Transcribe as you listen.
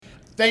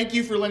thank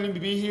you for letting me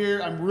be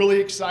here. I'm really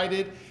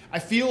excited. I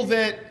feel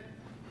that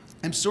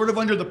I'm sort of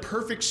under the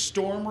perfect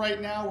storm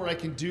right now where I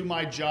can do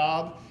my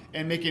job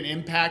and make an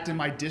impact in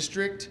my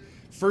district.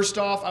 First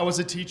off, I was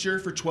a teacher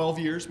for 12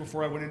 years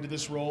before I went into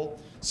this role.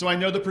 So I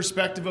know the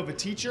perspective of a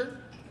teacher,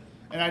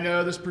 and I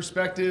know this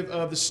perspective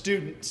of the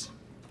student.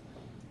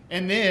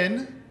 And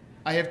then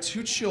I have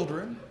 2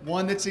 children,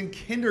 one that's in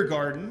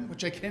kindergarten,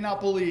 which I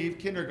cannot believe,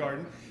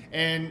 kindergarten,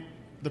 and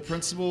the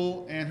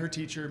principal and her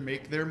teacher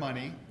make their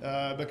money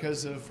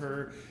because of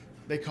her,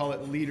 they call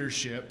it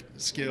leadership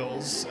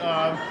skills.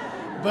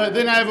 But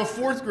then I have a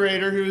 4th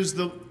grader who's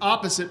the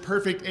opposite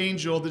perfect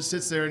angel that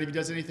sits there, and if he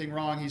does anything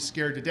wrong, he's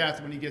scared to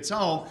death when he gets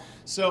home.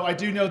 So I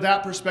do know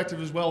that perspective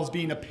as well as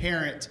being a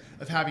parent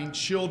of having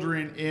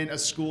children in a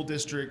school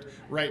district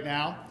right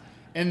now.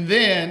 And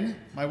then,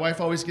 my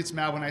wife always gets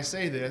mad when I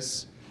say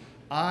this,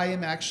 I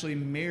am actually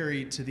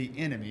married to the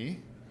enemy.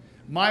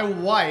 My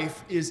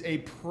wife is a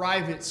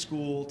private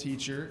school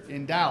teacher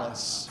in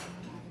Dallas.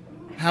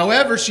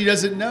 However, she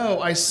doesn't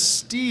know I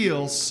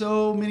steal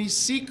so many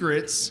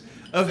secrets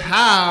of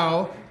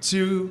how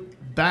to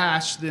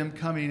bash them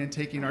coming and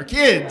taking our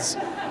kids.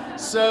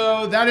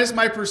 So that is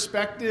my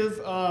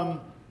perspective,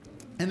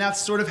 and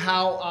that's sort of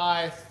how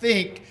I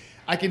think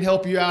I can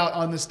help you out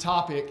on this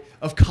topic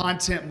of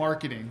content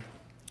marketing.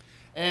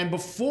 And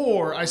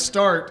before I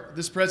start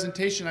this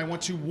presentation, I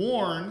want to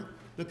warn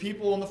the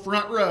people in the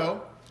front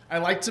row. I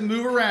like to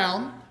move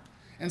around,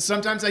 and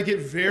sometimes I get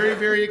very,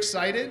 very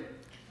excited.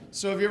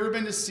 So have you ever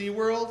been to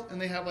SeaWorld and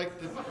they have like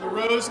the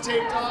rows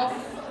taped off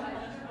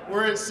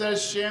where it says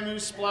Shamu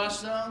Splash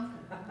Zone?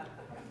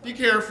 Be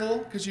careful,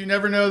 because you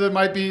never know, there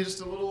might be just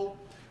a little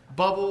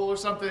bubble or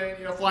something,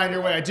 flying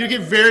your way. I do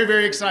get very,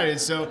 very excited,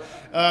 so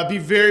be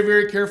very,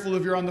 very careful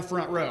if you're on the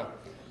front row.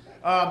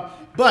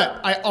 But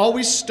I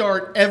always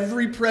start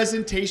every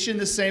presentation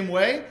the same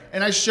way,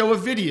 and I show a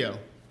video.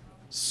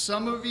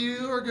 Some of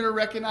you are going to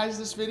recognize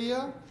this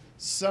video.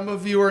 Some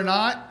of you are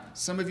not.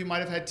 Some of you might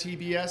have had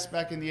TBS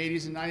back in the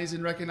 80s and 90s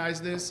and recognize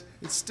this.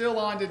 It's still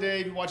on today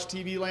if you watch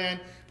TV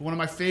Land, but one of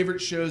my favorite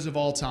shows of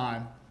all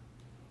time.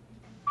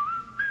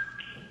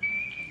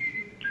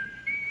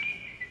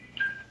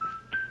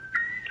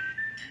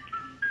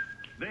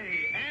 The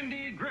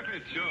Andy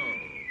Griffith Show,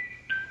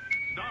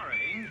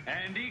 starring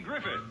Andy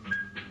Griffith,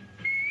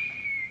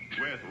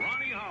 with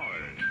Ronnie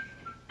Howard,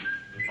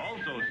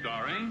 also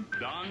starring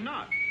Don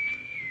Knotts.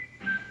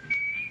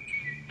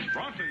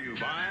 Brought to you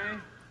by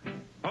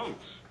Post,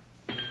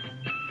 the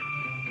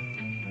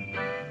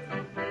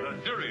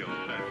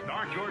cereals that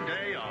start your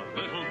day a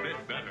little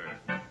bit better.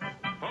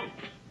 Post.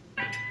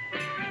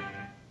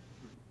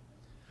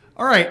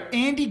 All right,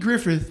 Andy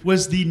Griffith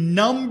was the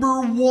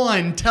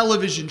 #1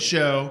 television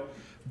show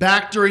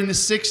back during the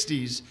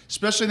 60s,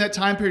 especially in that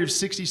time period of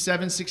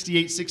 67,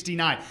 68,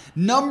 69.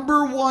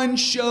 #1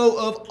 show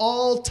of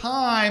all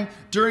time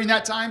during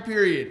that time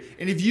period.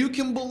 And if you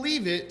can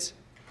believe it,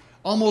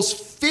 almost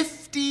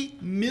 50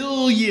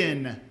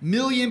 million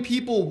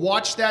people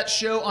watch that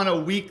show on a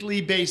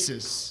weekly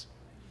basis.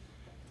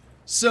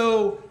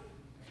 So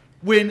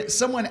when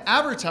someone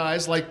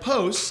advertised like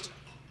Post,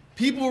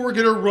 people were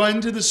going to run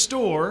to the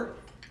store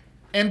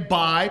and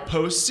buy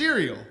Post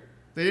cereal.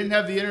 They didn't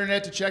have the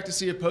internet to check to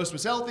see if Post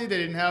was healthy. They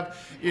didn't have,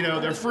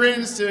 their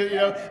friends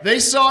to, they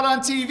saw it on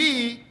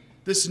TV,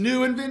 this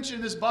new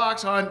invention, this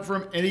box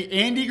from the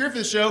Andy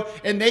Griffith Show,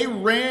 and they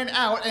ran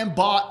out and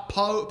bought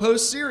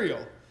Post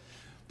cereal.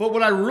 But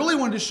what I really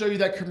wanted to show you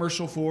that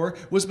commercial for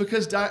was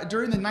because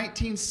during the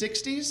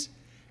 1960s,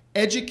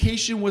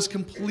 education was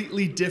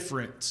completely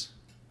different.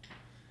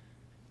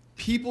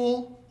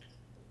 People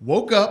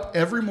woke up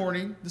every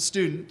morning, the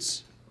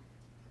students,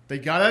 they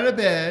got out of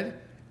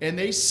bed, and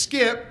they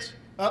skipped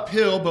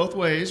uphill both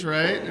ways,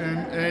 right?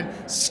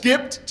 And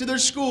skipped to their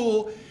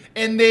school,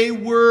 and they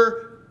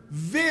were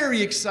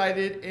very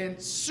excited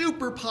and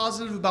super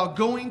positive about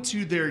going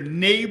to their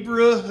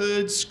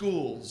neighborhood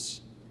schools.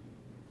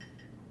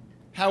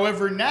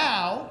 However,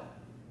 now,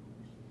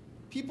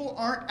 people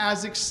aren't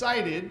as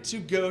excited to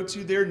go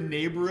to their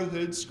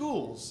neighborhood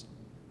schools.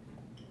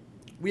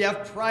 We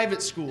have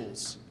private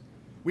schools.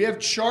 We have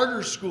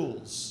charter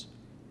schools.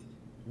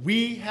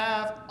 We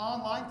have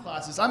online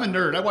classes. I'm a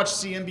nerd. I watch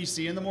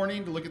CNBC in the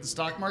morning to look at the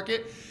stock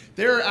market.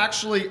 There are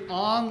actually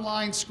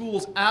online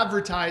schools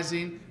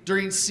advertising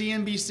during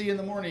CNBC in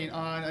the morning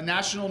on a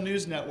national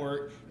news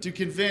network to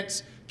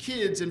convince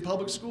kids in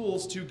public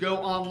schools to go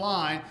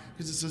online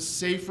because it's a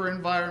safer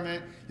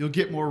environment. You'll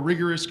get more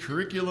rigorous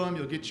curriculum.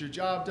 You'll get your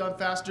job done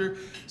faster.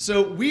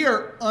 So we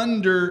are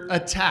under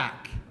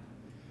attack.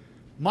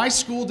 My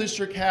school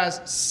district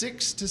has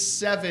 6 to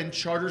 7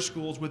 charter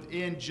schools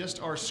within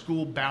just our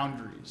school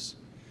boundaries.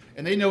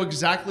 And they know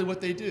exactly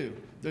what they're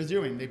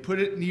doing. They put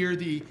it near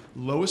the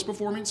lowest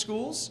performing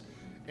schools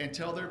and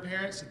tell their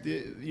parents,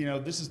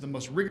 this is the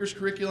most rigorous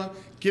curriculum.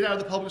 Get out of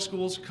the public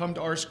schools, come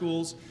to our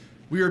schools.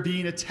 We are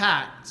being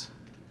attacked.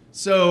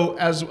 So,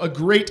 as a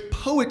great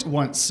poet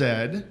once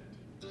said,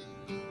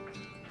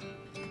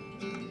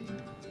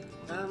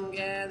 come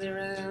gather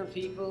round,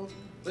 people,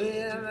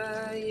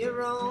 wherever you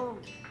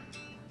roam.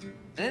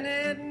 and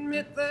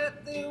admit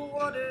that the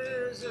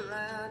waters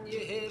around you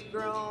have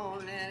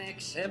grown, and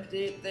accept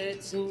it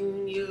that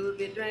soon you'll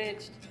be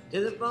drenched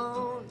to the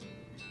bone.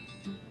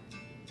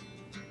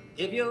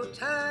 If your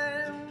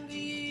time to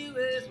you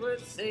is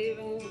worth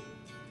saving,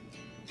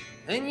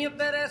 then you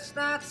better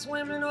start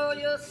swimming or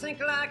you'll sink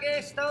like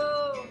a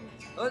stone.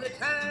 Or the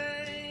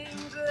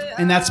times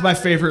And that's my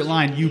favorite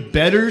line. You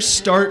better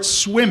start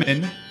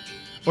swimming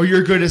or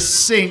you're going to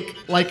sink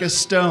like a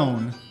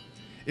stone.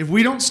 If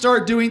we don't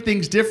start doing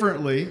things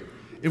differently,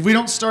 if we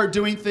don't start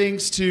doing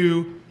things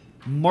to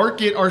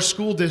market our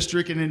school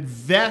district and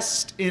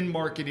invest in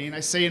marketing,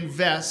 I say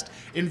invest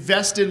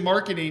in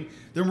marketing,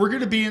 then we're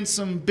going to be in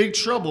some big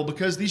trouble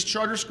because these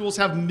charter schools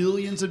have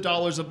millions of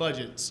dollars of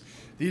budgets.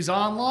 These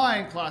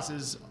online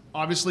classes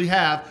obviously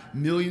have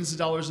millions of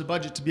dollars of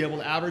budget to be able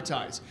to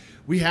advertise.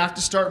 We have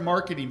to start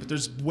marketing, but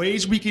there's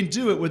ways we can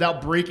do it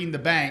without breaking the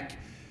bank.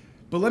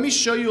 But let me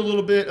show you a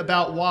little bit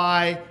about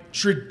why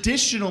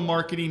traditional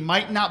marketing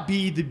might not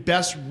be the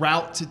best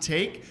route to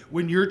take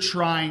when you're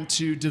trying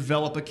to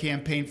develop a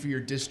campaign for your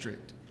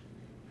district.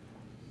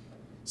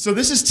 So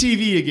this is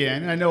TV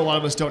again, and I know a lot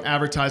of us don't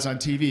advertise on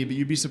TV, but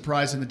you'd be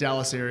surprised in the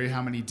Dallas area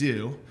how many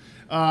do.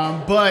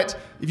 But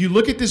if you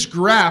look at this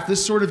graph,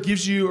 this sort of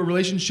gives you a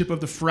relationship of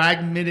the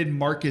fragmented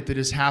market that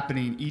is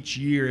happening each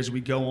year as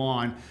we go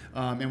on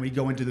and we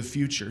go into the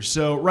future.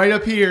 So right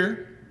up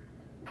here,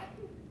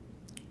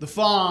 the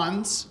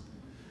Fonz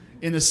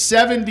in the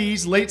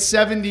 70s, late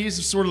 70s,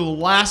 sort of the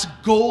last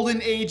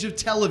golden age of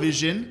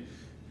television.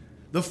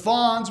 The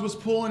Fonz was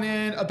pulling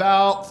in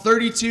about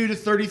 32 to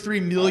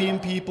 33 million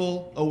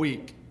people a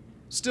week.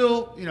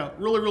 Still,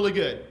 really, really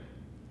good.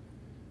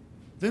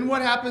 Then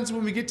what happens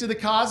when we get to the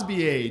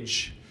Cosby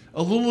age?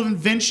 A little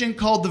invention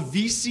called the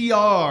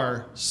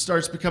VCR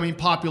starts becoming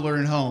popular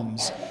in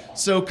homes.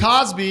 So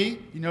Cosby,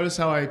 you notice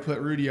how I put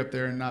Rudy up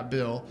there and not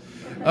Bill.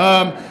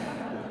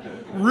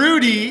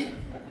 Rudy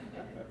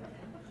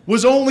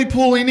was only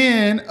pulling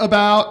in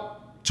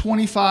about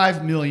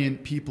 25 million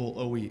people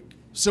a week.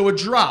 So a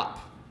drop.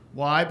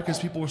 Why? Because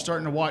people were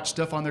starting to watch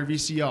stuff on their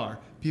VCR.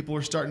 People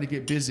were starting to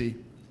get busy.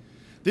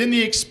 Then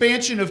the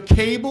expansion of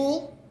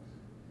cable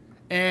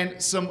and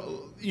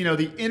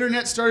the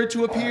internet started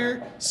to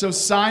appear. So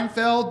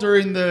Seinfeld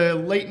during the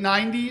late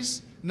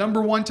 90s,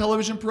 #1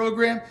 television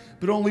program,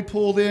 but only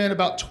pulled in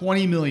about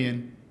 20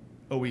 million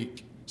a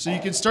week. So you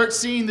can start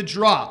seeing the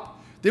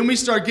drop. Then we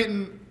start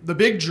getting the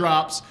big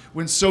drops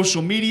when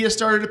social media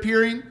started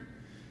appearing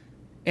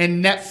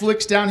and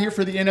Netflix down here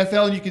for the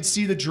NFL, and you can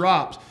see the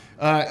drops.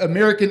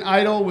 American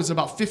Idol was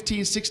about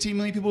 15, 16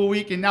 million people a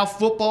week, and now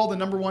football, the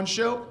 #1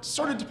 show,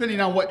 sort of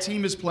depending on what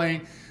team is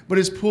playing, but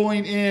is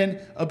pulling in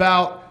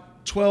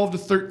about 12 to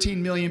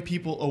 13 million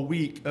people a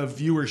week of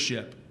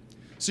viewership.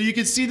 So you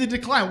can see the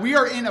decline. We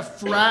are in a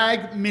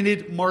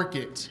fragmented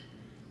market.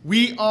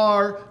 We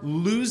are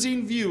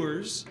losing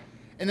viewers,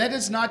 and that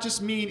does not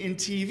just mean in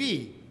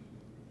TV.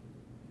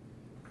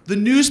 The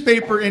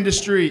newspaper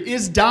industry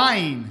is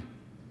dying.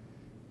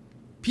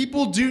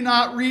 People do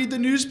not read the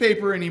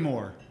newspaper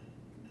anymore.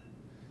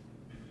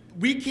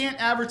 We can't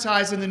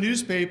advertise in the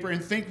newspaper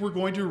and think we're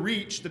going to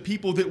reach the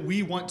people that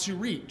we want to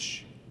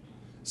reach,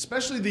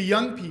 especially the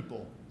young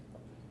people.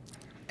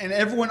 And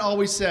everyone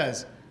always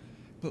says,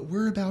 but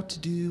we're about to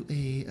do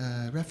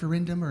a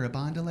referendum or a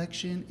bond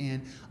election,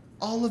 and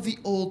all of the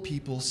old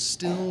people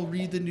still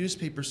read the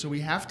newspaper, so we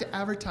have to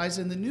advertise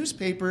in the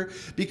newspaper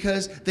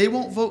because they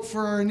won't vote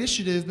for our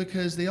initiative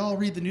because they all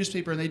read the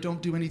newspaper and they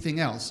don't do anything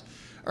else.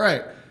 All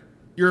right,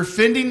 you're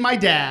offending my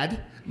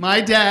dad.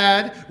 My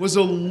dad was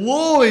a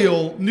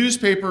loyal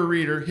newspaper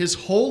reader his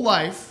whole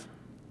life,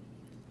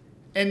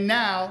 and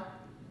now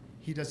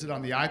he does it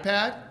on the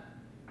iPad,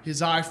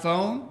 his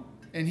iPhone,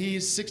 and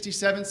he's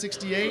 67,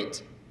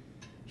 68.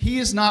 He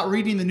is not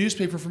reading the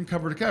newspaper from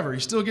cover to cover. He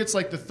still gets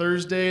like the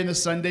Thursday and the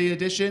Sunday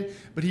edition,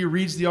 but he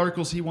reads the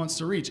articles he wants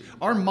to read.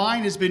 Our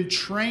mind has been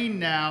trained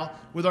now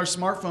with our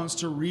smartphones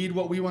to read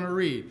what we want to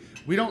read.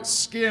 We don't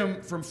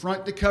skim from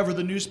front to cover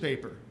the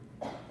newspaper.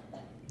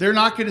 They're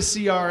not going to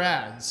see our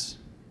ads.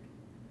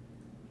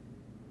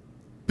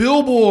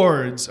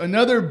 Billboards,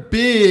 another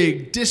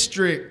big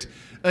district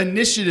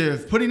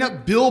initiative, putting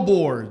up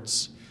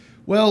billboards.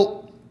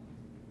 Well,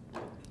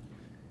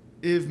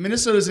 if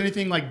Minnesota is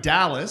anything like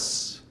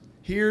Dallas,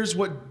 here's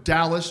what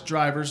Dallas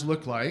drivers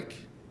look like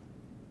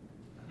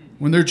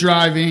when they're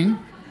driving.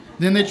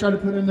 Then they try to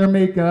put in their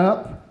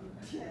makeup,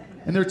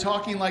 and they're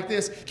talking like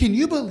this. Can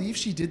you believe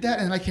she did that?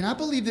 And I cannot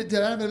believe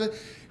that.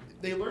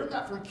 They learned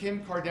that from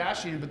Kim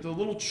Kardashian, but the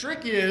little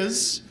trick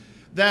is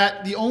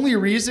that the only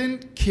reason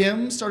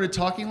Kim started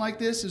talking like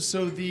this is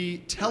so the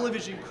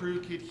television crew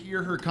could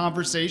hear her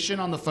conversation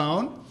on the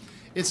phone.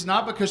 It's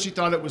not because she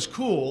thought it was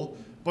cool,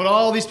 but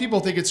all these people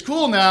think it's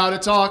cool now to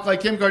talk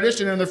like Kim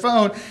Kardashian on their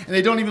phone, and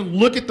they don't even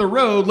look at the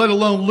road, let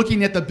alone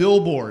looking at the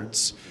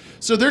billboards.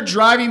 So they're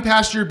driving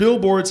past your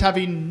billboards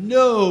having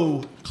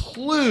no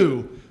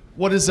clue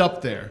what is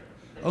up there.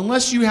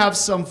 Unless you have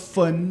some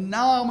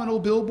phenomenal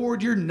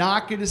billboard, you're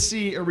not going to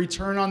see a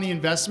return on the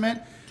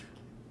investment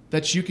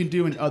that you can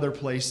do in other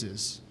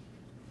places.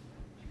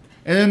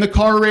 And then the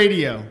car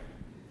radio.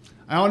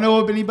 I don't know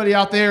of anybody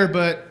out there,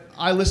 but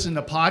I listen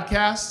to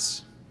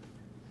podcasts,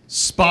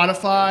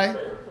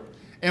 Spotify,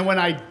 and when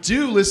I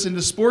do listen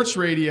to sports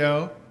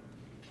radio,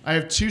 I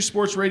have 2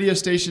 sports radio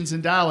stations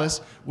in Dallas.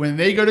 When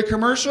they go to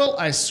commercial,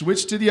 I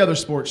switch to the other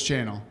sports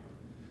channel.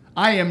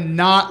 I am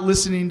not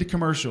listening to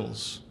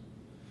commercials.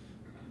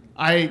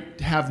 I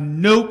have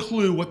no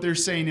clue what they're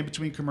saying in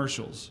between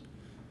commercials.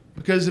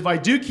 Because if I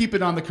do keep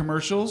it on the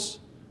commercials,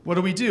 what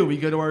do? We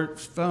go to our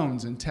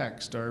phones and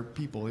text our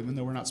people, even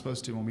though we're not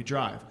supposed to when we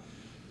drive.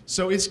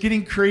 So it's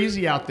getting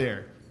crazy out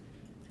there.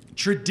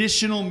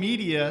 Traditional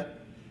media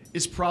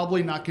is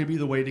probably not going to be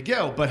the way to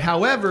go. But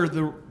however,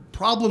 the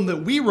problem that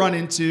we run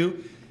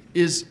into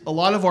is a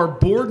lot of our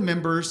board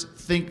members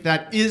think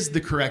that is the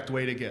correct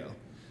way to go.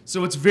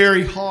 So it's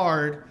very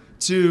hard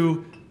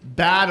to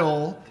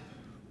battle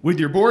with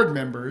your board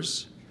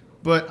members,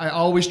 but I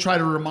always try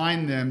to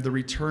remind them the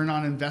return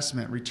on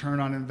investment.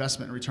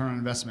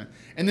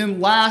 And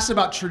then last,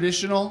 about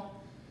traditional,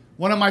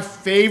 one of my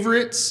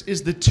favorites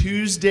is the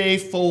Tuesday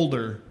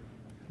folder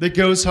that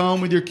goes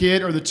home with your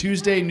kid, or the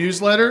Tuesday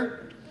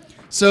newsletter.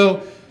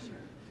 So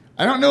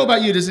I don't know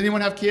about you. Does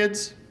anyone have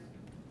kids?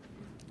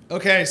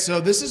 Okay, so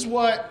this is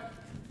what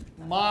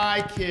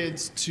my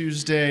kid's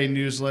Tuesday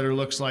newsletter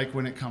looks like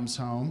when it comes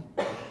home.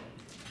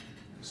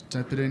 Just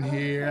type it in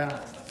here.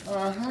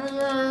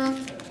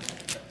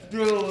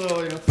 Do a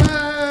little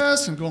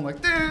fast. I'm going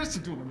like this.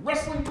 I'm doing a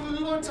wrestling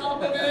move on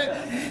top of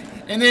it.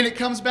 And then it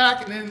comes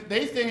back, and then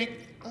they think,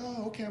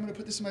 oh, okay, I'm going to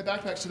put this in my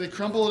backpack. So they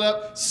crumble it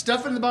up,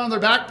 stuff it in the bottom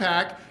of their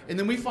backpack, and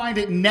then we find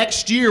it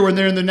next year when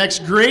they're in the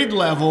next grade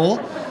level.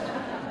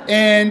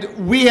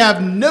 And we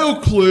have no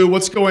clue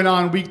what's going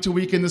on week to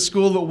week in the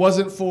school if it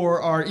wasn't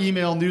for our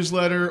email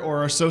newsletter or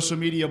our social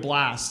media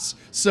blasts.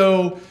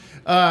 So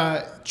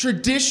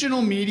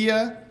traditional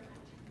media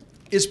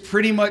is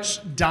pretty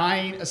much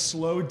dying a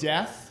slow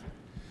death.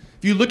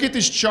 If you look at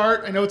this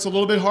chart, I know it's a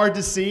little bit hard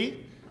to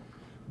see,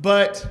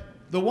 but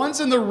the ones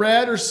in the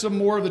red are some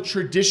more of the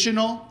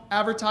traditional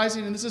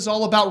advertising, and this is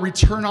all about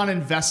return on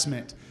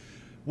investment.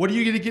 What are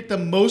you going to get the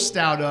most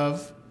out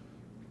of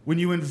when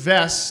you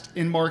invest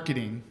in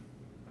marketing?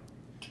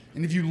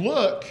 And if you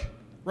look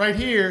right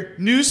here,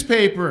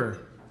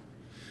 newspaper.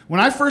 When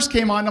I first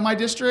came onto my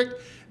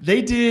district,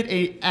 they did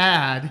an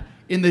ad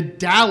in the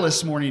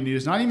Dallas Morning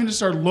News, not even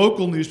just our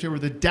local newspaper,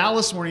 the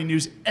Dallas Morning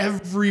News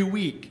every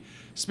week,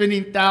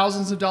 spending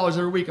thousands of dollars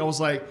every week. I was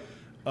like,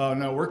 oh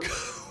no,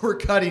 we're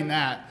cutting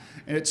that.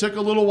 And it took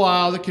a little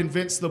while to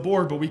convince the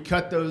board, but we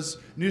cut those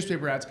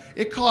newspaper ads.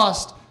 It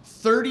cost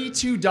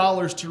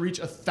 $32 to reach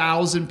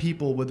 1,000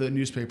 people with a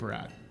newspaper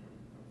ad.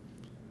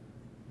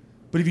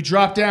 But if you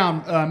drop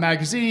down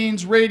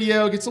magazines,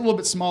 radio, it gets a little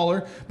bit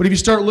smaller. But if you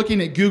start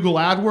looking at Google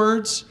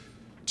AdWords,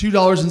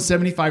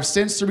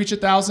 $2.75 to reach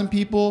 1,000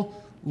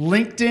 people.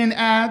 LinkedIn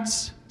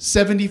ads,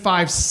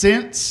 75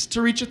 cents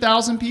to reach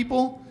 1,000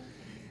 people.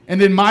 And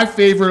then my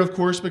favorite, of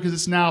course, because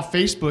it's now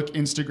Facebook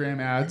Instagram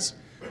ads,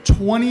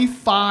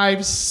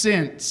 25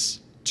 cents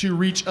to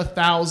reach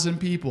 1,000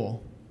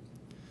 people.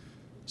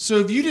 So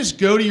if you just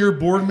go to your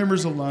board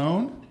members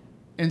alone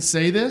and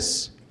say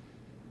this,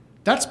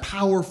 that's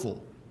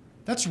powerful.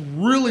 That's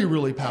really,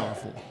 really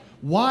powerful.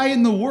 Why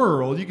in the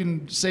world, you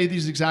can say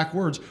these exact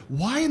words,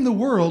 why in the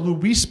world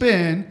would we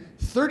spend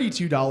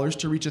 $32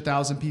 to reach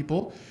 1,000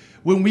 people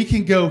when we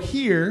can go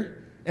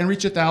here and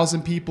reach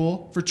 1,000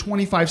 people for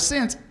 25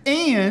 cents?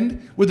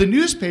 And with a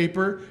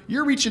newspaper,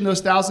 you're reaching those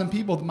 1,000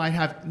 people that might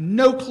have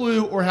no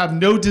clue or have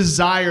no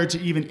desire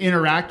to even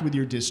interact with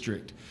your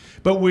district.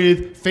 But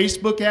with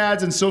Facebook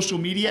ads and social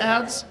media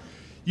ads,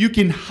 you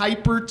can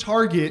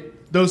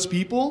hyper-target those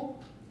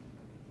people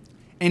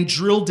and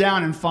drill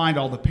down and find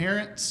all the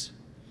parents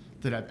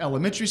that have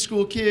elementary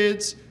school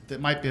kids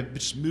that might have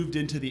just moved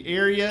into the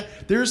area.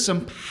 There's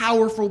some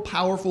powerful,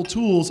 powerful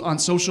tools on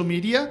social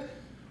media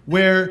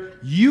where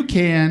you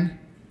can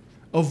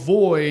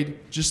avoid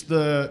just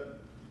the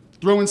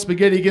throwing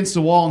spaghetti against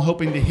the wall and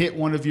hoping to hit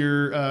one of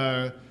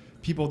your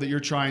people that you're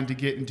trying to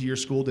get into your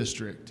school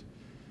district.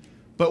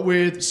 But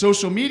with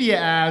social media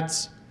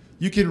ads,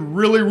 you can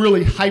really,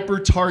 really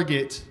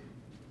hyper-target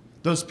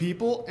those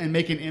people and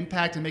make an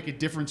impact and make a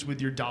difference with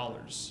your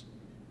dollars.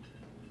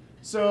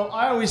 So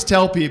I always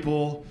tell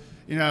people,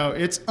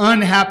 it's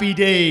unhappy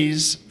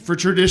days for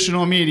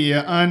traditional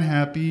media.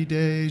 Unhappy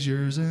days,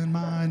 yours and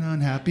mine,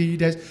 unhappy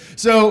days.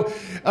 So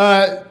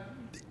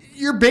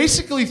you're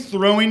basically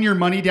throwing your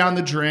money down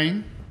the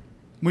drain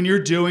when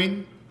you're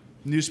doing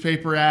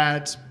newspaper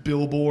ads,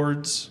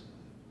 billboards,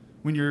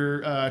 when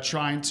you're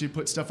trying to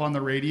put stuff on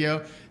the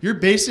radio. You're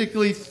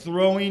basically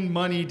throwing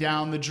money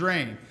down the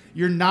drain.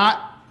 You're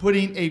not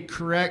putting a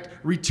correct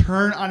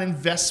return on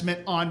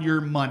investment on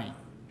your money.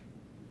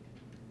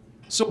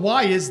 So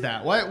why is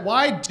that?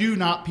 Why do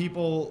not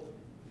people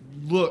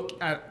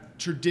look at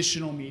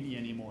traditional media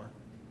anymore?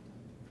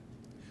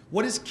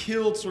 What has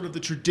killed sort of the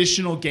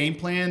traditional game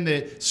plan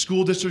that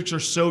school districts are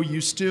so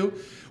used to?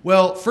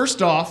 Well,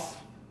 first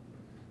off,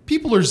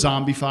 people are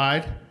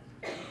zombified.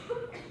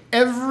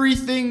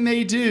 Everything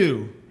they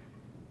do,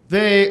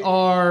 they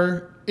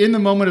are in the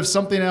moment of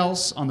something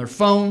else on their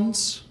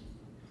phones,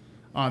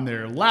 on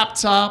their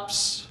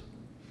laptops.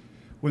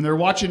 When they're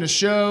watching a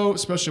show,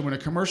 especially when a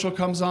commercial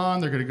comes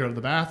on, they're going to go to the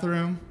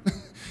bathroom.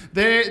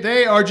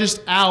 They are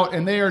just out,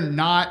 and they are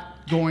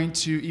not going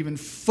to even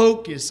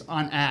focus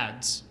on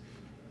ads.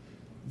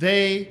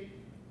 They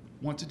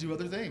want to do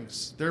other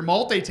things. They're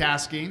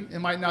multitasking. It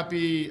might not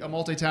be a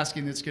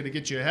multitasking that's going to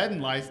get you ahead in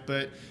life,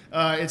 but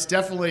it's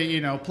definitely,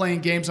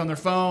 playing games on their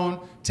phone,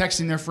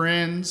 texting their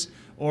friends,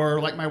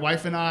 or like my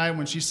wife and I,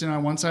 when she's sitting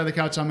on one side of the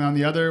couch, I'm on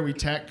the other. We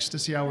text to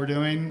see how we're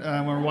doing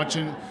when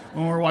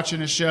we're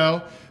watching a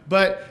show.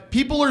 But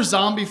people are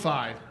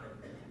zombified.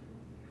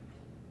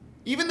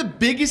 Even the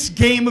biggest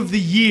game of the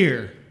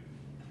year,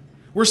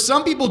 where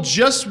some people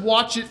just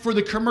watch it for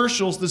the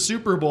commercials, the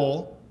Super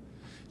Bowl.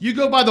 You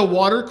go by the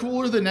water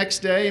cooler the next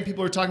day and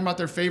people are talking about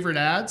their favorite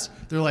ads.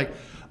 They're like,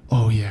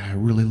 oh yeah, I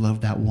really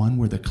love that one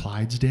where the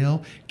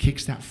Clydesdale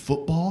kicks that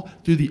football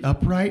through the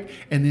upright,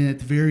 and then at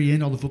the very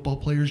end, all the football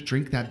players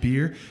drink that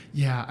beer.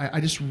 Yeah, I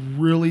just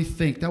really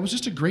think that was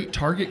just a great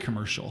Target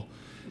commercial.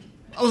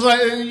 I was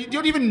like, you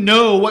don't even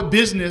know what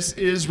business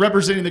is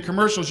representing the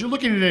commercials. You're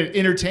looking at an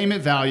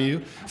entertainment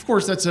value. Of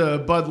course, that's a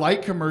Bud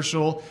Light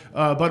commercial,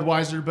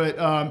 Budweiser,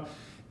 but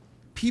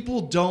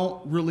people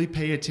don't really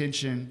pay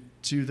attention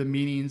to the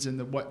meanings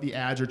and what the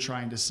ads are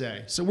trying to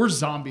say. So we're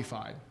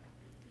zombified.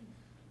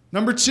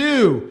 Number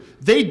 2,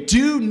 they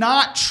do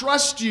not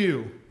trust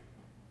you.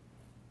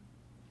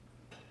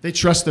 They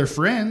trust their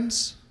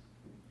friends.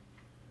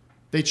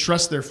 They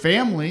trust their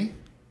family.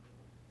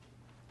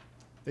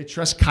 They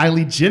trust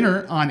Kylie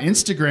Jenner on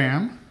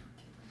Instagram.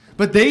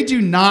 But they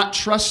do not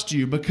trust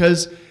you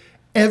because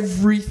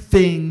every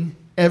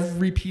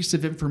piece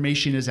of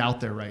information is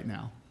out there right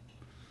now.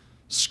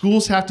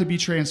 Schools have to be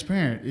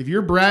transparent. If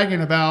you're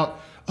bragging about,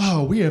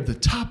 oh, we have the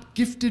top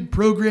gifted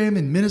program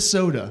in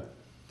Minnesota,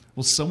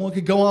 well, someone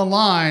could go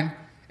online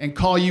and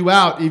call you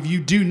out if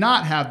you do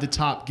not have the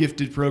top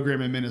gifted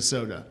program in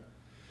Minnesota.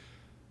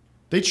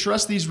 They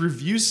trust these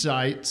review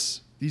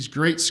sites, these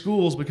great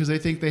schools, because they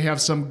think they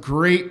have some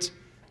great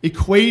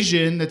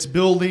equation that's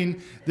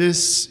building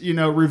this,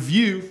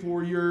 review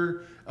for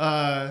your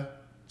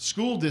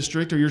school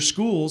district or your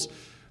schools.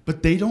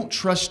 But they don't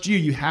trust you.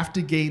 You have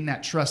to gain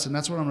that trust. And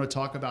that's what I'm going to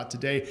talk about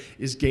today,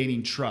 is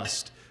gaining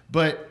trust.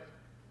 But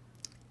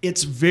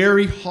it's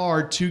very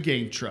hard to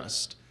gain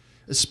trust,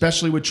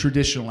 especially with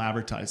traditional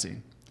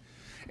advertising.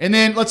 And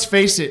then let's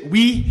face it,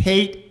 we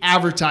hate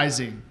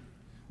advertising.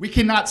 We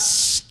cannot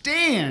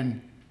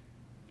stand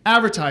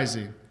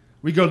advertising.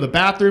 We go to the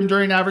bathroom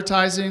during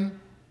advertising.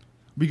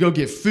 We go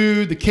get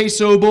food, the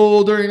queso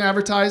bowl during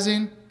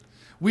advertising.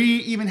 We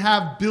even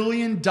have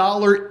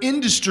billion-dollar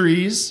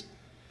industries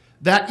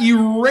that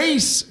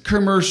erase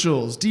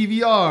commercials,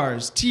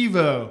 DVRs,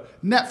 TiVo,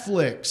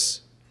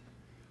 Netflix.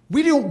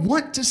 We don't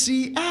want to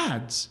see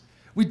ads.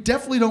 We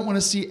definitely don't want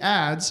to see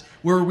ads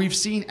where we've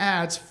seen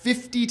ads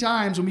 50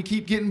 times and we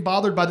keep getting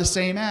bothered by the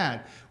same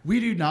ad. We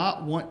do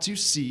not want to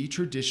see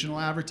traditional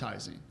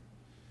advertising.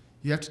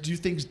 You have to do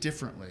things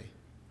differently.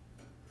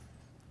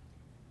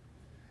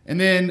 And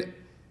then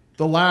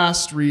the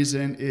last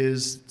reason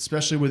is,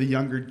 especially with the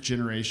younger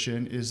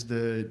generation, is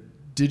the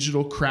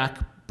digital crack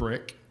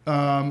brick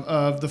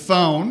of the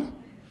phone.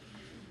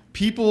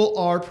 People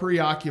are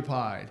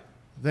preoccupied.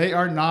 They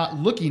are not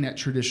looking at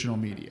traditional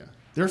media.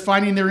 They're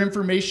finding their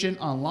information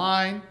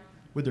online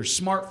with their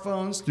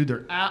smartphones, through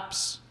their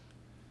apps.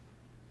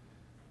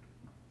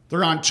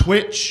 They're on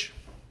Twitch.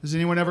 Has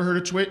anyone ever heard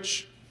of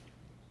Twitch?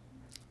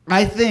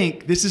 I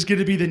think this is going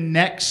to be the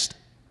next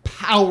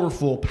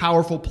powerful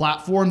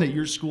platform that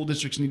your school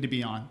districts need to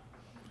be on.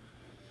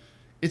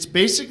 It's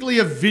basically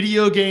a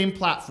video game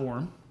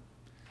platform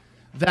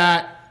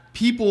that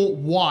people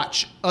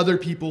watch other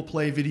people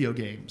play video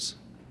games.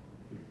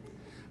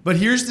 But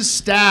here's the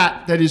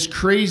stat that is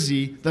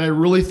crazy that I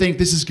really think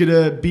this is going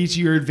to be to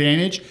your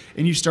advantage,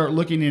 and you start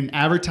looking in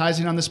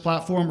advertising on this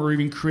platform or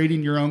even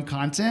creating your own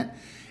content,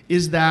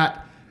 is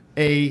that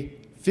a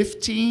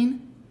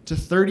 15 to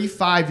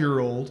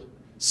 35-year-old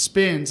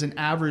spends an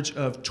average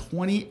of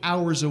 20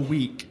 hours a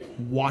week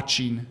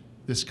watching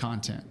this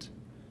content.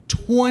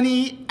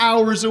 20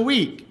 hours a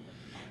week.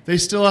 They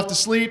still have to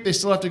sleep. They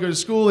still have to go to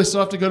school. They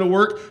still have to go to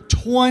work.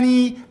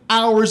 20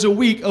 hours a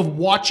week of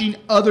watching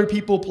other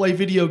people play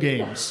video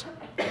games.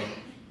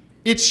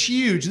 It's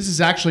huge. This is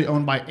actually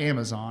owned by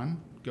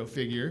Amazon. Go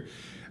figure.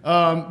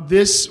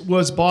 This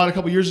was bought a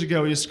couple years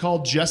ago. It was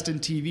called Justin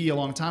TV a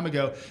long time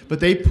ago. But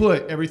they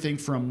put everything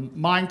from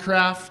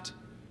Minecraft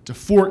to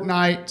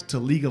Fortnite to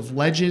League of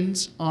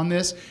Legends on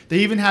this. They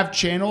even have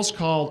channels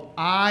called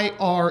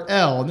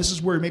IRL, and this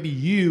is where maybe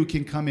you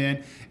can come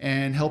in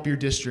and help your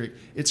district.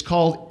 It's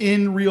called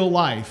In Real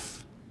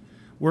Life,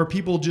 where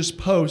people just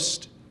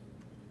post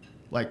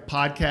like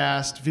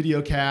podcast,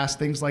 video cast,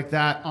 things like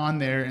that on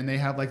there, and they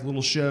have like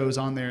little shows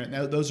on there, and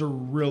those are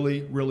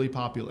really, really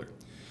popular.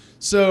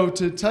 So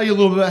to tell you a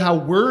little bit about how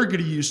we're going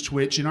to use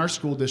Twitch in our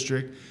school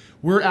district,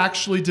 we're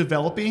actually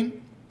developing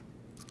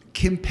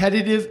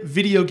competitive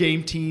video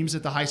game teams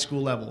at the high school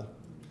level.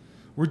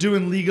 We're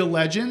doing League of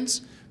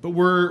Legends, But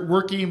we're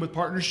working with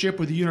partnership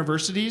with the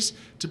universities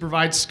to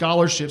provide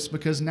scholarships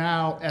because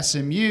now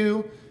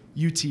SMU,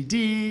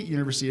 UTD,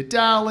 University of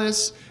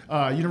Dallas,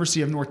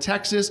 University of North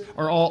Texas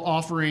are all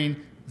offering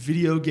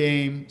video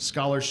game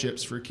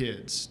scholarships for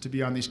kids to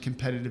be on these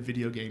competitive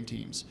video game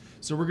teams.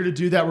 So we're going to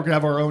do that. We're going to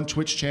have our own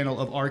Twitch channel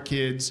of our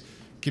kids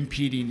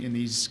competing in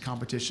these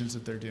competitions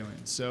that they're doing.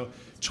 So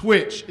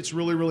Twitch, it's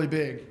really, really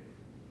big.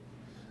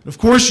 Of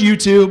course,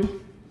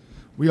 YouTube.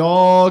 We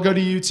all go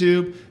to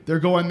YouTube. They're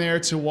going there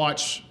to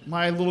watch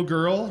my little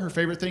girl. Her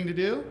favorite thing to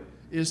do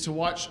is to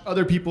watch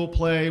other people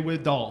play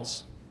with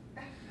dolls.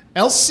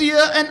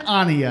 Elsia and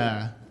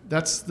Anya.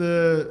 That's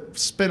the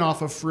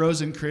spinoff of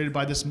Frozen created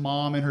by this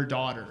mom and her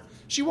daughter.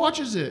 She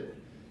watches it.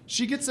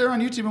 She gets there on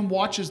YouTube and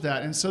watches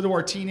that. And so do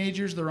our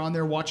teenagers. They're on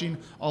there watching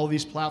all of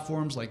these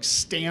platforms like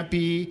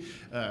Stampy,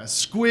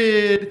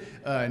 Squid,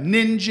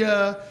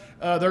 Ninja.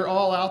 They're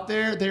all out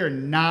there. They are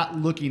not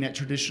looking at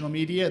traditional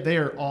media. They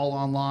are all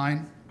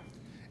online.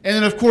 And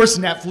then, of course,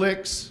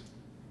 Netflix.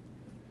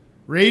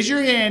 Raise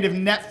your hand if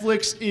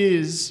Netflix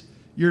is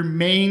your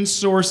main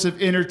source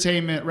of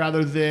entertainment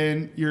rather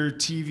than your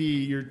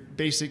TV, your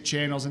basic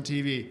channels and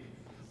TV.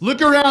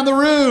 Look around the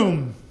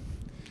room.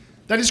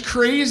 That is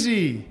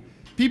crazy.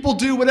 People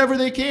do whatever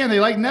they can. They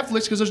like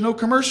Netflix because there's no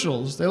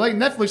commercials. They like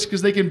Netflix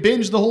because they can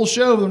binge the whole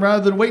show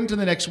rather than wait until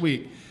the next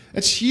week.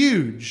 That's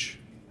huge.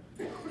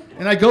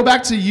 And I go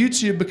back to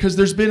YouTube because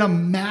there's been a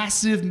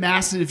massive,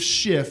 massive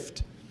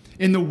shift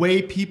in the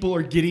way people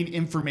are getting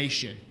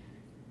information.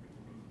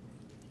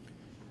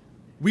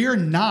 We are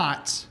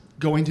not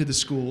going to the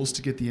schools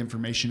to get the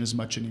information as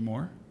much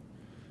anymore.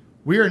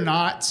 We are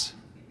not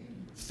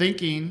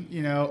thinking,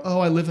 oh,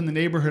 I live in the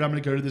neighborhood, I'm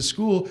going to go to this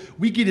school.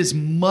 We get as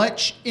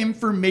much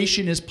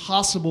information as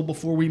possible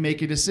before we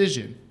make a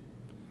decision.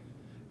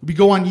 We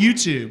go on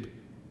YouTube.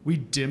 We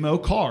demo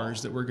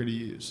cars that we're going to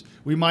use.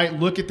 We might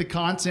look at the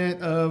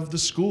content of the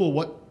school,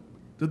 what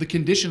do the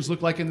conditions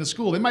look like in the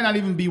school. They might not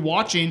even be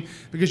watching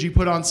because you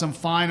put on some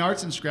fine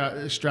arts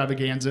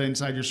extravaganza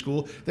inside your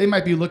school. They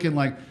might be looking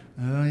like,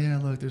 oh yeah,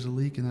 look, there's a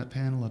leak in that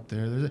panel up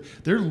there.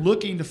 They're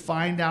looking to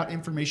find out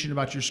information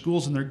about your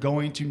schools, and they're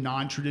going to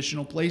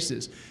non-traditional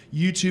places.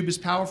 YouTube is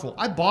powerful.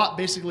 I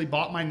basically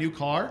bought my new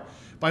car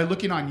by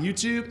looking on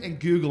YouTube and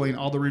Googling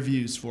all the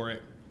reviews for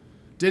it.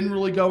 Didn't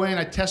really go in.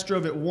 I test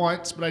drove it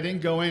once, but I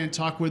didn't go in and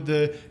talk with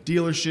the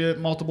dealership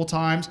multiple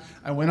times.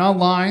 I went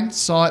online,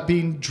 saw it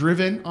being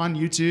driven on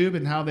YouTube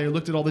and how they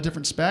looked at all the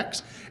different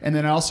specs. And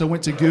then I also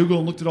went to Google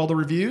and looked at all the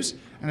reviews.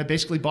 And I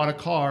basically bought a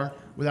car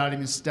without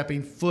even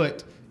stepping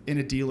foot in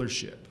a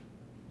dealership.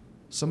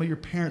 Some of your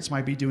parents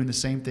might be doing the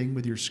same thing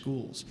with your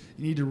schools.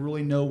 You need to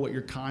really know what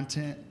your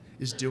content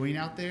is doing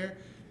out there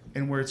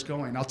and where it's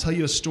going. I'll tell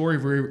you a story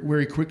very,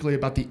 very quickly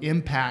about the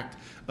impact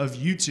of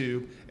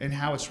YouTube and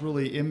how it's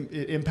really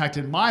it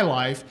impacted my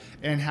life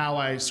and how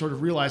I sort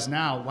of realize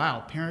now, wow,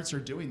 parents are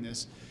doing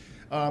this.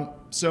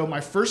 So my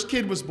first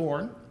kid was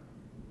born.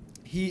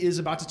 He is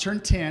about to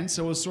turn 10,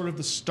 so it was sort of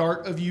the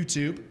start of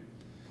YouTube.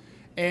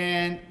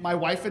 And my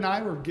wife and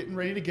I were getting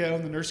ready to go,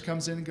 and the nurse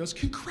comes in and goes,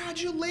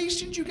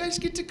 congratulations, you guys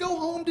get to go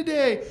home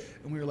today.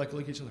 And we were like,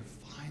 look at each other,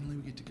 finally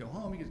we get to go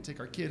home. We get to take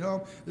our kid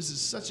home. This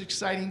is such an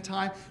exciting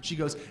time. She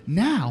goes,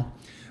 now,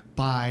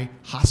 by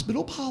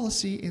hospital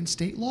policy and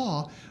state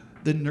law,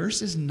 the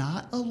nurse is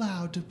not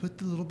allowed to put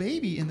the little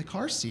baby in the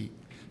car seat.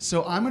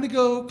 So I'm going to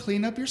go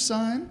clean up your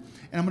son,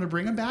 and I'm going to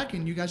bring him back,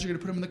 and you guys are going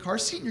to put him in the car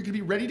seat, and you're going to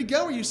be ready to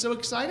go. Are you so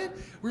excited?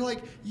 We're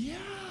like,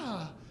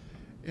 yeah.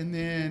 And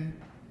then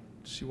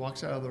she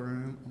walks out of the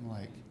room. I'm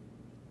like,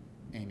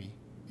 Amy.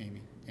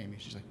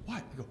 She's like,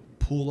 what? I go,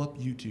 pull up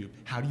YouTube.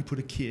 How do you put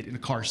a kid in a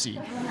car seat?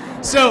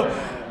 So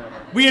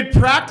we had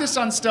practiced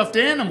on stuffed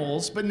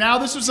animals, but now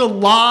this was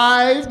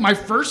my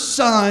first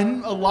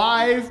son, a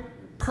live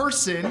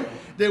person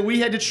that we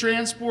had to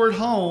transport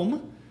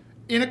home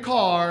in a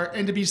car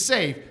and to be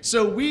safe.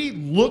 So we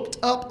looked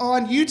up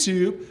on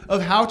YouTube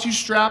of how to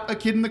strap a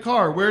kid in the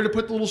car, where to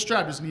put the little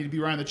strap. Does it need to be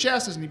around the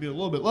chest? Does it need to be a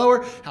little bit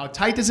lower? How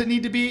tight does it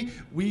need to be?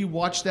 We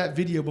watched that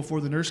video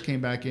before the nurse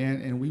came back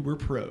in, and we were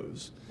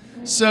pros.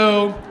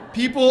 So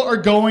people are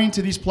going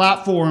to these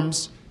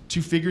platforms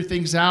to figure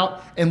things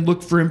out and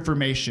look for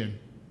information.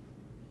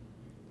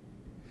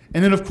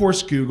 And then, of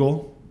course,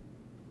 Google.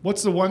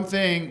 What's the one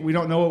thing we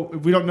don't know?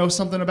 If we don't know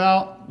something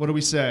about, what do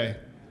we say?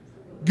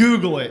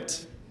 Google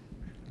it.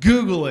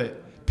 Google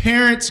it.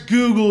 Parents,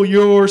 Google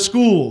your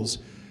schools.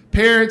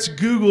 Parents,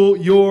 Google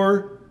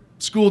your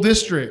school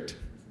district.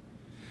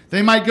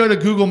 They might go to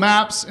Google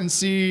Maps and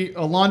see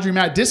a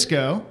laundromat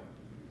disco,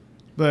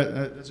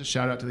 but that's a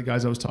shout out to the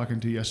guys I was talking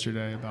to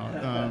yesterday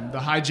about the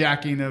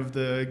hijacking of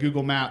the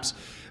Google Maps.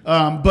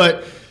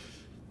 But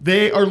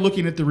they are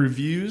looking at the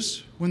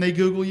reviews when they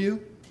Google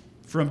you.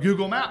 From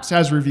Google Maps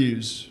has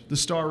reviews, the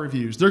star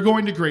reviews. They're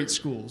going to great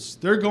schools.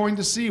 They're going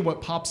to see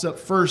what pops up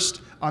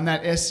first on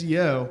that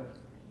SEO.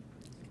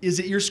 Is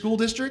it your school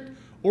district,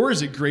 or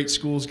is it great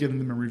schools giving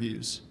them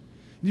reviews?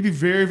 You need to be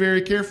very,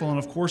 very careful. And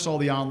of course, all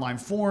the online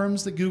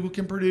forums that Google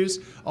can produce,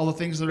 all the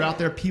things that are out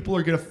there, people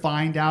are going to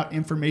find out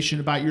information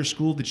about your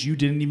school that you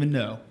didn't even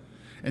know.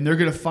 And they're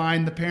going to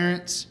find the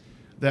parents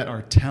that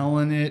are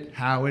telling it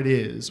how it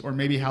is, or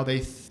maybe how they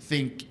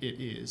think it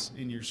is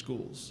in your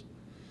schools.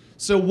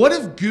 So what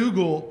if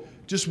Google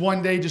just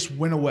one day just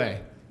went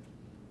away?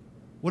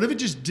 What if it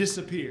just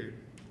disappeared?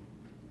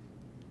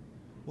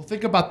 Well,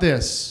 think about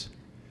this.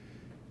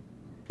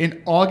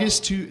 In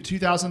August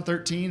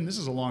 2013, this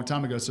is a long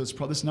time ago, so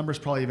this number is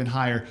probably even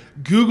higher.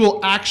 Google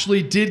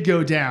actually did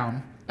go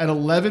down at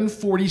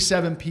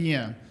 11:47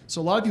 p.m.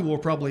 So a lot of people were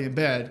probably in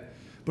bed.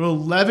 But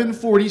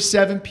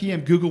 11:47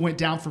 p.m., Google went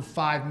down for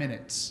 5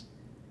 minutes.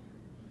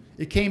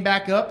 It came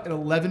back up at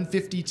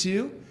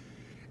 11:52.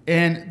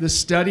 And the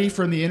study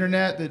from the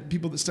internet, the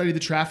people that study the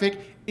traffic,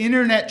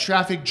 internet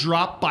traffic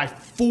dropped by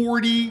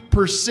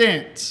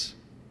 40%.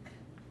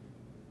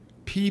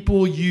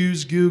 People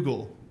use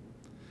Google.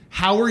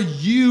 How are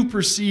you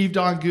perceived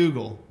on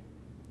Google?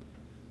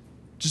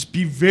 Just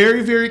be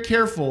very, very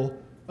careful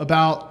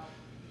about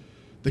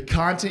the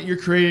content you're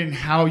creating and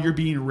how you're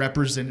being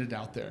represented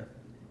out there.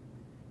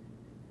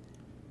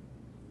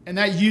 And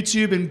that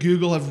YouTube and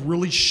Google have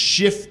really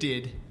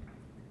shifted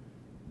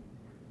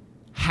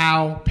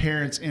how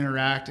parents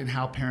interact and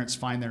how parents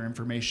find their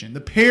information.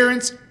 The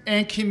parents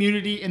and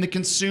community and the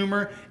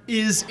consumer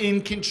is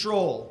in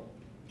control.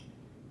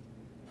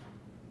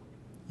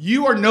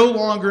 You are no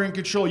longer in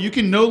control. You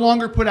can no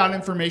longer put out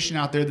information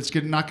out there that's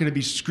not going to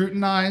be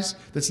scrutinized,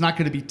 that's not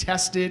going to be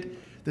tested,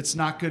 that's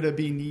not going to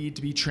need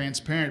to be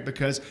transparent,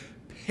 because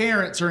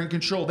parents are in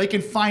control. They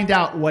can find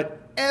out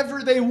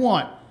whatever they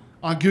want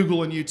on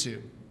Google and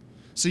YouTube.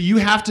 So you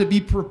have to be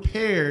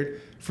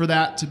prepared for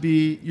that to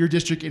be your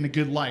district in a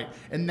good light.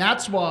 And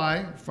that's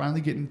why,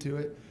 finally getting to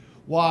it,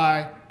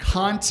 why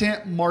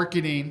content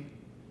marketing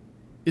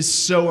is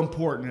so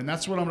important. And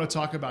that's what I'm going to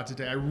talk about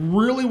today. I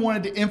really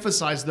wanted to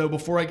emphasize, though,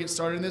 before I get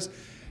started in this,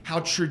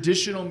 how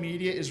traditional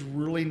media is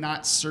really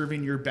not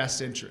serving your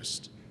best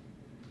interest.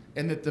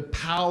 And that the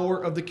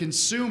power of the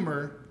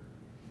consumer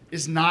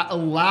is not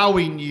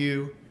allowing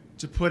you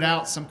to put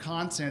out some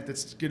content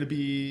that's going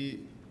to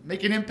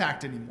make an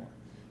impact anymore.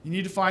 You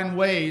need to find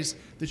ways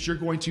that you're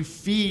going to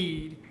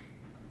feed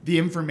the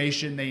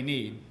information they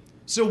need.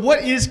 So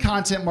what is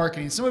content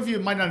marketing? Some of you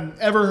might not have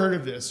ever heard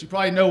of this. You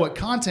probably know what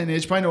content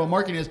is. You probably know what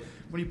marketing is.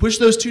 When you push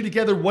those two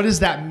together, what does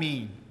that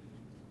mean?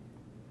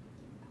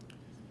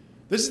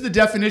 This is the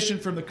definition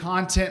from the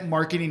Content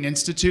Marketing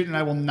Institute, and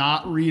I will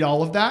not read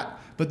all of that,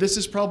 but this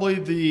is probably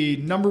the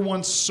number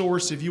one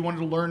source if you wanted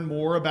to learn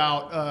more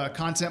about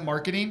content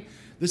marketing.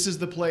 This is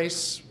the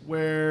place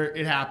where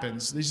it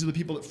happens. These are the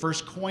people that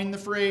first coined the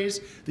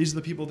phrase. These are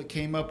the people that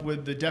came up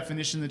with the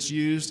definition that's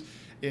used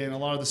in a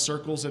lot of the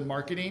circles in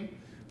marketing.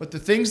 But the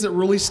things that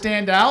really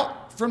stand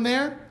out from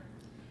there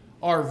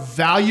are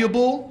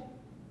valuable,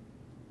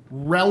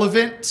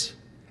 relevant,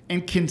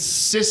 and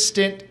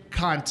consistent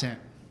content.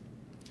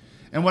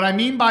 And what I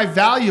mean by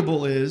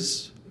valuable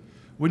is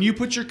when you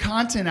put your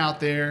content out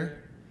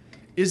there,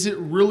 is it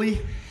really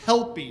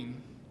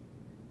helping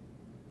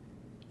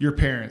your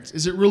parents?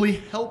 Is it really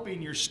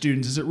helping your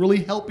students? Is it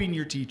really helping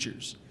your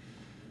teachers?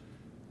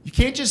 You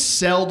can't just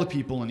sell to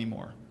people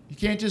anymore. You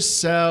can't just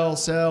sell.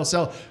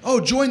 Oh,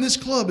 join this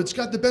club. It's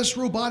got the best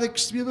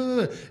robotics. Blah,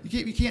 blah, blah.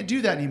 You can't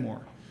do that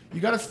anymore. You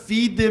got to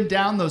feed them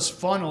down those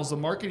funnels, the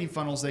marketing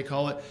funnels they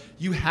call it.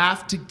 You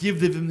have to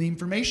give them the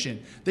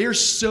information. They are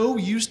so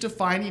used to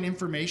finding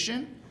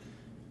information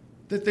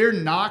that they're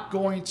not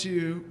going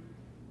to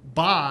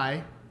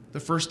buy the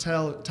first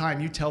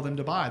time you tell them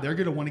to buy. They're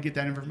going to want to get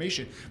that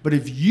information. But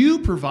if you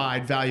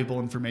provide valuable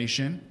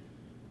information,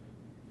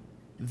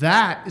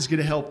 that is going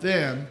to help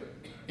them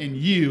and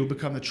you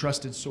become the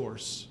trusted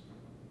source.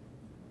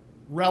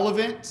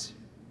 Relevant,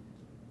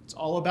 it's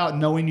all about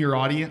knowing your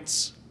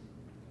audience.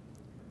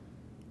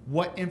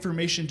 What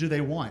information do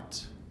they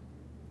want?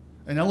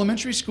 An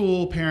elementary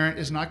school parent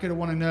is not going to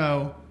want to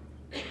know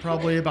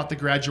probably about the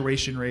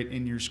graduation rate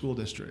in your school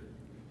district.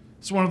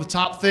 It's one of the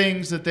top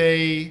things that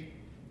they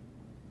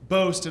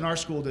boast in our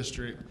school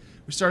district.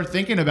 We started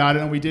thinking about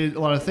it and we did a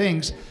lot of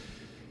things.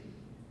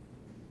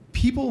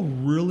 People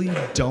really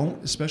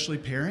don't, especially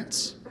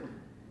parents,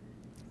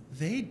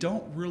 they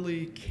don't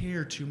really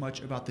care too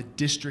much about the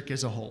district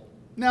as a whole.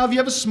 Now, if you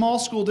have a small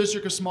school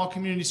district, a small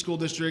community school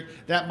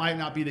district, that might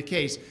not be the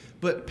case.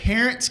 But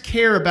parents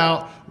care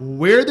about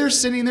where they're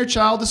sending their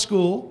child to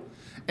school,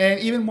 and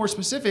even more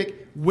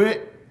specific,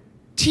 what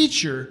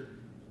teacher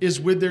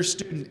is with their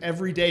student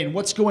every day and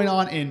what's going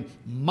on in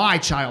my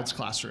child's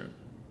classroom.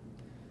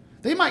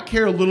 They might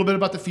care a little bit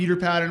about the feeder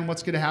pattern and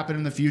what's going to happen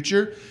in the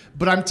future,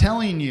 but I'm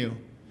telling you,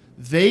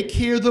 they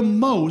care the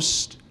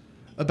most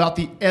about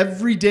the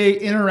everyday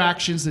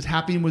interactions that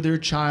happen with their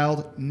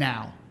child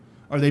now.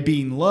 Are they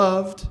being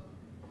loved?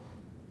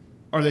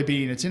 Are they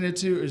being attended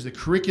to? Is the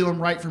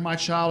curriculum right for my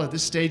child at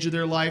this stage of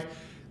their life?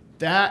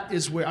 That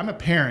is where I'm a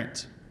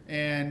parent,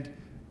 and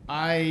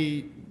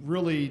I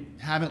really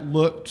haven't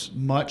looked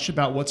much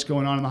about what's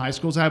going on in the high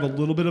schools. I have a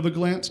little bit of a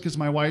glimpse because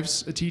my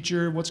wife's a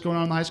teacher, what's going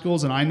on in the high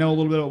schools, and I know a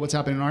little bit about what's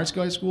happening in our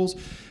high schools.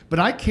 But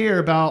I care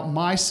about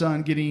my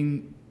son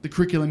getting the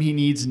curriculum he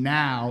needs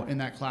now in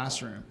that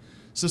classroom.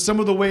 So some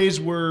of the ways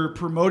we're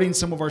promoting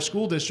some of our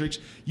school districts,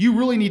 you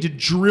really need to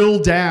drill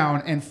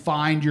down and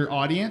find your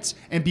audience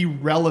and be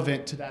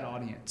relevant to that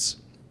audience.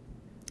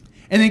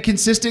 And then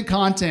consistent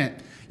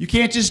content. You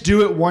can't just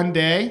do it one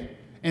day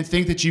and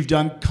think that you've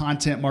done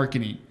content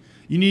marketing.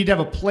 You need to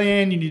have a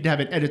plan. You need to have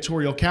an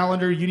editorial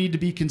calendar. You need to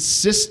be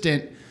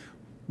consistent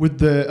with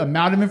the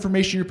amount of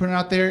information you're putting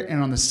out there,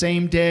 and on the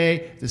same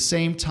day, the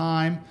same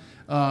time.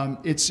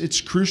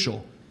 It's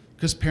crucial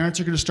because parents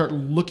are going to start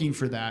looking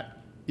for that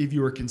if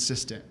you are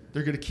consistent.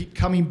 They're going to keep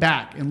coming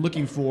back and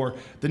looking for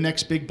the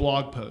next big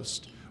blog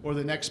post or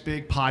the next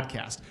big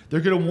podcast.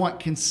 They're going to want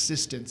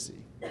consistency.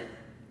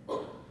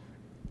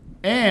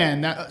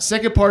 And that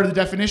second part of the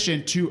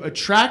definition, to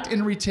attract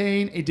and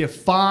retain a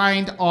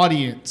defined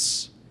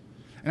audience.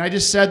 And I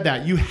just said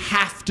that. You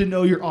have to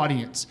know your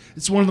audience.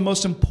 It's one of the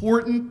most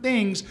important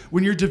things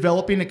when you're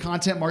developing a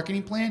content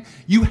marketing plan.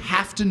 You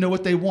have to know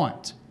what they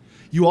want.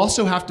 You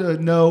also have to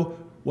know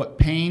what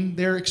pain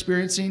they're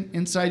experiencing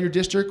inside your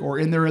district or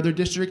in their other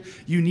district.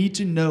 You need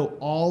to know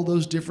all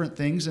those different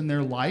things in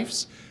their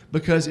lives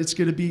because it's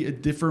going to be a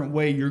different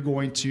way you're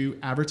going to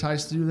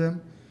advertise through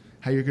them,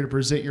 how you're going to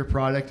present your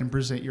product and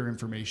present your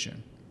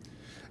information.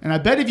 And I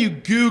bet if you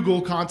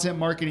Google content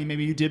marketing,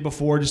 maybe you did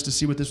before just to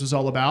see what this was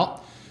all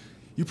about,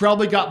 you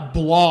probably got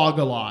blog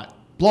a lot.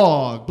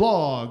 Blog,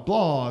 blog,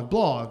 blog,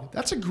 blog.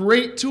 That's a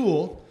great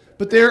tool.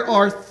 But there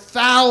are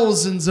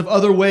thousands of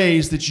other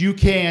ways that you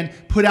can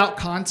put out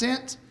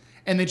content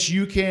and that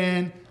you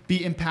can be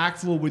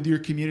impactful with your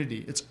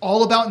community. It's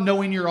all about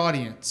knowing your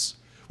audience.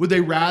 Would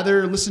they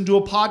rather listen to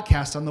a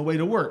podcast on the way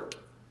to work?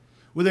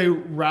 Would they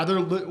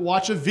rather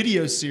watch a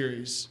video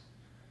series?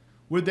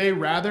 Would they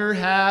rather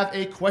have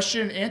a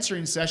question and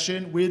answering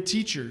session with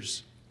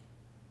teachers?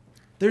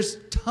 There's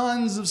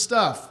tons of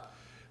stuff.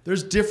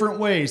 There's different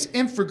ways,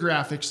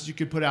 infographics you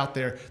could put out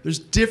there. There's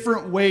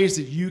different ways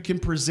that you can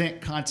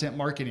present content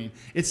marketing.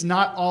 It's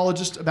not all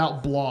just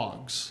about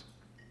blogs.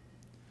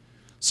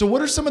 So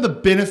what are some of the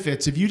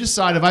benefits if you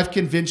decide, if I've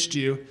convinced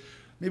you,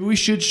 maybe we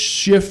should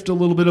shift a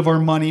little bit of our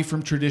money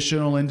from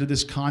traditional into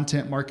this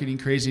content marketing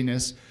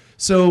craziness.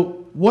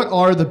 So what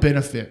are the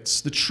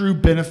benefits, the true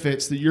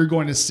benefits that you're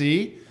going to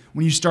see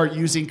when you start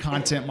using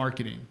content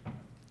marketing?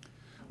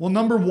 Well,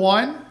 number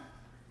one,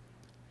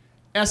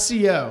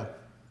 SEO.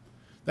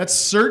 That's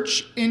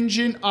search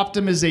engine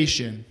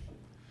optimization.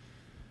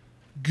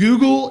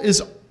 Google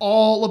is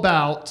all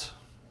about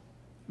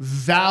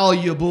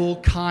valuable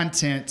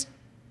content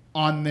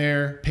on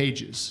their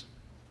pages.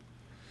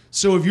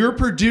 So if you're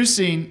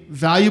producing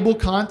valuable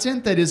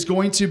content that is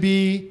going to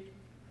be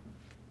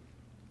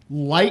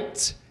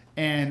liked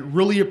and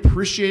really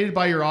appreciated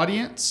by your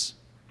audience,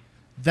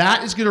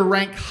 that is going to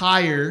rank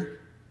higher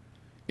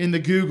in the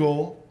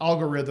Google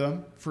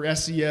algorithm for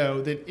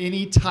SEO than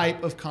any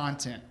type of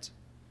content.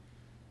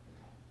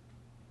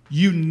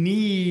 You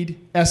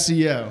need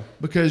SEO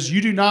because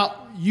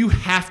you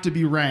have to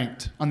be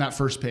ranked on that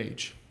first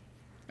page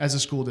as a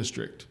school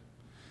district.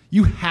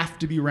 You have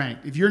to be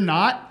ranked. If you're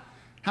not,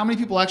 how many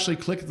people actually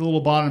click at the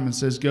little bottom and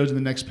says go to the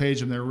next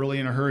page and they're really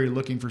in a hurry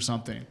looking for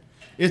something?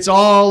 It's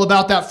all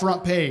about that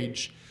front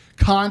page.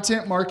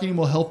 Content marketing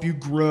will help you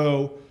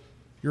grow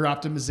your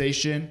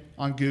optimization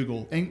on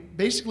Google. And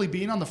basically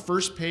being on the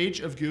first page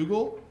of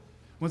Google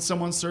when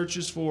someone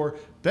searches for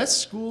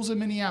best schools in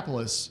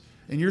Minneapolis,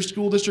 and your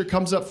school district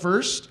comes up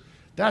first,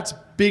 that's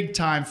big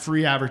time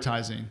free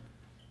advertising.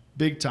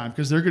 Big time,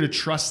 because they're going to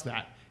trust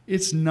that.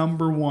 It's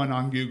number one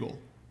on Google.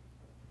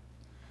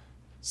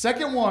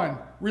 Second one,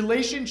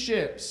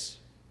 relationships.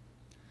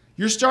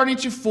 You're starting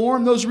to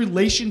form those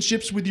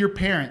relationships with your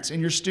parents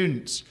and your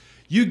students.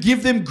 You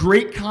give them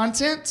great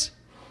content,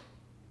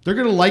 they're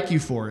going to like you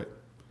for it.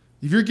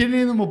 If you're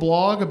getting them a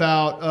blog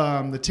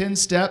about the 10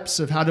 steps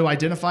of how to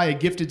identify a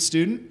gifted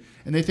student,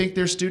 and they think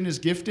their student is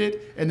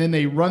gifted, and then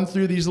they run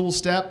through these little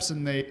steps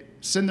and they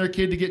send their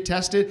kid to get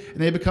tested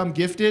and they become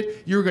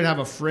gifted, you're going to have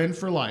a friend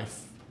for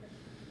life.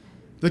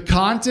 The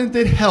content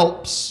that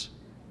helps,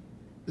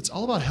 it's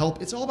all about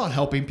help. It's all about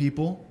helping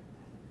people.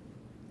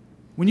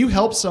 When you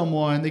help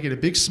someone, they get a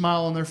big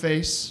smile on their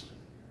face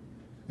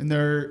and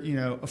they're,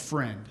 a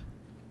friend.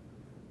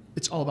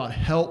 It's all about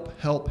help,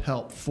 help,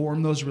 help.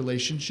 Form those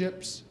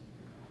relationships.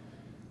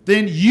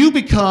 Then you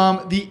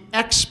become the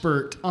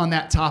expert on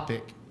that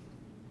topic.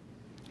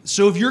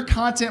 So if your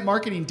content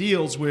marketing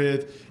deals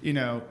with,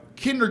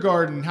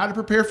 kindergarten, how to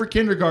prepare for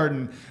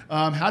kindergarten,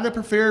 how to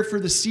prepare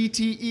for the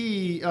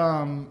CTE,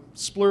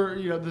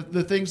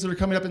 the things that are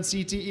coming up in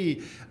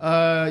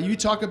CTE. You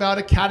talk about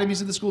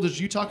academies in the school district.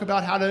 You talk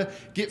about how to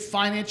get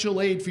financial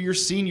aid for your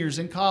seniors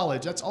in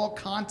college. That's all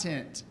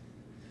content.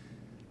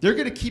 They're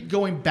going to keep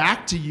going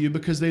back to you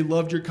because they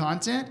loved your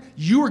content.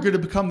 You are going to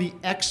become the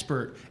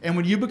expert. And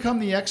when you become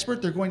the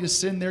expert, they're going to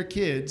send their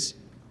kids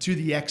to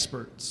the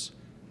experts.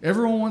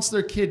 Everyone wants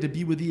their kid to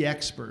be with the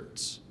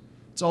experts.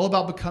 It's all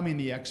about becoming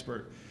the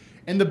expert.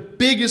 And the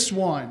biggest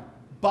one,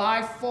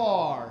 by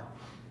far,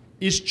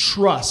 is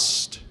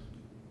trust.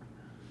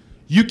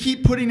 You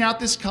keep putting out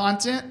this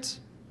content,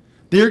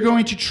 they're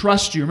going to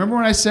trust you. Remember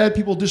when I said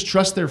people just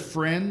trust their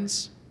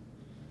friends?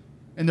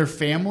 and their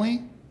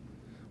family.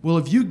 Well,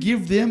 if you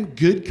give them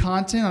good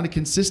content on a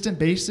consistent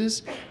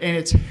basis and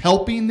it's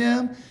helping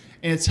them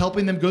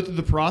go through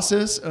the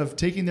process of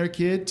taking their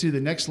kid to the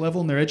next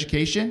level in their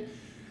education,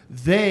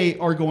 they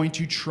are going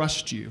to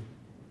trust you.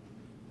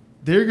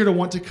 They're going to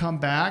want to come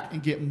back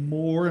and get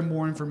more and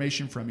more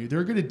information from you.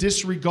 They're going to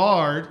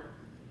disregard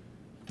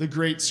the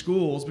great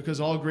schools because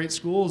all great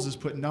schools is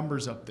put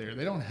numbers up there.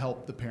 They don't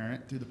help the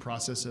parent through the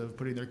process of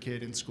putting their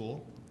kid in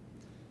school.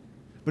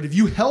 But if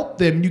you help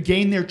them and you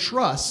gain their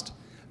trust,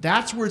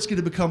 that's where it's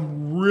going to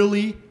become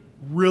really,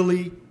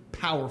 really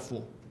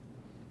powerful.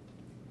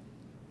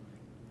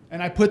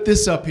 And I put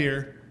this up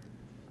here.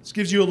 This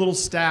gives you a little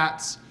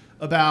stats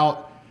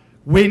about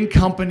when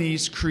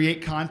companies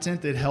create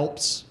content that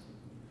helps.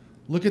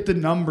 Look at the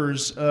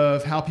numbers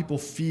of how people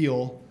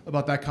feel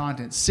about that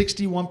content.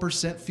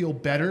 61% feel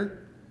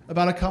better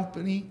about a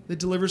company that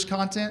delivers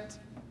content.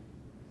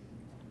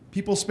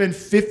 People spend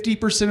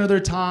 50% of their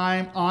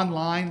time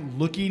online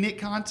looking at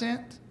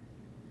content.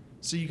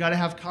 So you got to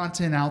have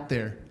content out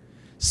there.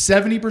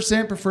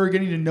 70% prefer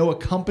getting to know a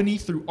company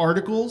through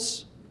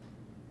articles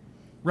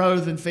rather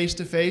than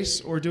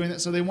face-to-face or doing that.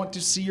 So they want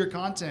to see your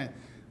content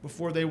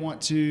before they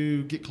want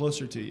to get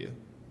closer to you.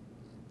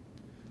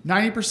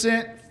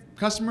 90%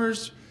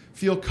 customers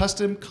feel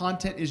custom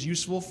content is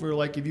useful for,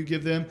 like, if you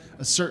give them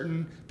a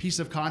certain piece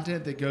of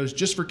content that goes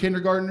just for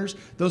kindergartners,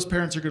 those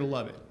parents are going to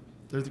love it.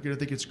 They're going to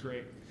think it's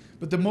great.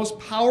 But the most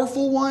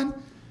powerful one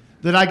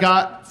that I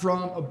got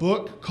from a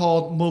book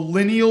called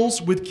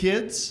Millennials with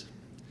Kids.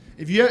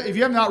 If you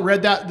have not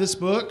read this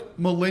book,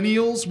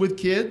 Millennials with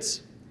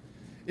Kids,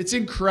 it's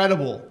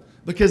incredible.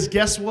 Because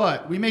guess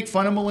what? We make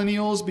fun of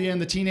millennials being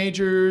the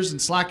teenagers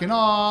and slacking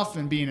off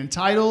and being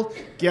entitled.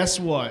 Guess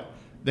what?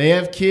 They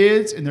have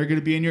kids and they're going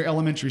to be in your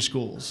elementary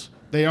schools.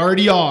 They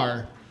already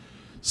are.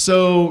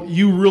 So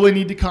you really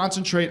need to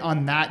concentrate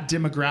on that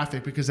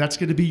demographic because that's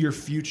going to be your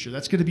future.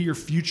 That's going to be your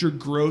future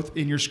growth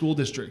in your school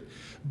district.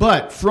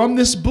 But from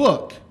this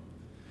book,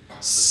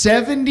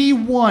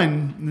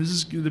 71, and this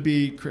is going to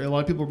be, a lot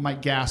of people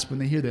might gasp when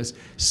they hear this,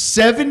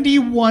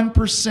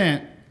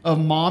 71% of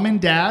mom and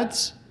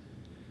dads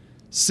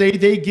say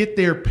they get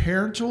their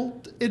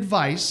parental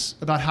advice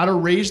about how to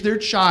raise their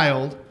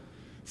child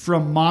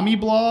from mommy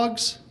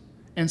blogs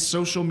and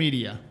social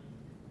media.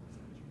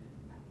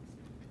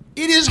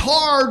 It is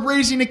hard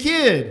raising a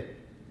kid.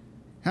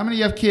 How many of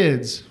you have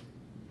kids?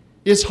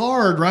 It's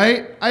hard,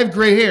 right? I have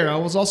gray hair. I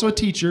was also a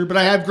teacher, but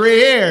I have gray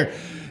hair.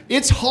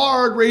 It's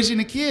hard raising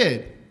a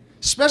kid,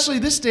 especially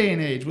this day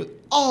and age with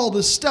all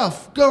the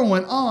stuff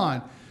going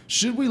on.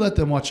 Should we let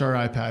them watch our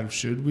iPad?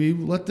 Should we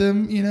let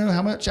them,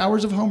 how much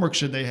hours of homework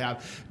should they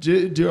have?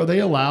 Are they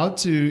allowed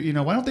to,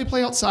 why don't they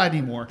play outside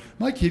anymore?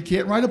 My kid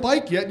can't ride a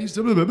bike yet. And he's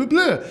blah, blah, blah,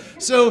 blah.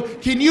 So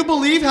can you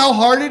believe how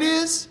hard it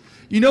is?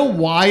 You know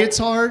why it's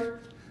hard?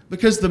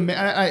 Because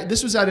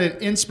this was at an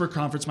INSPIR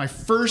conference. My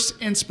first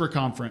INSPIR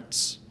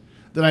conference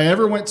that I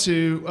ever went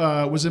to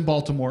was in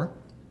Baltimore.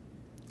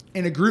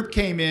 And a group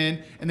came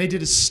in and they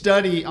did a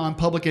study on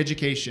public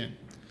education.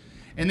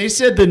 And they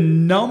said the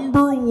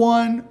number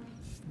one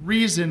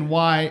reason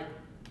why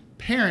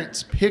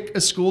parents pick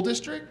a school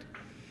district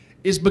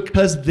is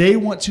because they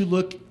want to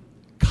look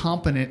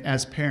competent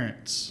as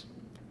parents.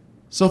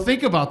 So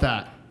think about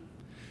that.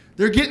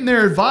 They're getting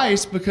their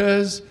advice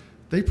because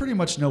they pretty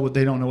much know what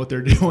they don't know what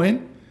they're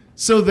doing.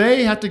 So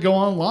they have to go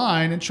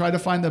online and try to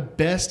find the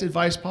best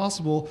advice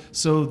possible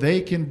so they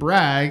can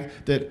brag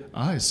that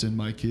I send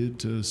my kid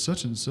to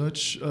such and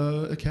such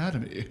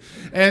academy.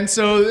 And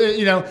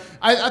so,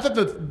 I thought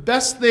the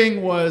best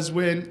thing was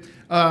when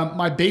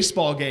my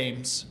baseball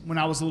games when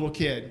I was a little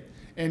kid.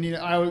 And,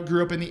 I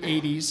grew up in the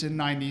 80s and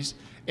 90s.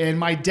 And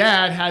my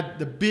dad had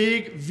the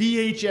big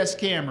VHS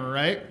camera,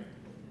 right?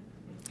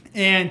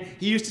 And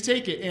he used to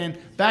take it. And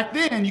back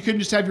then, you couldn't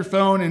just have your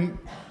phone and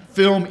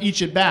film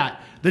each at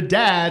bat. The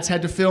dads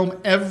had to film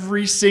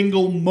every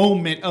single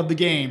moment of the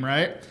game,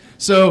 right?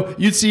 So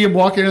you'd see him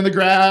walking in the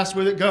grass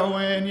with it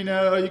going,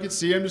 you could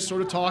see him just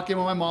sort of talking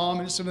with my mom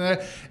and some of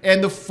that.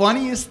 And the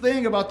funniest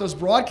thing about those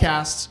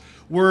broadcasts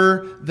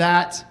were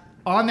that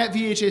on that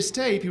VHS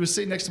tape, he was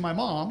sitting next to my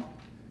mom.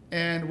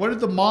 And what did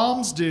the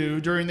moms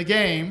do during the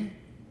game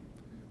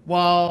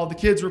while the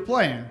kids were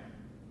playing?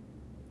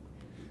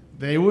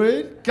 They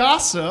would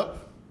gossip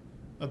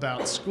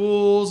about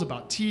schools,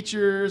 about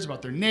teachers,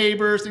 about their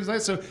neighbors, things like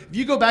that. So if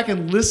you go back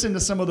and listen to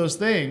some of those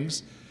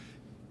things,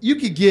 you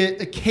could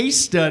get a case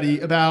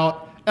study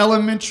about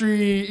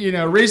elementary,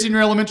 raising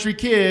your elementary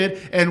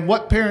kid and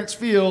what parents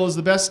feel is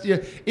the best.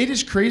 It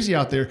is crazy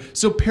out there.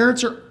 So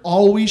parents are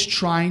always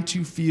trying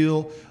to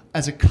feel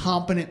as a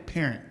competent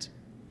parent.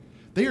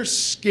 They are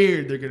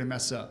scared they're going to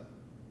mess up.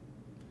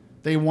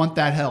 They want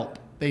that help.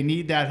 They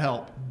need that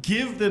help.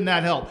 Give them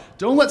that help.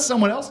 Don't let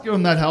someone else give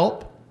them that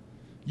help.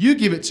 You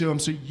give it to them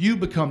so you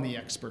become the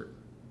expert.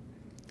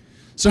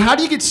 So how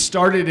do you get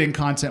started in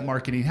content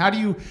marketing? How do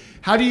you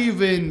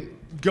even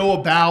go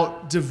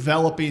about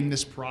developing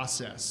this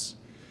process?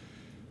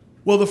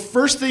 Well, the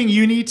first thing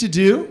you need to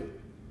do,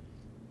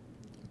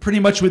 pretty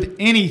much with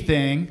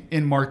anything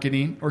in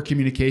marketing or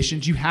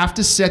communications, you have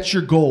to set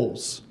your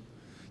goals.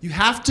 You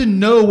have to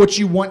know what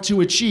you want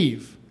to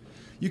achieve.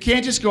 You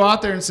can't just go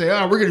out there and say,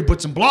 oh, we're going to put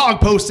some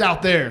blog posts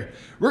out there.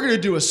 We're going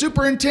to do a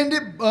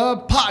superintendent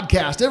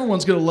podcast.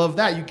 Everyone's going to love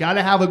that. You got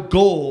to have a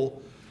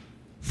goal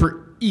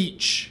for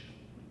each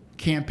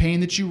campaign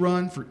that you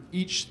run, for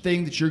each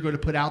thing that you're going to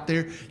put out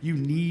there. You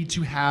need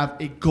to have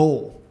a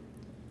goal.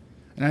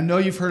 And I know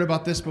you've heard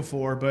about this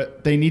before,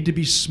 but they need to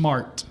be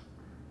SMART.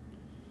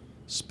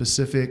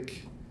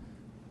 Specific,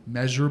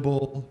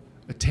 measurable,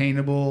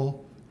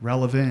 attainable,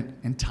 relevant,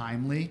 and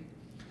timely.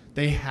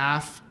 They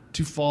have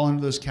to fall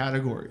into those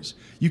categories.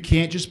 You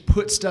can't just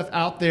put stuff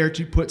out there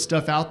to put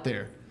stuff out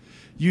there.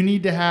 You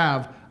need to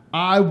have,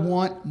 I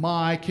want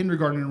my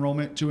kindergarten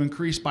enrollment to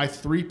increase by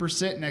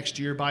 3% next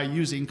year by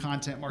using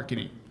content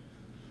marketing.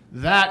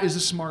 That is a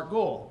SMART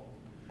goal.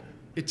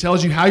 It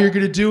tells you how you're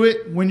going to do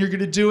it, when you're going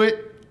to do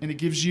it, and it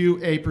gives you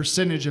a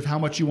percentage of how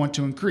much you want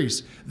to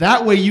increase.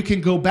 That way you can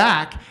go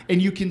back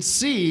and you can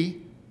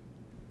see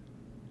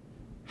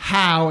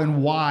how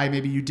and why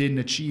maybe you didn't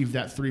achieve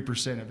that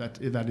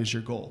 3% if that is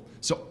your goal.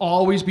 So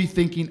always be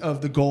thinking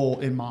of the goal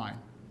in mind.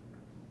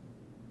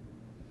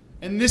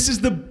 And this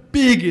is the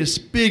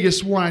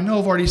biggest one. I know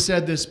I've already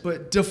said this,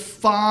 but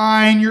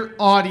define your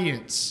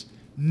audience.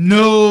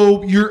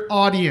 Know your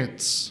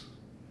audience.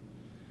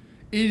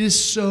 It is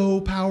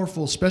so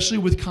powerful, especially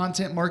with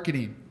content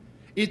marketing.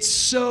 It's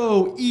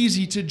so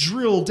easy to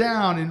drill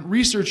down and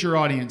research your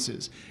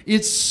audiences.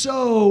 It's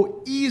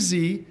so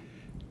easy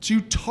to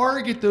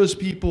target those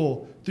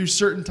people through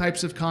certain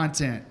types of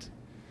content.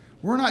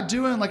 We're not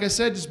doing, like I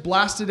said, just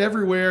blast it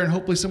everywhere and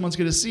hopefully someone's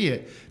going to see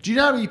it. Do you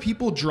know how many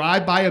people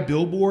drive by a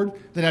billboard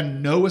that have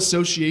no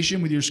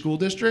association with your school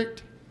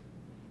district?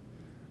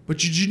 But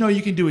did you know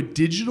you can do a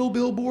digital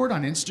billboard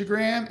on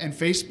Instagram and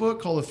Facebook,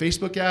 called a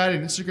Facebook ad,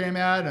 an Instagram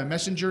ad, a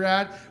Messenger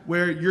ad,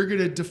 where you're going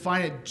to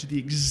define it to the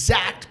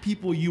exact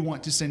people you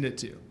want to send it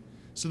to.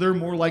 So they're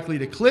more likely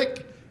to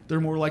click,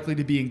 they're more likely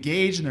to be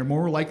engaged, and they're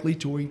more likely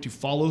to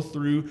follow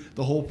through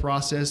the whole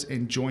process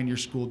and join your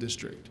school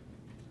district.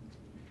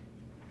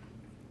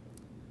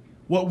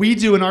 What we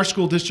do in our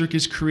school district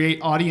is create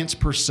audience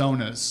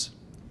personas.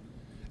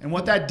 And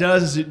what that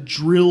does is it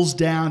drills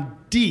down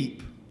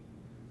deep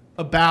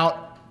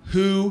about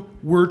who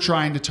we're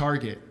trying to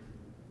target.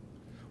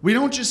 We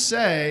don't just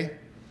say,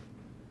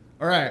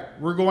 all right,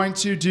 we're going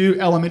to do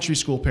elementary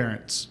school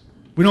parents.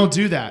 We don't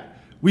do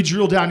that. We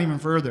drill down even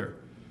further.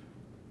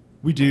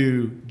 We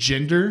do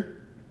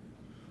gender.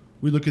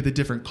 We look at the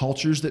different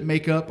cultures that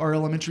make up our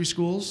elementary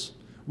schools.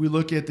 We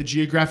look at the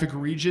geographic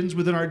regions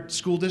within our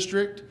school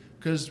district,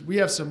 because we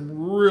have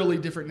some really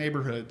different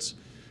neighborhoods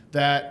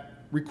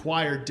that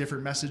require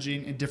different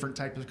messaging and different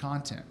types of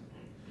content.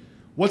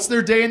 What's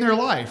their day in their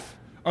life?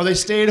 Are they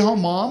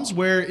stay-at-home moms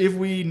where if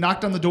we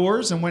knocked on the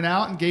doors and went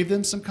out and gave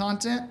them some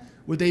content,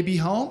 would they be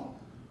home?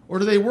 Or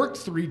do they work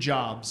 3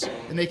 jobs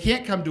and they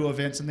can't come to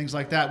events and things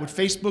like that? Would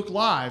Facebook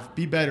Live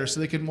be better so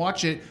they can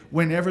watch it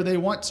whenever they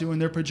want to in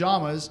their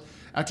pajamas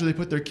after they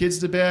put their kids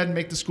to bed,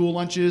 make the school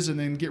lunches, and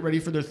then get ready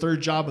for their 3rd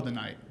job of the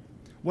night?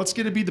 What's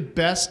going to be the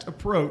best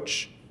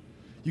approach?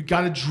 You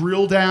got to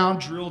drill down.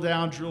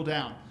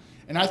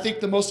 And I think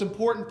the most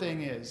important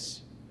thing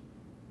is,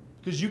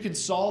 because you can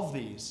solve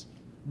these,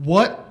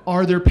 what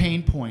are their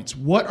pain points?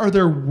 What are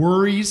their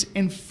worries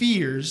and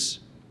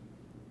fears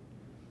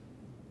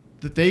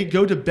that they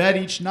go to bed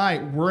each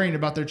night worrying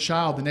about their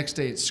child the next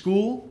day at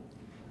school?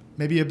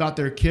 Maybe about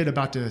their kid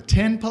about to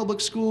attend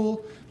public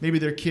school. Maybe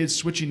their kid's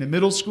switching to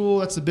middle school.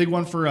 That's the big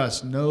one for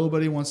us.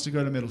 Nobody wants to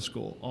go to middle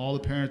school. All the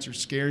parents are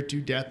scared to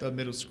death of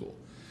middle school.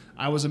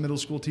 I was a middle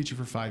school teacher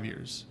for 5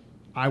 years.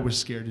 I was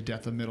scared to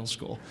death of middle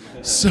school.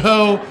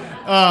 So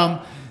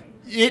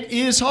it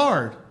is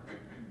hard.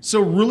 So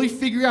really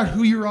figure out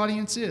who your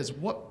audience is.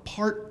 What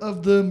part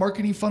of the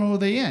marketing funnel are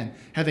they in?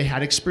 Have they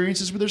had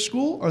experiences with their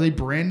school? Are they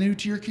brand new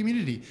to your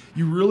community?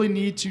 You really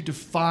need to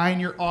define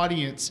your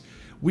audience.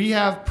 We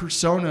have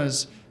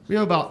personas. We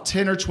have about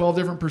 10 or 12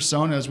 different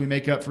personas we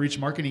make up for each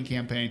marketing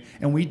campaign,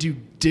 and we do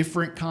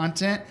different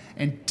content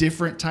and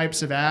different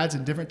types of ads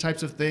and different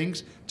types of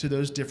things to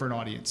those different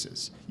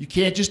audiences. You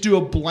can't just do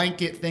a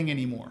blanket thing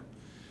anymore,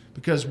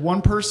 because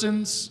one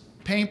person's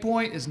pain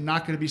point is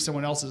not going to be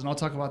someone else's, and I'll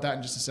talk about that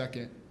in just a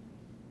second.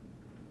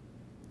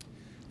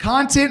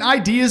 Content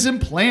ideas and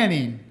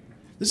planning.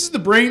 This is the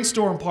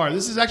brainstorm part.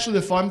 This is actually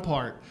the fun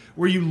part,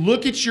 where you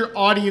look at your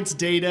audience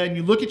data and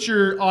you look at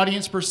your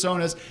audience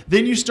personas,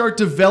 then you start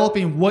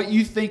developing what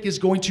you think is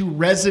going to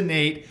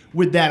resonate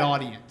with that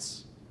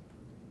audience.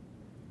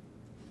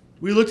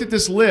 We looked at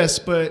this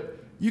list, but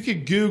you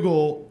could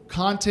Google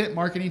content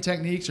marketing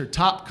techniques or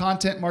top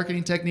content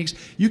marketing techniques.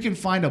 You can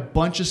find a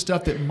bunch of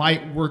stuff that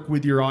might work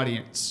with your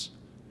audience.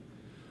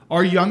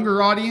 Our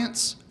younger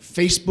audience,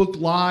 Facebook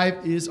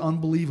Live is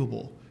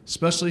unbelievable,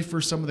 especially for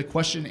some of the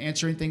question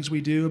answering things we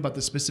do about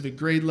the specific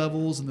grade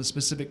levels and the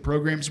specific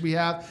programs we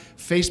have.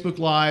 Facebook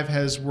Live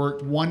has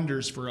worked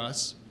wonders for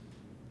us.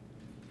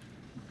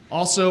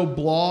 Also,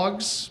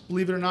 blogs,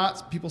 believe it or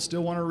not, people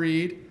still want to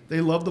read.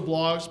 They love the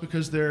blogs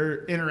because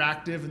they're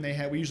interactive,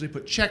 and we usually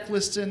put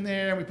checklists in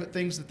there, and we put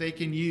things that they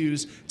can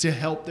use to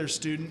help their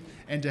student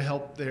and to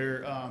help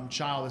their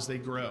child as they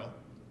grow.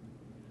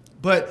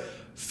 But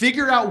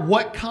figure out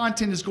what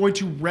content is going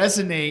to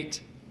resonate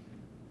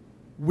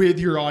with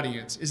your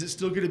audience. Is it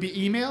still going to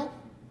be email?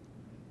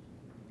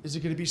 Is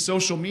it going to be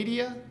social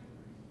media?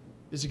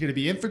 Is it going to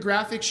be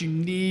infographics? You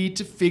need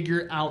to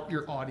figure out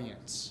your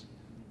audience.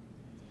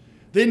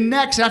 Then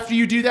next, after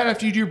you do that,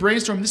 after you do your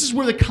brainstorm, this is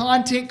where the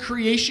content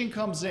creation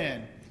comes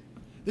in.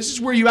 This is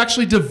where you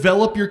actually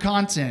develop your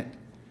content.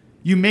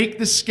 You make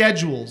the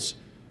schedules.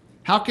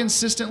 How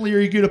consistently are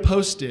you going to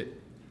post it?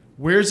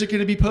 Where is it going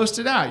to be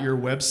posted at? Your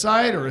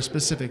website or a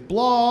specific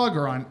blog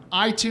or on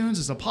iTunes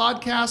as a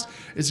podcast?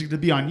 Is it going to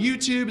be on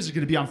YouTube? Is it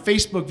going to be on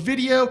Facebook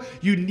video?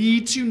 You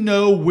need to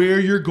know where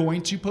you're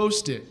going to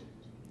post it.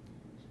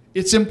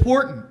 It's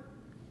important.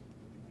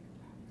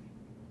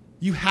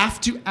 You have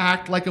to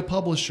act like a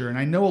publisher. And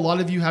I know a lot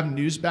of you have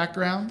news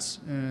backgrounds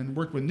and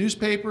worked with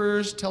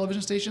newspapers,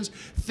 television stations.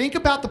 Think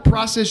about the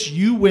process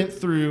you went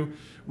through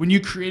when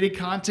you created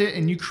content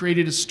and you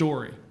created a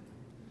story.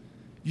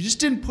 You just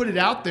didn't put it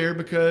out there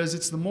because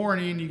it's the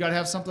morning. You got to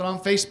have something on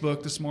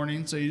Facebook this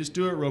morning, so you just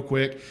do it real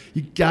quick.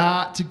 You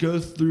got to go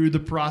through the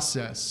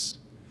process.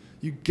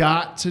 You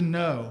got to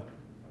know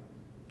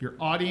your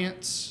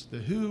audience, the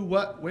who,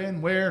 what,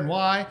 when, where, and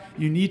why.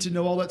 You need to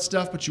know all that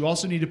stuff, but you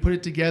also need to put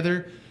it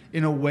together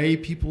in a way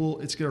it's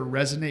going to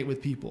resonate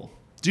with people.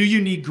 Do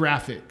you need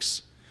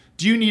graphics?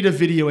 Do you need a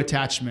video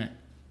attachment?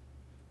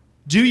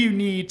 Do you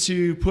need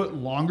to put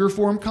longer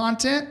form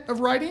content of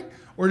writing,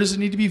 or does it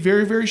need to be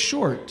very, very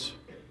short?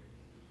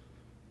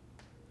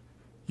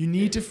 You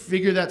need to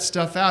figure that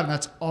stuff out, and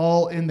that's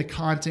all in the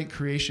content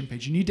creation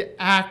page. You need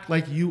to act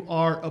like you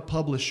are a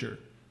publisher,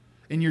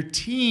 and your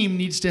team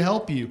needs to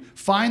help you.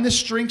 Find the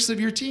strengths of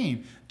your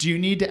team. Do you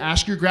need to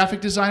ask your graphic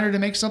designer to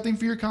make something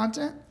for your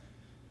content?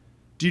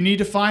 Do you need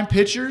to find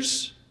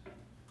pictures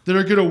that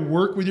are going to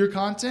work with your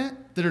content,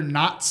 that are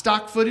not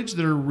stock footage,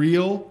 that are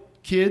real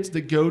kids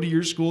that go to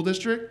your school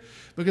district?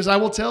 Because I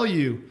will tell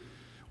you,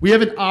 we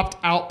have an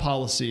opt-out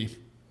policy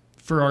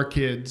for our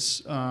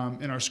kids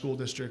in our school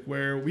district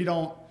where we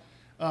don't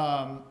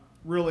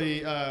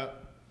really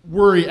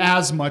worry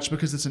as much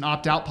because it's an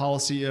opt-out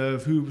policy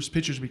of whose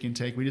pictures we can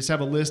take. We just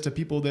have a list of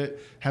people that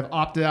have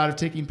opted out of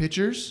taking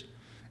pictures,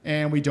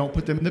 and we don't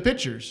put them in the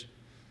pictures.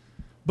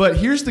 But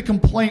here's the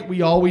complaint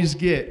we always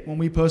get when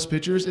we post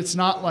pictures. It's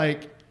not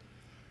like,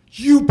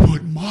 you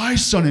put my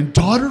son and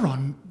daughter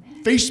on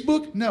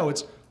Facebook. No,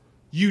 it's,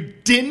 you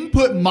didn't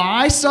put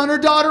my son or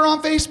daughter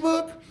on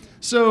Facebook.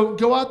 So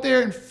go out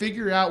there and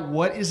figure out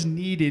what is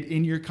needed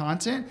in your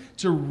content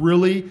to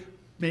really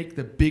make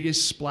the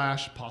biggest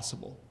splash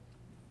possible.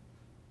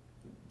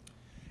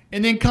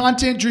 And then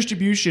content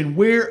distribution.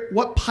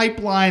 What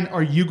pipeline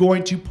are you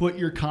going to put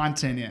your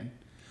content in?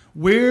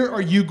 Where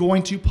are you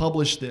going to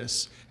publish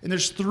this? And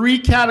there's 3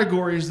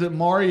 categories that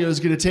Mario is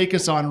going to take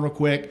us on real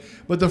quick.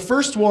 But the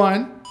first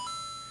one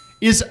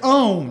is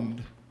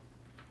owned.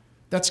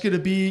 That's going to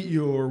be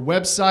your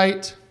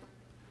website.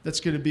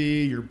 That's going to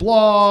be your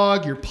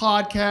blog, your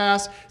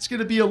podcast. It's going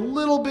to be a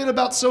little bit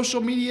about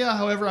social media.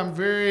 However, I'm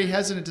very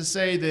hesitant to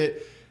say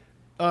that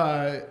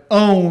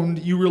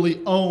you really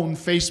own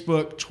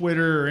Facebook,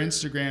 Twitter, or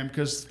Instagram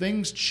because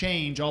things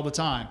change all the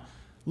time.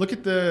 Look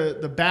at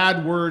the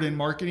bad word in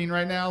marketing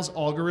right now is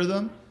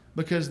algorithm,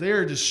 because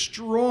they're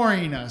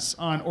destroying us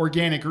on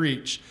organic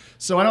reach.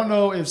 So I don't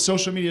know if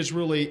social media is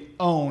really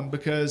owned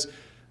because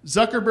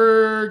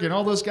Zuckerberg and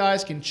all those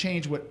guys can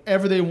change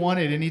whatever they want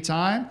at any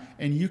time,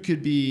 and you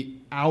could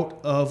be out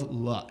of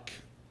luck.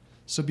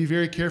 So be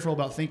very careful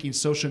about thinking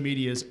social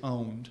media is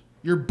owned.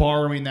 You're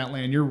borrowing that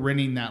land. You're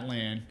renting that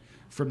land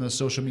from the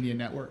social media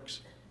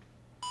networks.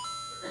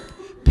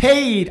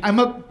 Paid. I'm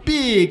a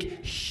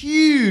big,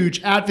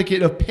 huge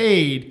advocate of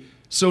paid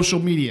social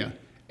media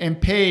and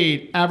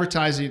paid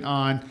advertising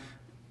on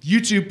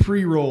YouTube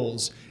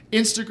pre-rolls,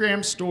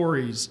 Instagram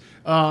stories,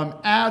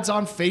 ads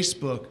on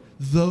Facebook.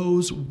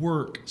 Those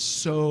work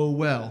so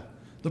well.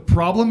 The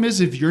problem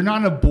is if you're not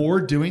on a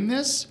board doing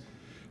this,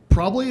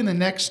 probably in the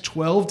next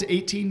 12 to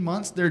 18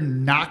 months, they're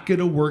not going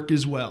to work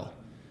as well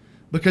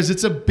because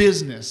it's a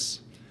business.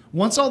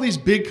 Once all these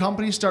big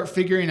companies start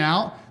figuring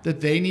out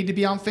that they need to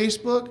be on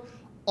Facebook,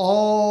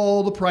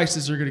 all the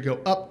prices are going to go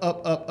up,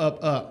 up, up,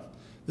 up, up.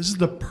 This is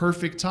the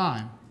perfect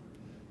time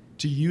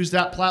to use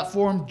that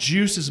platform,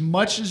 juice as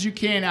much as you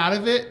can out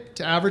of it,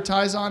 to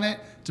advertise on it,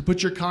 to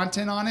put your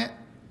content on it.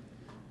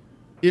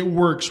 It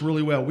works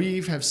really well.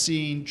 We have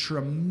seen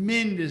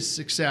tremendous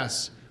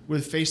success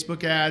with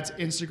Facebook ads,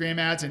 Instagram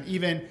ads, and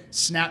even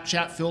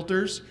Snapchat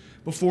filters.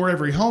 Before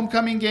every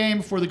homecoming game,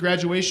 before the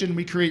graduation,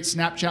 we create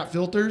Snapchat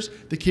filters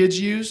the kids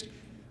used.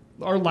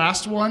 Our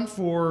last one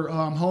for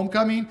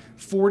homecoming,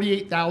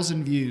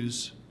 48,000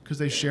 views because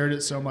they shared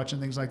it so much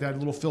and things like that.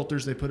 Little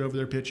filters they put over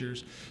their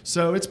pictures.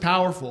 So it's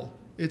powerful.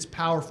 It's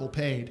powerful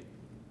paid.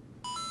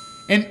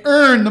 And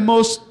earn the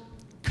most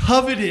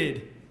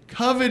coveted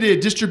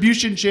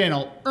distribution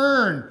channel.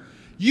 Earn.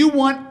 You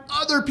want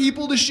other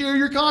people to share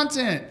your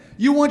content.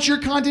 You want your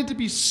content to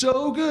be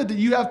so good that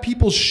you have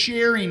people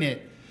sharing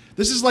it.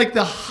 This is like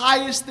the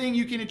highest thing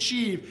you can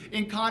achieve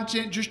in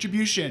content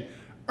distribution.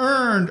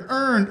 Earned.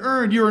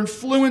 Your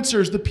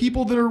influencers, the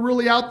people that are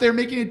really out there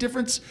making a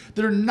difference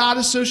that are not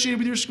associated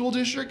with your school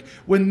district,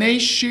 when they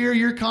share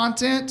your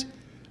content,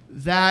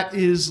 that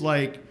is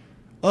like,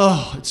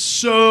 oh, it's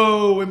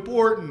so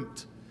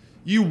important.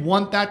 You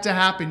want that to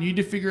happen. You need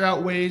to figure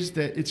out ways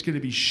that it's going to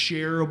be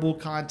shareable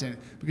content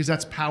because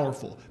that's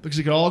powerful. Because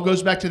it all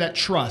goes back to that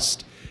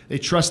trust. They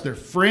trust their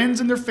friends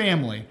and their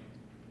family.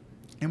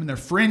 And when their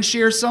friends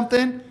share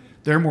something,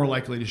 they're more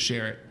likely to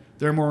share it.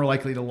 They're more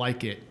likely to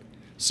like it.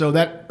 So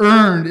that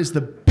earned is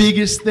the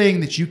biggest thing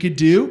that you could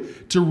do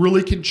to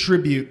really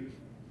contribute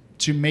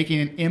to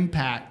making an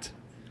impact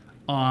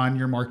on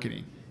your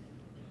marketing.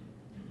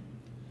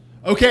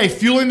 Okay,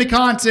 fueling the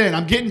content.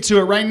 I'm getting to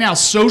it right now.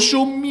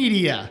 Social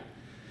media.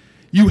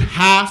 You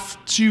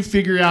have to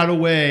figure out a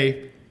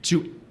way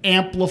to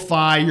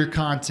amplify your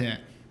content.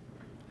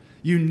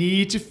 You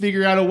need to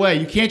figure out a way.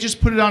 You can't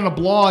just put it on a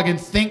blog and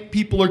think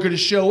people are going to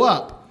show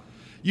up.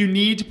 You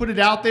need to put it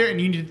out there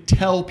and you need to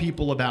tell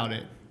people about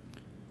it.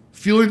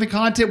 Fueling the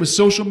content with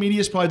social media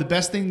is probably the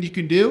best thing you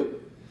can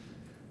do.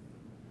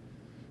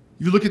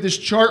 You look at this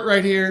chart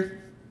right here.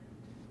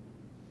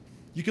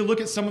 You can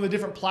look at some of the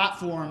different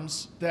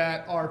platforms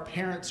that our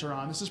parents are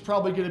on. This is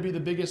probably going to be the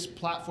biggest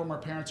platform our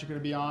parents are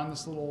going to be on,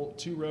 this little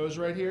 2 rows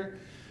right here.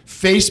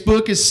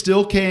 Facebook is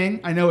still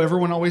king. I know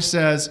everyone always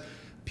says,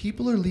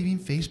 people are leaving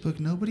Facebook.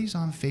 Nobody's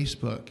on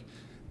Facebook.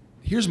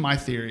 Here's my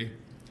theory.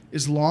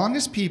 As long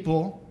as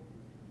people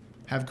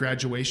have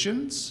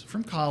graduations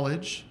from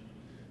college,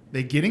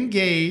 they get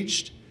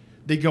engaged,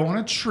 they go on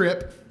a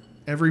trip,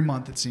 every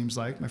month, it seems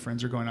like. My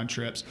friends are going on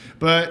trips.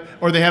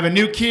 Or they have a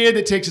new kid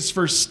that takes its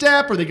first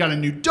step, or they got a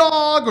new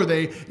dog,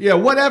 or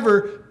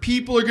whatever.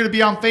 People are going to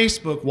be on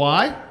Facebook.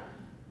 Why?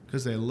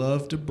 Because they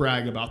love to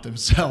brag about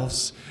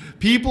themselves.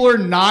 People are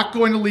not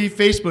going to leave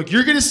Facebook.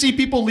 You're going to see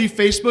people leave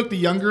Facebook the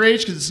younger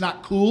age because it's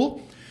not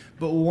cool.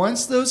 But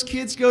once those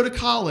kids go to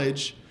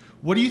college,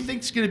 what do you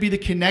think is going to be the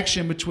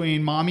connection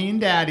between mommy and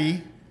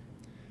daddy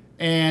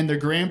and their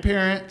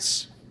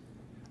grandparents?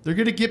 They're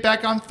going to get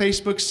back on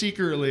Facebook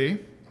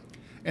secretly,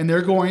 and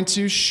they're going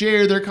to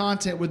share their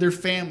content with their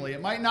family.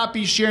 It might not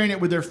be sharing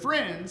it with their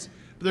friends,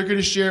 but they're going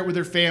to share it with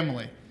their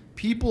family.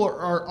 People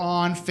are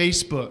on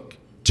Facebook.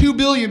 2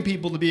 billion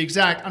people, to be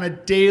exact, on a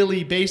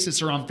daily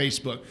basis are on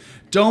Facebook.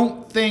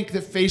 Don't think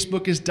that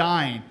Facebook is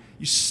dying.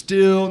 You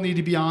still need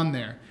to be on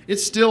there.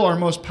 It's still our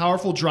most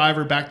powerful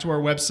driver back to our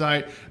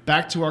website,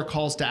 back to our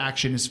calls to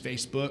action is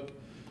Facebook.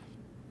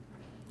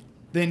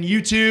 Then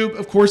YouTube,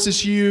 of course,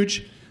 is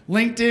huge.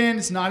 LinkedIn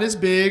is not as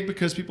big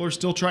because people are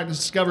still trying to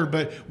discover,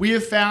 but we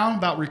have found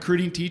about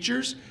recruiting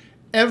teachers,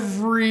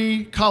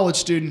 every college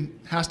student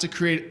has to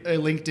create a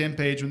LinkedIn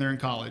page when they're in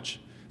college.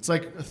 It's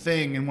like a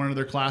thing in one of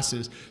their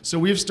classes. So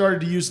we've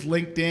started to use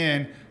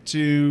LinkedIn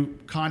to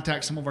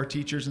contact some of our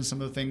teachers and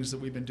some of the things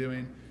that we've been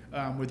doing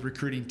with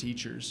recruiting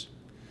teachers.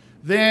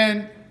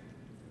 Then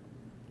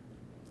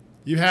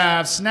you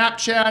have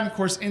Snapchat and, of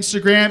course,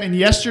 Instagram. And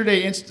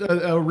yesterday,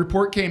 a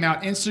report came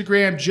out.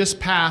 Instagram just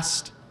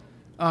passed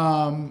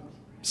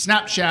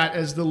Snapchat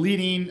as the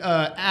leading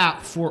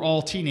app for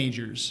all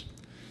teenagers.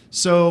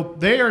 So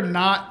they are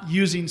not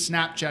using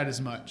Snapchat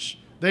as much.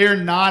 They are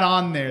not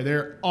on there.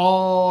 They're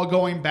all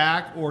going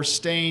back or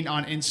staying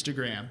on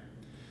Instagram.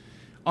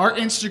 Our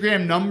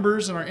Instagram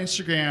numbers and our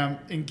Instagram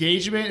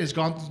engagement has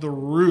gone through the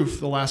roof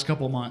the last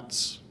couple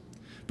months.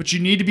 But you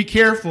need to be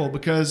careful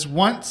because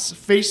once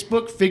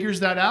Facebook figures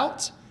that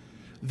out,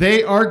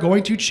 they are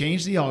going to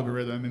change the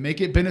algorithm and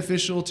make it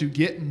beneficial to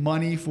get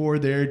money for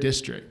their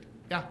district.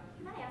 Yeah?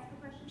 Can I ask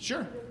a question?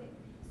 Sure.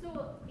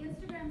 So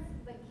Instagram,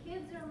 the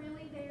kids are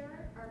really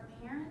there. Are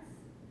parents,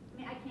 I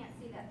mean, I can't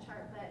see that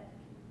chart, but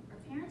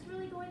are parents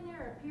really going there?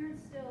 Or are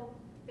parents still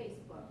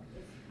Facebook?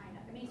 Is kind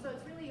of, I mean, so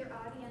it's really your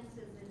audience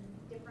is in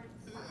different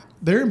spots.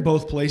 They're in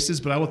both places,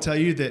 but I will tell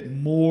you that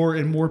more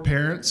and more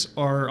parents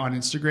are on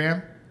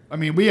Instagram. I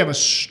mean, we have a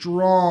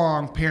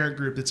strong parent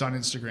group that's on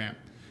Instagram.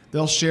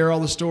 They'll share all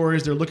the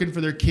stories. They're looking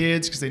for their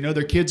kids because they know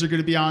their kids are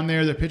going to be on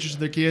there, their pictures of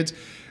their kids.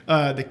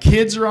 The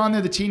kids are on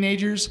there, the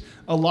teenagers.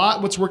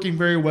 What's working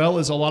very well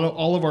is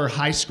all of our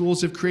high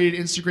schools have created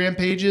Instagram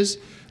pages.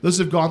 Those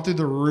have gone through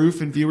the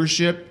roof in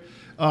viewership.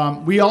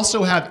 We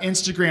also have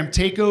Instagram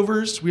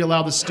takeovers. We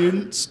allow the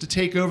students to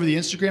take over the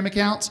Instagram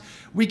accounts.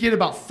 We get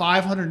about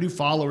 500 new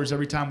followers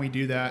every time we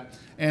do that.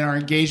 And our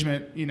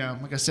engagement,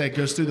 like I said,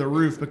 goes through the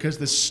roof because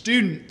the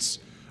students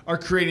are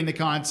creating the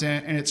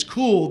content. And it's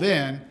cool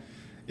then.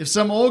 If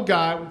some old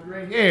guy with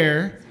gray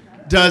hair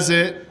does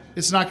it,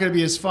 it's not going to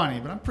be as funny.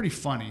 But I'm pretty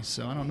funny,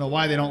 so I don't know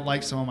why they don't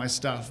like some of my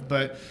stuff.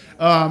 But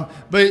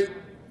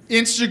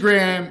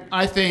Instagram,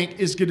 I think,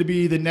 is going to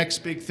be the next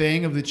big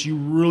thing that you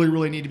really,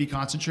 really need to be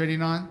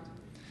concentrating on.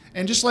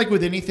 And just like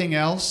with anything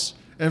else,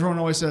 everyone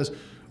always says,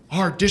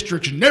 our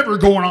district's never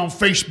going on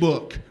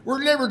Facebook.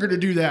 We're never going to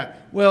do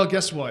that. Well,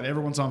 guess what?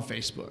 Everyone's on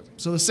Facebook.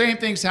 So the same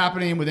thing's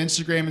happening with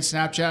Instagram and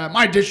Snapchat.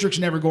 My district's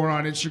never going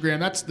on Instagram.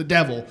 That's the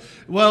devil.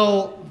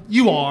 Well,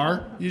 you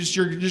are. You're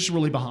just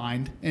really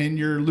behind, and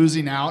you're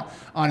losing out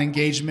on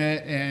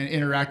engagement and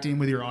interacting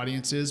with your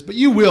audiences. But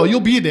you will. You'll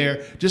be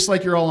there, just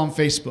like you're all on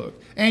Facebook.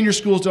 And your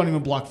schools don't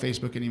even block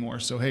Facebook anymore.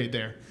 So, hey,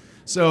 there.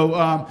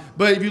 So,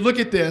 but if you look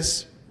at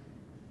this,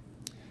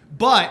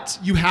 but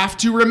you have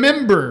to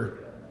remember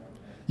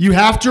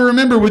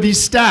with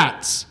these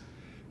stats,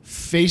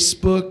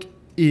 Facebook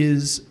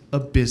is a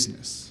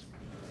business.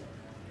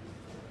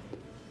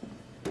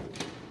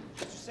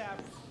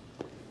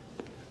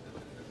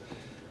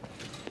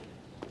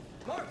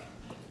 Mark!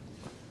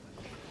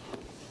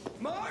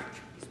 Mark!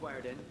 He's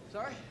wired in.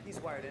 Sorry? He's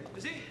wired in.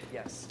 Is he?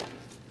 Yes.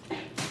 How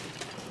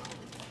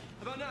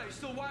about now? You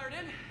still wired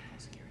in?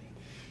 Security.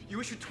 You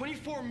issued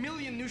 24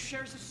 million new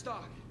shares of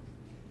stock.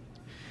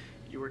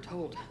 You were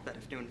told that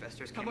if new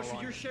investors came How much along...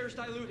 were your shares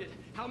diluted?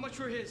 How much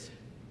were his?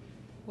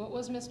 What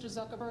was Mr.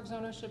 Zuckerberg's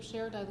ownership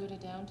share diluted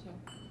down to?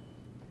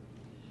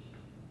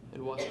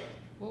 It wasn't.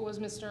 What was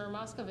Mr.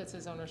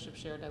 Moskowitz's ownership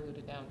share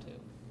diluted down to?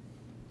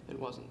 It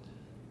wasn't.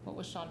 What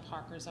was Sean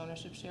Parker's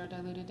ownership share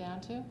diluted down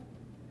to?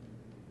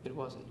 It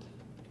wasn't.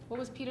 What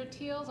was Peter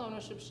Thiel's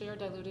ownership share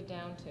diluted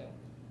down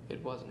to?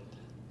 It wasn't.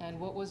 And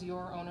what was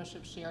your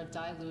ownership share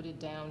diluted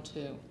down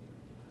to?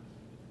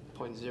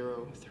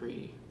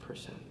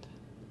 0.03%.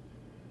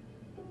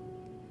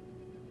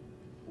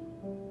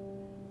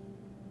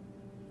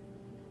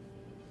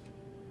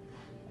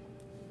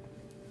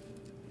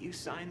 You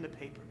signed the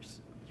papers.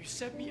 You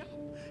set me up.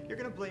 You're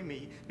gonna blame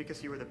me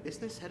because you were the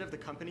business head of the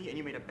company and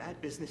you made a bad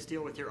business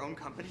deal with your own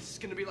company? This is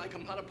gonna be like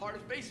I'm not a part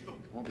of Facebook.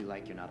 It won't be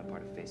like you're not a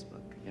part of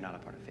Facebook. You're not a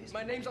part of Facebook.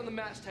 My name's on the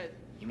masthead.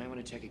 You might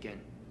want to check again.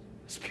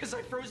 It's because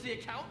I froze the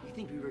account? You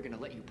think we were going to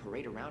let you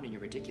parade around in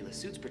your ridiculous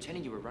suits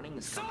pretending you were running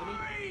this company?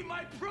 Sorry!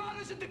 My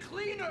Prada's at the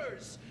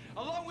cleaners!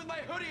 Along with my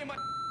hoodie and my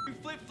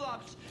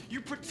flip-flops.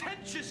 You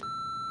pretentious...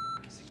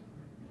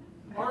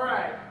 All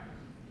right.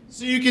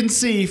 So you can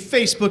see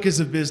Facebook is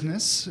a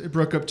business. It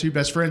broke up two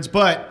best friends,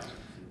 but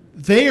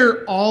they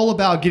are all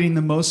about getting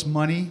the most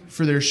money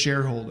for their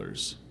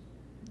shareholders.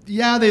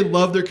 Yeah, they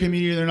love their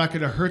community. They're not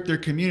going to hurt their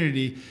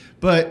community,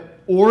 but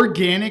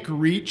organic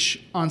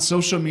reach on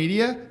social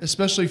media,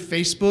 especially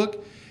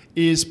Facebook,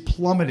 is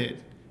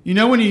plummeted. You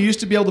know when you used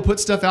to be able to put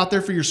stuff out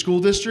there for your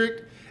school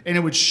district and it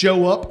would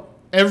show up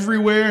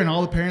everywhere and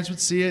all the parents would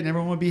see it and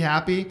everyone would be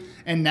happy,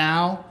 and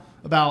now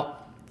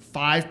about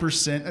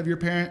 5% of your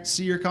parents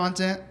see your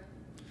content?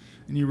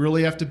 And you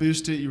really have to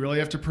boost it. You really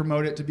have to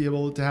promote it to be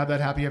able to have that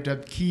happen. You have to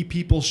have key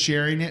people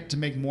sharing it to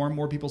make more and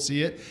more people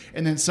see it.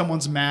 And then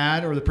someone's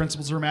mad, or the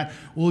principals are mad.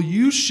 Well,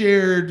 you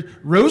shared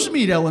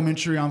Rosemead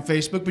Elementary on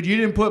Facebook, but you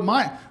didn't put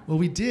mine. Well,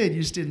 we did.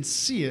 You just didn't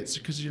see it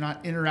because you're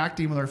not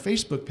interacting with our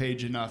Facebook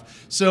page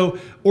enough. So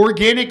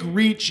organic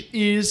reach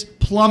is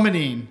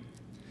plummeting.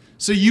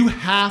 So you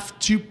have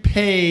to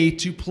pay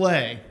to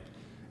play.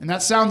 And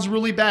that sounds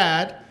really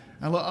bad.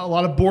 A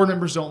lot of board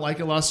members don't like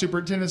it. A lot of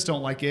superintendents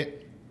don't like it.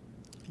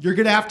 You're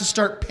going to have to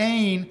start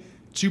paying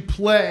to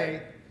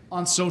play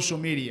on social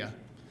media.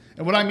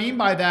 And what I mean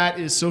by that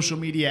is social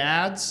media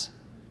ads,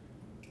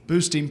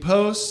 boosting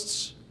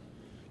posts.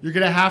 You're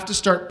going to have to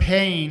start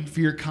paying for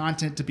your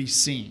content to be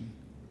seen.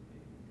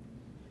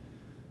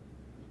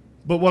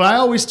 But what I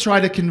always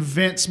try to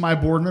convince my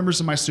board members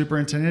and my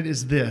superintendent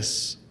is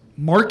this: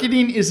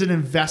 marketing is an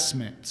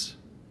investment.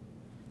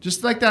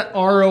 Just like that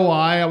ROI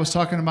I was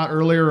talking about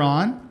earlier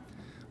on,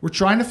 we're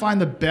trying to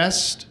find the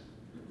best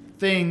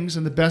things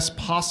and the best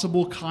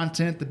possible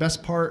content, the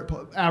best part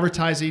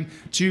advertising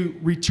to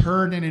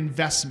return an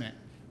investment.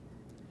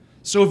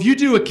 So if you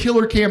do a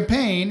killer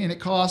campaign and it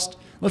costs,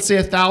 let's say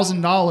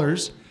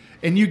 $1,000,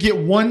 and you get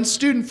one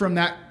student from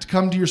that to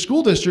come to your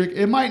school district,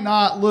 it might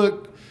not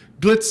look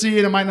glitzy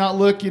and it might not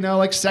look,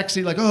 like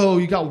sexy, like, oh,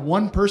 you got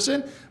one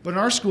person. But in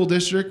our school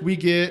district, we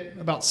get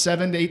about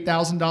 $7,000 to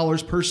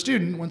 $8,000 per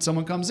student when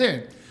someone comes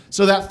in.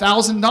 So that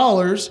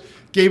 $1,000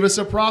 gave us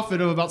a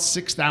profit of about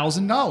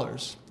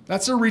 $6,000.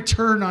 That's a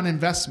return on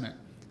investment.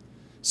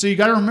 So you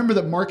got to remember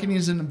that marketing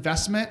is an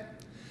investment,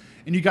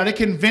 and you got to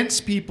convince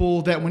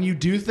people that when you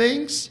do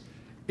things,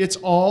 it's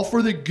all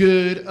for the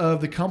good of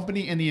the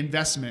company and the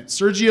investment.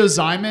 Sergio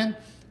Zyman,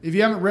 if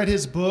you haven't read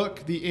his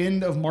book, The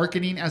End of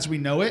Marketing as We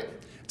Know It,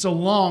 it's a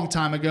long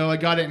time ago. I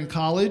got it in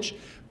college,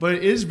 but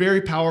it is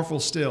very powerful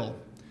still.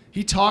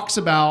 He talks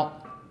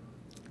about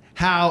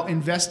how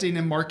investing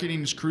in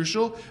marketing is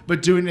crucial,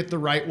 but doing it the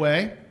right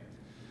way.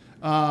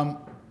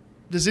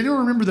 Does anyone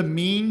remember the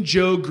Mean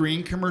Joe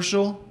Green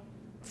commercial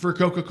for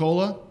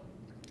Coca-Cola?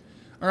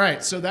 All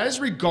right, so that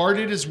is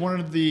regarded as one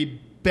of the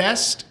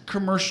best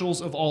commercials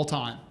of all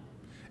time.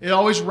 It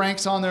always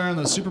ranks on there in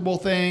the Super Bowl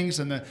things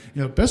and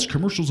the best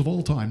commercials of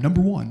all time.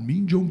 Number 1,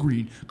 Mean Joe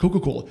Green,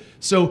 Coca-Cola.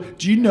 So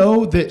do you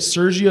know that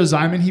Sergio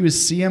Zyman, he was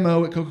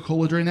CMO at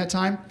Coca-Cola during that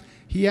time?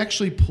 He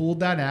actually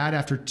pulled that ad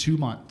after 2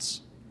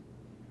 months.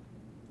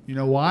 You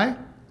know why?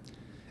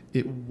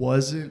 It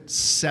wasn't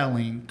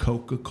selling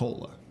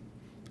Coca-Cola.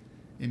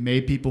 It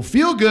made people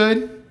feel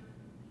good.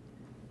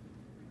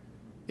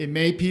 It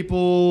made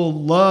people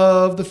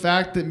love the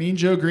fact that Mean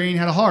Joe Green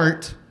had a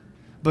heart.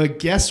 But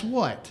guess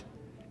what?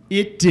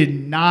 It did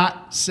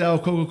not sell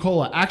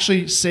Coca-Cola.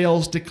 Actually,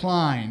 sales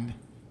declined.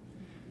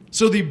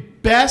 So the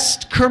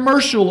best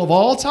commercial of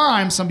all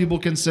time, some people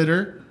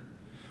consider,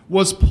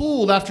 was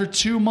pulled after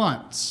 2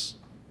 months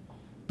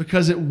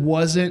because it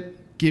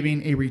wasn't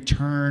giving a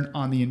return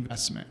on the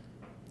investment.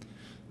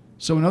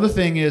 So another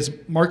thing is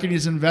marketing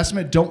is an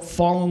investment. Don't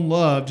fall in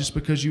love just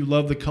because you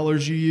love the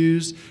colors you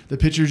use, the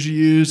pictures you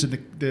use,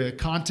 and the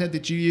content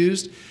that you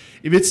used.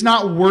 If it's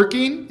not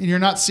working and you're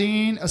not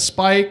seeing a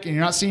spike and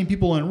you're not seeing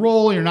people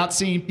enroll, you're not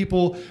seeing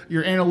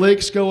your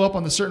analytics go up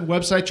on the certain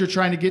websites you're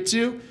trying to get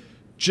to,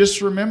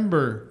 just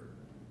remember,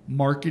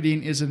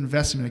 marketing is an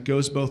investment. It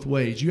goes both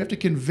ways. You have to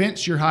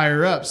convince your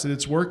higher ups that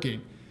it's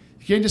working.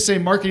 You can't just say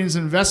marketing is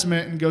an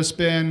investment and go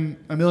spend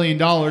 $1 million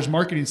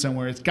marketing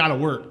somewhere. It's got to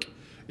work.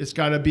 It's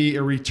got to be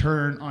a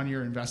return on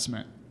your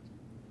investment.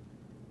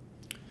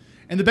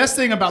 And the best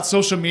thing about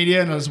social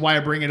media, and that's why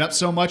I bring it up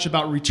so much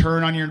about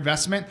return on your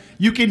investment,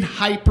 you can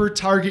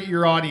hyper-target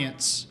your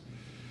audience.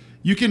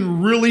 You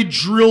can really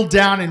drill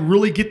down and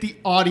really get the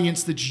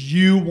audience that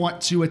you want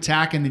to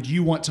attack and that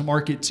you want to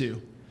market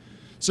to.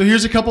 So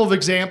here's a couple of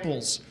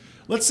examples.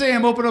 Let's say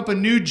I'm opening up a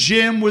new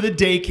gym with a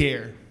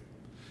daycare.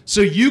 So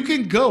you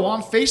can go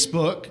on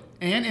Facebook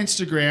and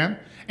Instagram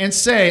and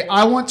say,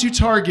 I want to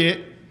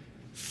target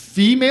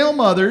female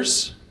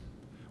mothers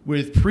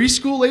with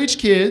preschool age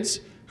kids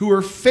who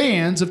are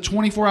fans of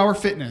 24-hour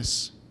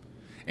fitness.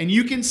 And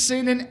you can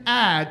send an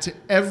ad to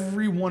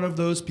every one of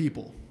those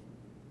people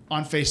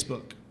on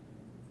Facebook.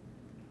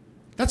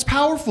 That's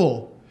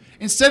powerful.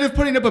 Instead of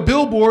putting up a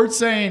billboard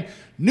saying,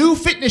 new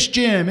fitness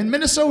gym in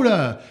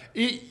Minnesota,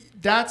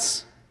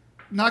 that's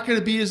not going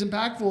to be as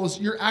impactful as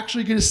you're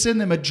actually going to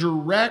send them a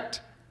direct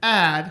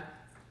ad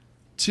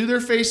to their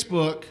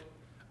Facebook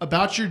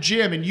about your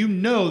gym, and you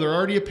know they're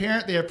already a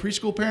parent, they have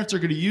preschool parents, they're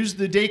going to use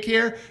the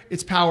daycare.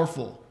 It's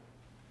powerful.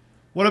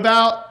 What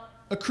about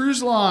a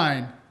cruise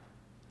line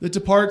that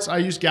departs? I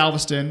use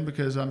Galveston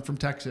because I'm from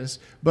Texas,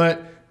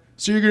 but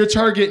so you're going to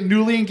target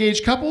newly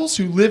engaged couples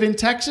who live in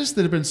Texas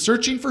that have been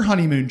searching for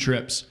honeymoon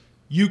trips.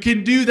 You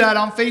can do that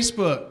on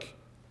Facebook.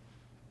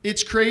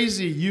 It's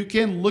crazy. You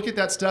can look at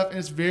that stuff, and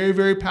it's very,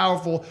 very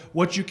powerful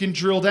what you can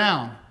drill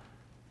down.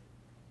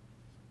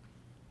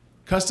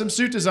 Custom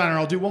suit designer.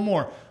 I'll do one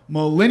more.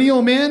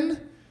 Millennial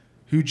men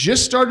who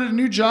just started a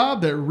new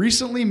job that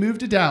recently moved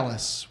to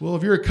Dallas. Well,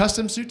 if you're a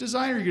custom suit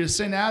designer, you're going to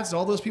send ads to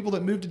all those people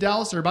that moved to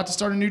Dallas. They're about to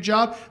start a new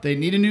job. They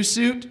need a new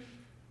suit.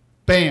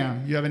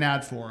 Bam, you have an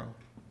ad for them.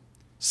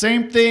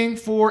 Same thing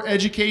for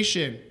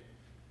education.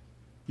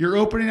 You're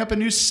opening up a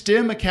new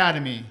STEM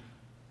academy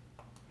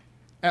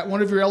at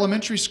one of your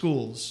elementary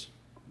schools.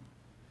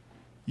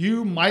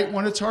 You might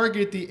want to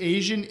target the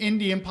Asian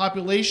Indian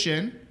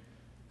population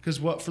because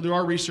through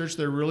our research,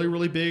 they're really,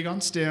 really big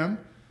on STEM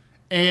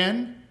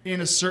and in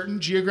a certain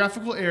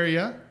geographical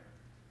area,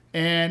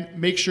 and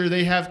make sure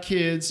they have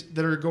kids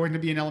that are going to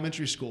be in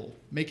elementary school.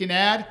 Make an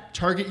ad,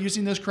 target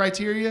using those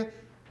criteria,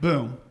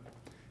 boom.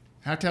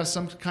 Have to have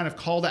some kind of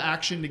call to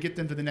action to get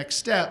them to the next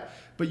step,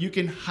 but you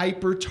can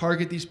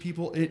hyper-target these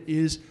people. It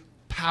is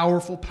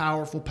powerful,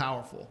 powerful,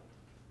 powerful.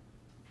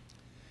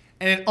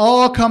 And it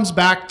all comes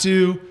back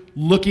to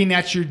looking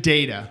at your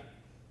data.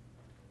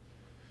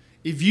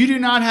 If you do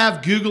not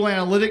have Google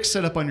Analytics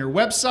set up on your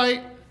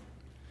website,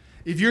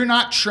 if you're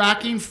not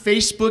tracking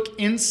Facebook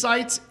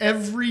Insights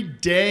every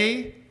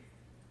day,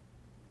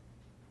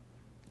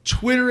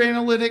 Twitter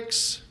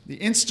Analytics, the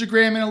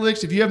Instagram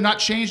Analytics, if you have not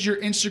changed your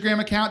Instagram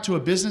account to a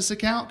business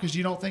account, because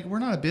you don't think, we're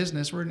not a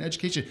business, we're in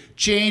education,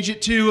 change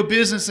it to a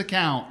business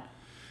account.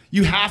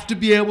 You have to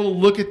be able to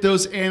look at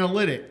those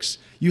analytics.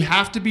 You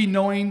have to be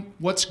knowing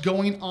what's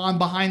going on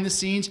behind the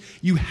scenes.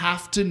 You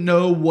have to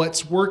know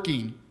what's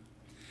working.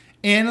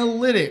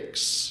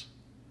 Analytics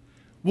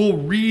will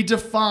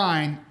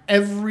redefine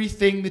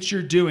everything that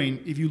you're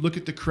doing if you look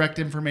at the correct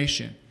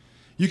information.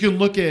 You can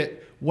look at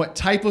what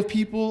type of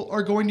people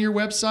are going to your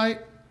website.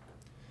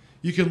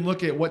 You can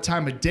look at what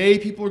time of day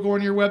people are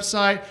going to your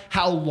website,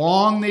 how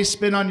long they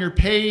spend on your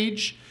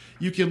page.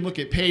 You can look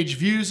at page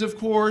views, of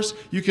course.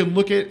 You can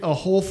look at a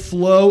whole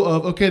flow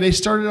of, okay, they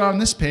started on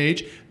this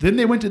page, then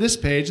they went to this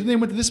page, then they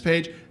went to this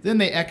page, then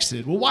they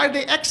exited. Well, why did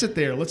they exit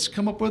there? Let's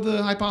come up with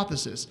a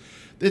hypothesis.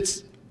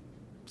 It's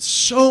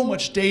so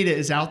much data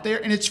is out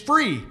there, and it's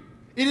free.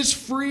 It is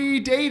free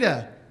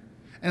data.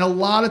 And a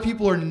lot of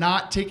people are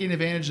not taking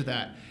advantage of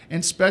that. And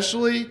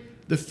especially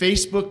the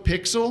Facebook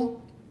pixel.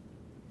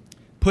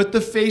 Put the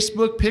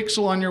Facebook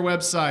pixel on your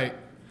website,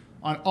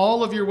 on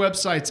all of your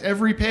websites,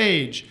 every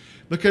page,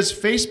 because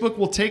Facebook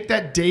will take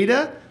that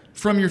data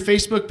from your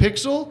Facebook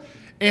pixel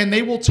and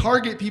they will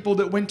target people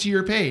that went to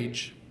your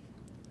page.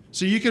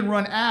 So you can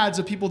run ads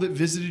of people that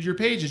visited your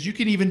pages. You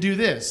can even do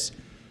this.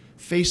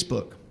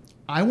 Facebook,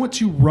 I want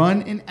to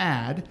run an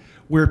ad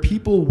where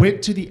people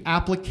went to the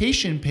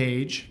application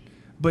page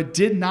but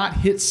did not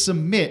hit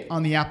submit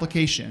on the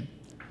application.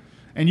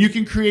 And you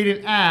can create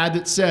an ad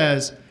that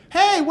says,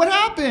 Hey, what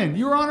happened?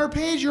 You were on our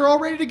page. You're all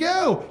ready to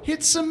go.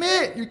 Hit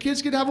submit. Your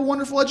kids could have a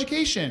wonderful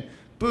education.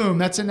 Boom,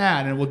 that's an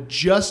ad. And it will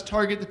just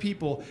target the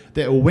people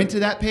that went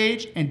to that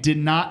page and did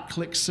not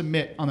click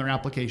submit on their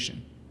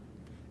application.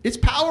 It's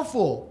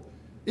powerful.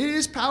 It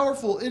is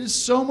powerful. It is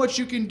so much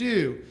you can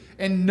do.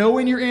 And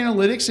knowing your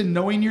analytics and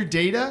knowing your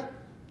data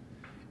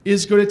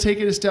is going to take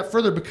it a step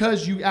further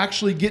because you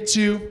actually get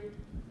to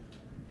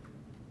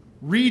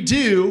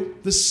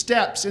redo the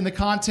steps in the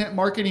content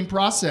marketing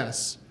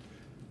process.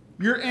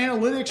 Your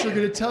analytics are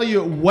going to tell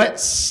you at what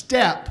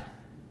step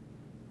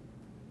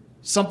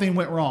something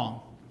went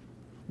wrong.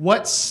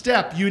 What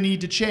step you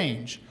need to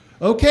change.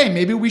 Okay,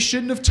 maybe we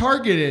shouldn't have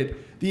targeted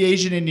the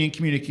Asian Indian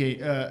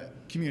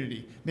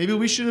community. Maybe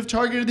we should have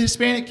targeted the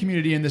Hispanic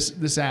community in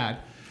this ad.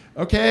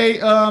 Okay,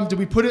 did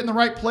we put it in the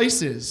right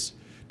places?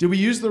 Did we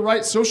use the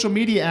right social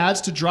media ads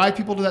to drive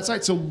people to that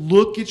site? So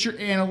look at your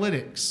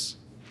analytics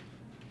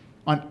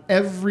on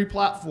every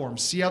platform.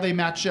 See how they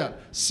match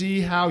up.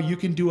 See how you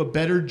can do a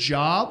better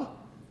job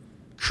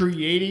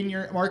creating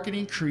your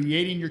marketing,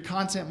 creating your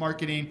content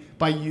marketing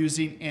by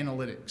using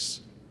analytics.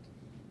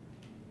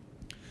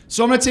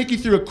 So I'm going to take you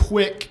through a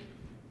quick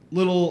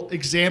little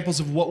examples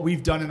of what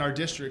we've done in our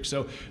district.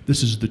 So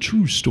this is the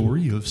true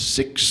story of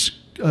 6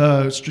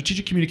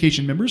 strategic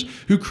communication members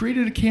who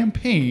created a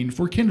campaign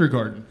for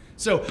kindergarten.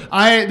 So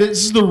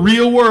this is the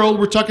real world.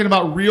 We're talking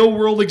about real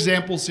world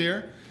examples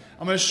here.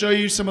 I'm going to show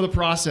you some of the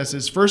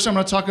processes. First, I'm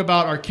going to talk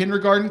about our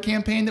kindergarten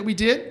campaign that we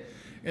did.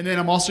 And then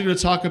I'm also going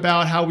to talk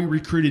about how we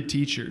recruited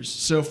teachers.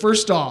 So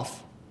first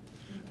off,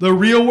 the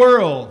real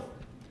world.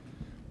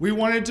 We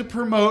wanted to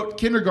promote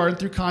kindergarten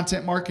through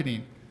content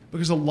marketing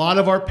because a lot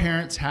of our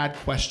parents had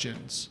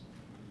questions.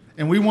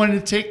 And we wanted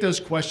to take those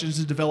questions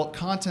and develop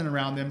content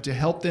around them to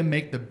help them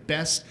make the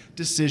best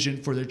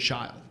decision for their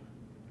child.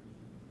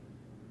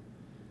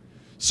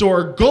 So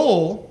our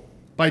goal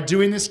by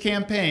doing this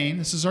campaign,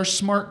 this is our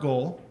SMART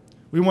goal,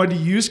 we wanted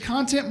to use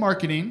content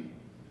marketing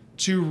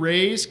to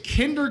raise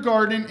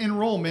kindergarten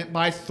enrollment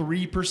by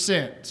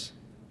 3%.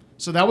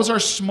 So that was our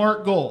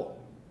SMART goal.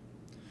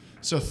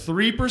 So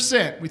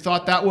 3%, we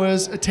thought that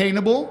was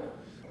attainable.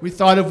 We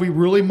thought if we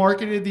really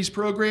marketed these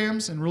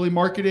programs and really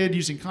marketed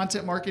using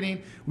content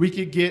marketing, we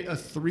could get a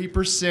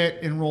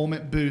 3%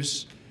 enrollment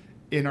boost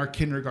in our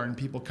kindergarten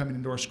people coming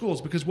into our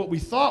schools. Because what we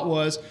thought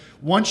was,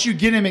 once you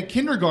get them at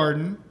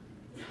kindergarten,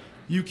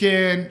 you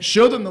can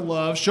show them the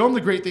love, show them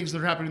the great things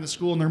that are happening in the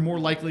school, and they're more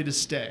likely to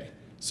stay.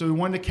 So we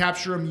wanted to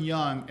capture them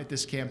young at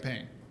this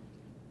campaign.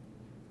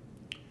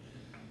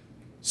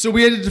 So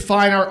we had to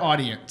define our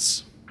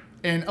audience.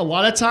 And a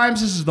lot of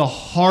times this is the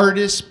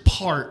hardest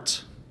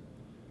part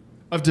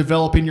of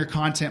developing your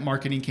content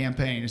marketing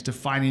campaign, is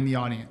defining the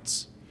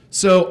audience.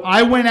 So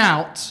I went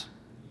out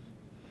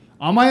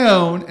on my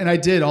own and I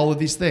did all of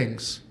these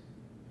things.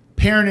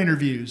 Parent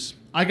interviews.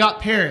 I got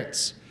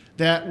parents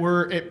that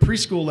were at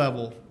preschool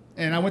level,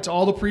 and I went to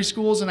all the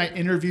preschools and I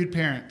interviewed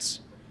parents.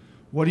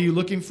 What are you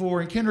looking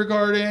for in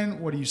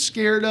kindergarten? What are you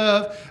scared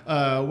of?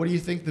 What do you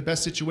think the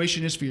best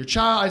situation is for your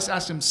child? I just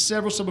asked them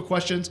several simple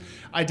questions.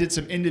 I did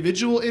some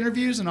individual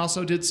interviews and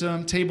also did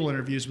some table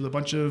interviews with a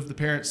bunch of the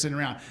parents sitting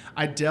around.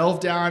 I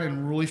delved down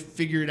and really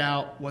figured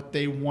out what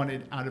they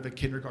wanted out of a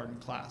kindergarten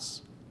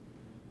class.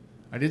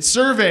 I did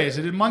surveys.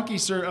 I did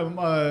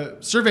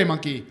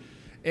SurveyMonkey.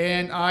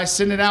 And I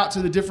sent it out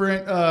to the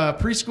different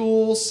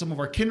preschools, some of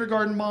our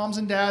kindergarten moms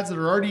and dads that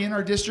are already in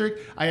our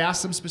district. I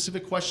asked them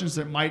specific questions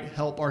that might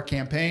help our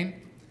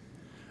campaign.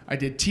 I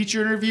did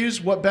teacher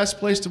interviews, what best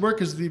place to work,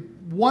 because the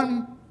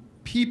one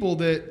people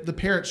that the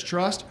parents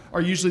trust are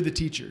usually the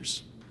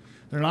teachers.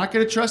 They're not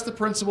going to trust the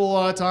principal a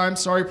lot of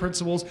times. Sorry,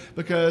 principals,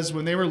 because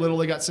when they were little,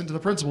 they got sent to the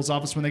principal's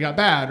office when they got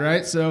bad,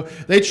 right? So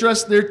they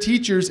trust their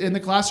teachers in the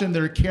classroom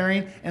that are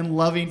caring and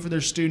loving for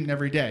their student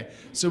every day.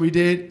 So we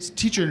did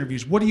teacher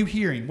interviews. What are you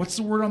hearing? What's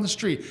the word on the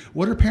street?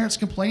 What are parents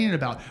complaining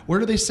about?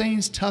 What are they saying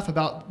is tough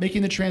about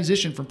making the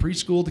transition from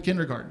preschool to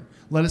kindergarten?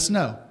 Let us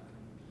know.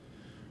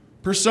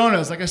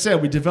 Personas, like I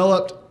said, we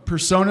developed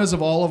personas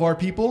of all of our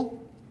people.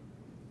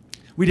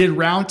 We did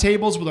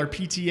roundtables with our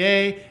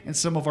PTA and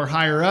some of our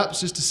higher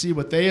ups just to see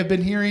what they have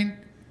been hearing.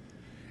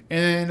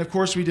 And of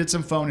course, we did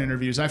some phone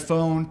interviews. I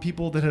phoned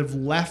people that have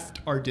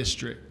left our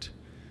district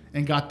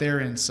and got their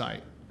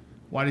insight.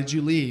 Why did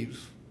you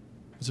leave?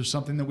 Was there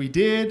something that we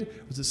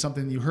did? Was it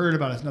something you heard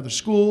about another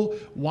school?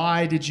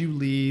 Why did you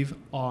leave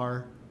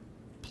our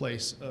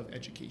place of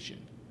education?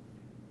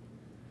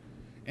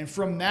 And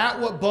from that,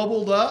 what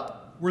bubbled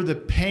up were the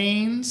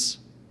pains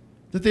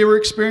that they were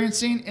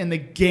experiencing and the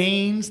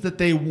gains that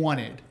they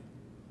wanted.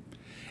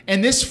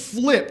 And this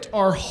flipped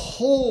our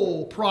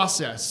whole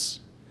process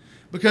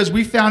because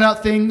we found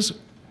out things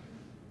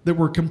that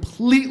were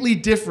completely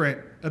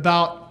different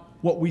about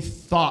what we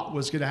thought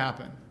was going to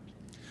happen.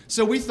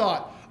 So we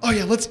thought, oh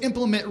yeah, let's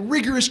implement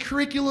rigorous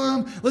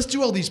curriculum. Let's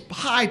do all these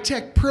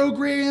high-tech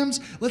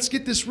programs. Let's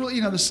get this really,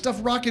 this stuff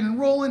rocking and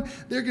rolling.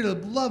 They're going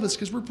to love us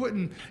because we're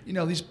putting,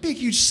 these big,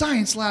 huge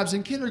science labs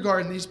in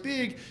kindergarten, these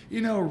big,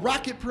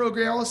 rocket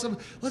program, all this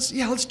stuff.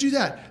 Let's do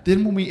that.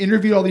 Then when we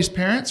interviewed all these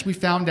parents, we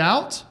found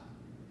out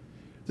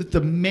that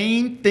the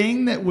main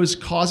thing that was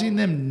causing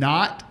them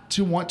not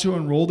to want to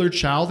enroll their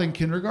child in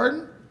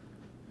kindergarten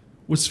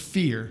was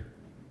fear.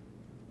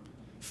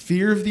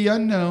 Fear of the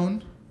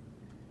unknown,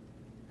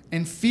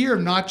 and fear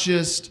of not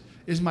just,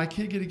 is my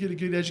kid going to get a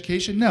good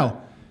education?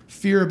 No.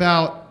 Fear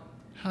about,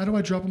 how do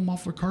I drop them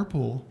off for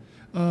carpool?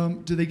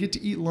 Do they get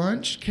to eat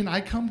lunch? Can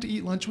I come to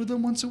eat lunch with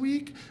them once a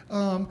week?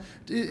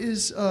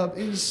 Is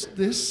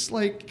this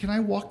like, can I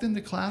walk them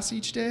to class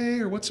each day,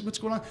 or what's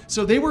going on?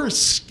 So they were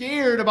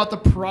scared about the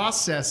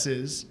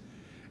processes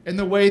and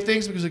the way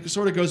things, because it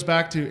sort of goes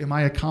back to, am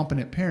I a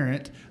competent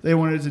parent? They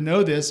wanted to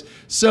know this.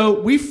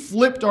 So we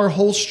flipped our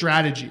whole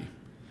strategy.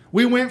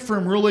 We went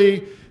from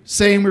really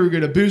saying we were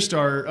going to boost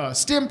our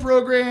STEM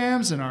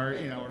programs and our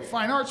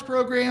fine arts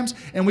programs,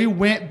 and we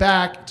went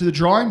back to the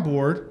drawing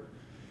board.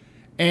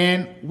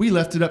 And we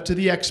left it up to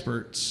the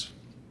experts.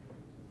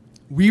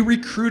 We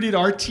recruited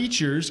our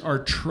teachers, our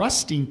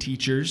trusting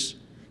teachers,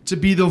 to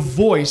be the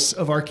voice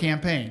of our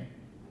campaign.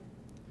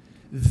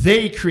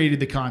 They created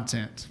the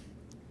content.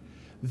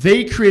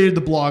 They created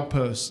the blog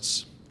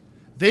posts.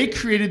 They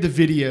created the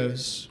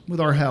videos with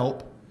our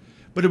help.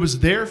 But it was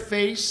their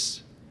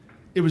face,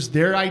 it was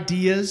their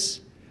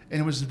ideas,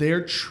 and it was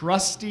their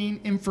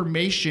trusting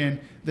information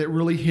that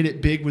really hit it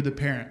big with the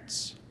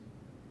parents.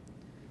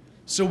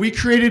 So we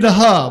created a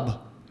hub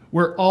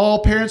where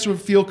all parents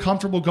would feel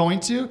comfortable going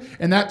to,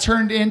 and that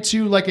turned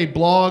into like a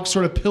blog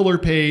sort of pillar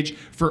page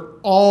for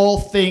all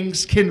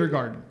things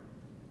kindergarten.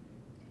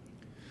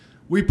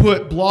 We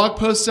put blog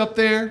posts up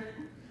there,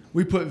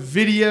 we put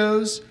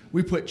videos,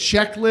 we put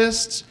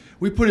checklists,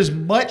 we put as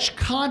much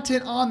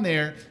content on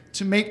there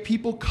to make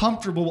people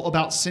comfortable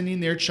about sending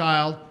their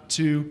child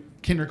to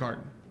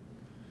kindergarten.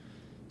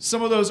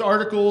 Some of those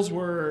articles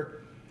were,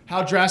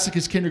 how drastic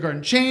has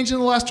kindergarten changed in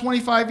the last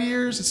 25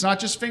 years? It's not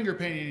just finger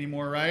painting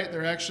anymore, right?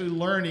 They're actually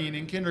learning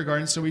in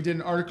kindergarten. So we did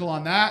an article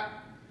on that.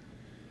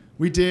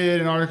 We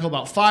did an article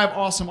about 5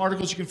 awesome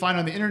articles you can find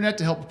on the internet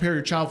to help prepare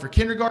your child for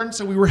kindergarten.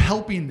 So we were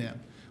helping them.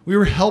 We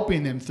were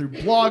helping them through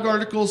blog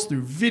articles,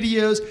 through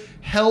videos,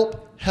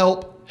 help.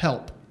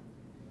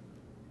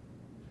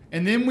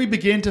 And then we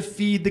began to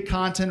feed the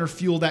content or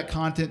fuel that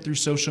content through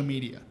social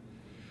media.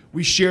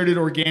 We shared it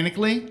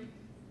organically.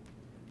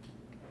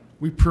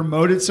 We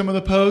promoted some of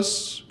the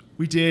posts.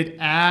 We did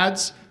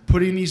ads,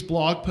 putting these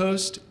blog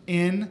posts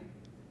in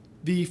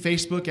the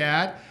Facebook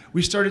ad.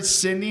 We started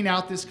sending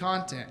out this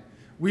content.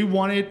 We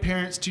wanted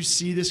parents to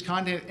see this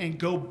content and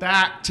go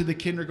back to the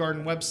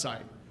kindergarten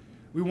website.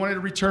 We wanted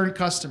to return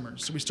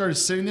customers. So we started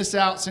sending this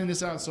out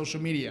on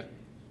social media.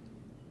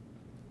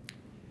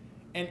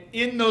 And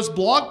in those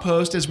blog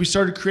posts, as we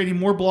started creating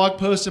more blog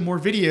posts and more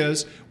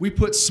videos, we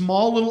put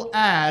small little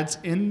ads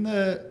in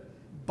the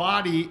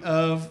body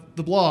of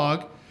the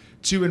blog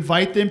to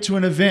invite them to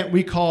an event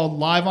we called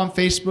Live on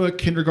Facebook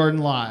Kindergarten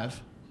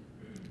Live.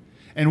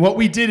 And what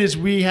we did is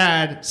we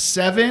had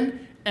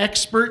 7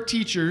 expert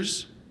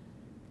teachers,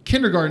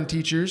 kindergarten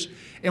teachers,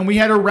 and we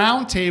had a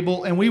round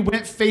table and we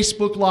went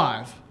Facebook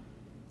Live.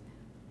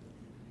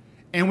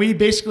 And we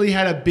basically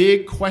had a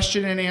big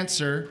question and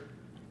answer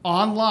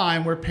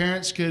online where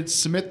parents could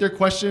submit their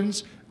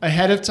questions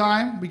ahead of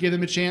time. We gave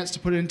them a chance to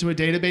put it into a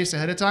database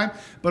ahead of time,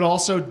 but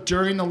also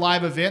during the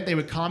live event, they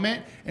would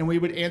comment and we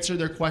would answer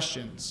their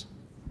questions.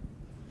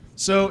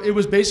 So it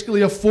was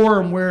basically a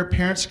forum where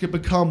parents could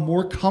become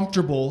more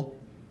comfortable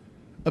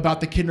about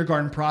the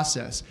kindergarten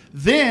process.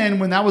 Then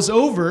when that was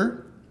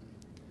over,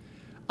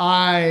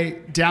 I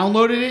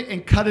downloaded it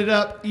and cut it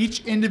up.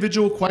 Each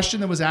individual question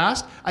that was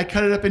asked, I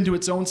cut it up into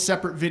its own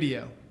separate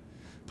video.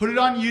 Put it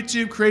on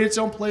YouTube, create its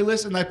own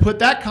playlist, and I put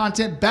that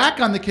content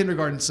back on the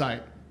kindergarten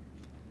site.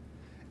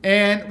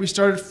 And we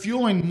started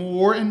fueling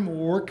more and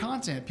more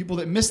content. People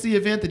that missed the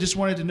event, that just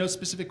wanted to know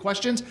specific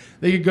questions,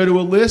 they could go to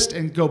a list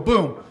and go,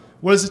 boom,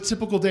 what does a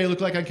typical day look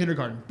like on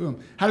kindergarten?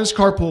 Boom. How does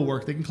carpool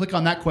work? They can click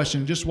on that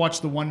question and just watch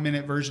the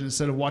 1-minute version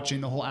instead of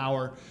watching the whole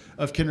hour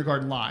of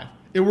Kindergarten Live.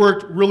 It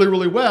worked really,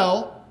 really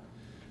well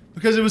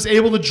because it was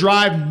able to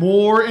drive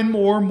more and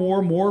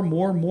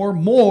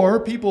more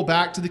people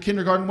back to the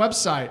kindergarten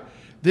website.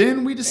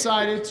 Then we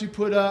decided to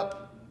put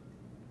up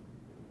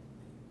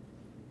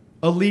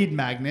a lead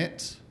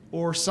magnet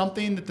or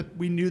something that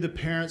we knew the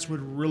parents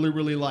would really,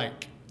 really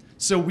like.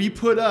 So we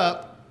put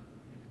up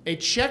a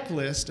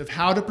checklist of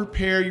how to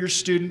prepare your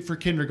student for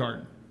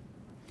kindergarten.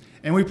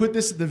 And we put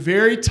this at the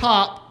very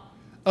top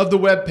of the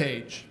web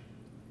page.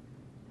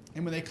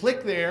 And when they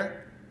click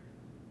there,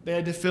 they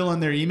had to fill in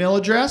their email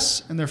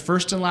address and their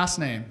first and last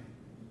name.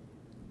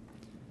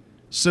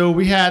 So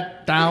we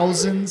had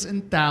thousands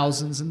and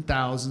thousands and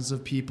thousands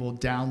of people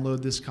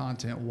download this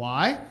content.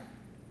 Why?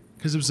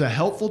 Because it was a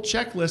helpful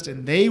checklist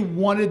and they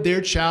wanted their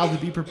child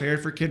to be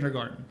prepared for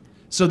kindergarten.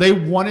 So they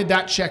wanted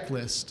that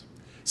checklist.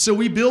 So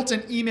we built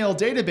an email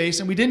database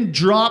and we didn't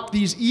drop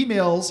these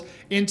emails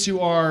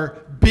into our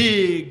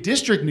big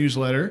district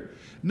newsletter.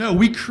 No,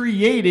 we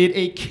created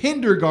a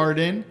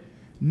kindergarten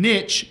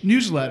niche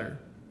newsletter.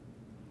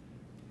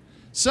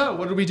 So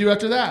what did we do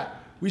after that?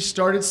 We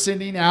started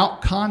sending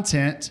out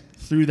content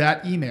through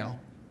that email.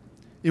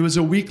 It was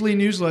a weekly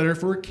newsletter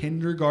for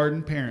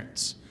kindergarten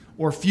parents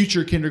or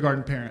future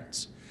kindergarten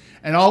parents.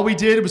 And all we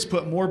did was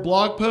put more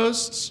blog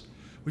posts.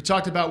 We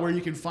talked about where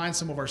you can find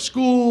some of our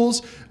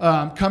schools,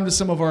 come to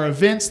some of our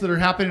events that are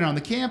happening on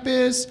the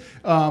campus,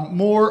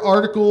 more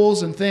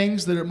articles and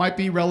things that might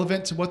be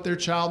relevant to what their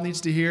child needs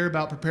to hear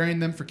about preparing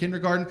them for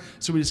kindergarten.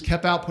 So we just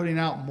kept putting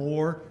out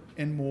more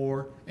and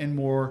more and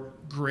more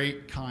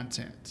great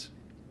content.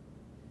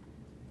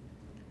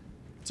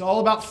 It's all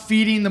about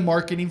feeding the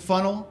marketing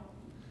funnel.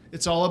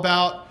 It's all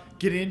about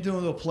getting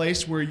into a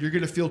place where you're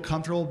going to feel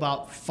comfortable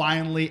about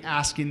finally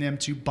asking them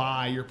to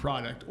buy your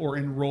product or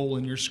enroll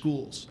in your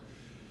schools.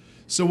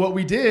 So what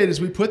we did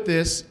is we put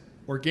this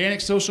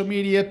organic social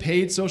media,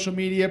 paid social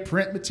media,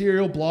 print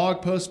material,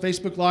 blog posts,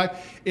 Facebook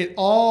Live. It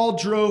all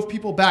drove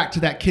people back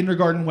to that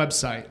kindergarten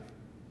website.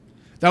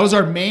 That was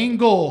our main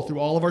goal through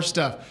all of our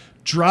stuff.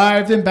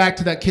 Drive them back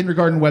to that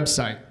kindergarten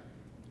website.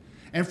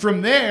 And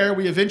from there,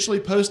 we eventually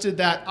posted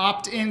that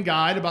opt-in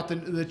guide about the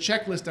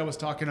checklist I was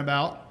talking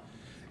about.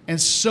 And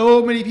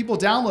so many people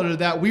downloaded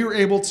that, we were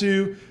able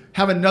to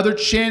have another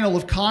channel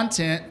of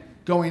content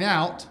going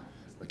out,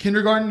 a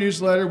kindergarten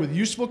newsletter with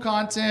useful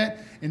content,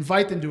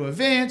 invite them to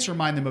events,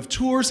 remind them of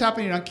tours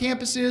happening on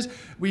campuses.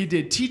 We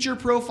did teacher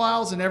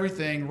profiles and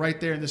everything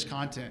right there in this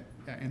content.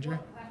 Yeah, Andrea?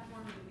 What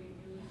platform did you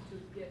use to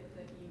get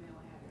the email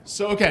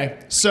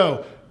address?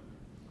 So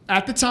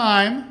at the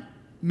time,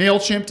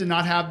 MailChimp did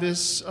not have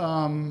this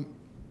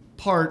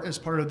part as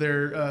part of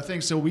their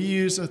thing. So we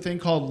use a thing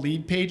called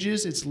Lead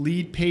Pages. It's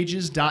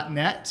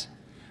leadpages.net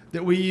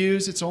that we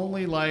use. It's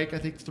only like, I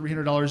think,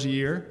 $300 a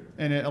year,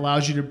 and it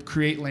allows you to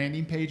create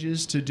landing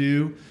pages to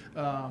do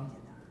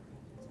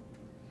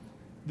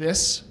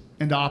this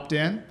and to opt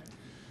in.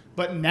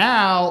 But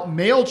now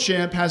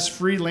MailChimp has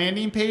free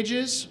landing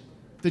pages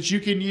that you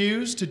can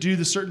use to do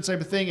the certain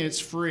type of thing, and it's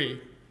free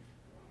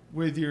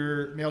with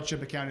your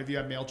MailChimp account if you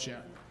have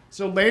MailChimp.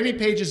 So landing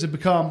pages have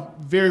become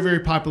very, very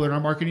popular in our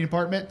marketing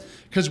department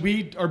because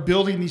we are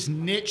building these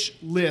niche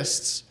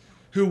lists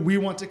who we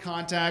want to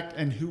contact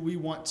and who we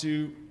want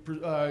to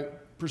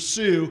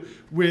pursue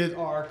with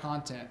our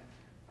content.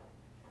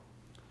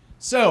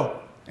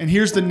 So, and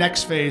here's the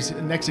next phase,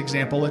 the next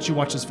example. I'll let you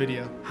watch this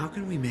video. How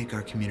can we make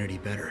our community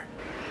better?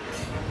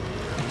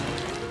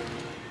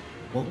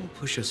 What will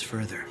push us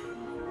further?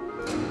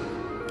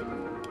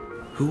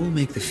 Who will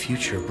make the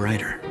future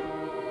brighter?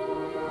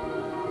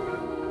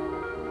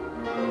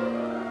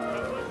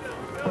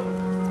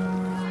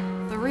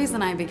 The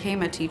reason I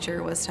became a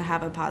teacher was to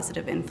have a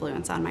positive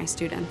influence on my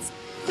students.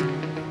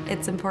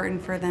 It's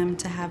important for them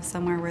to have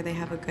somewhere where they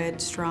have a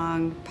good,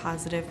 strong,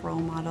 positive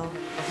role model.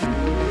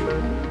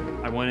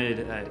 I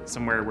wanted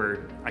somewhere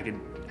where I could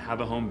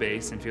have a home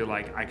base and feel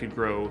like I could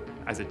grow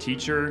as a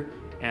teacher,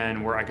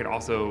 and where I could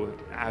also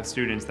have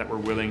students that were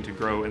willing to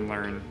grow and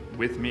learn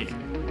with me.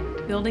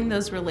 Building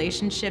those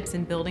relationships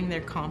and building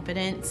their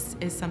confidence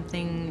is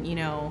something,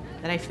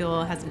 that I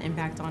feel has an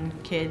impact on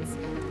kids.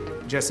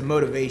 Just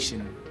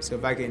motivation. So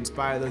if I can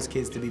inspire those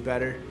kids to be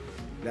better,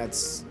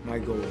 that's my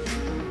goal.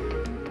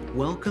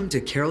 Welcome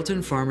to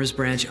Carrollton Farmers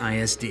Branch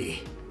ISD,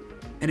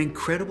 an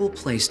incredible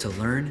place to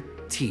learn,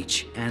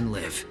 teach, and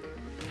live.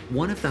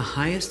 One of the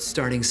highest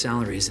starting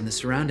salaries in the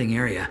surrounding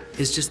area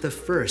is just the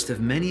first of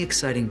many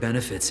exciting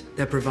benefits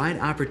that provide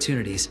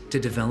opportunities to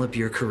develop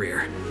your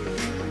career.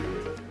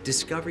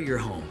 Discover your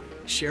home,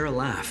 share a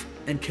laugh,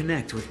 and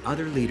connect with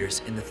other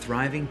leaders in the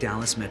thriving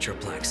Dallas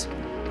Metroplex.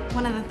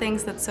 One of the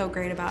things that's so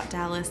great about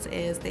Dallas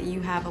is that you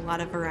have a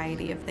lot of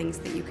variety of things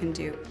that you can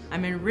do.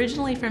 I'm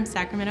originally from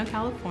Sacramento,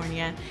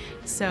 California,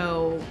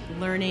 so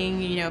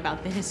learning,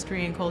 about the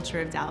history and culture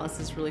of Dallas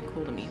is really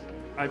cool to me.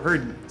 I've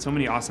heard so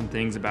many awesome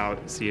things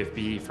about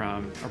CFB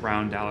from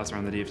around Dallas,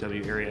 around the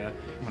DFW area.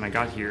 When I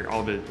got here, all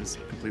of it was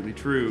completely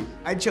true.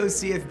 I chose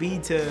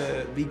CFB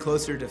to be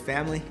closer to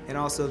family, and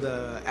also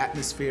the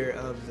atmosphere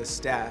of the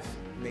staff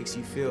makes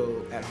you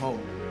feel at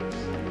home.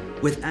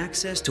 With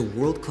access to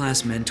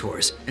world-class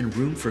mentors and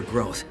room for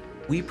growth,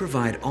 we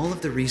provide all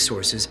of the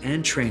resources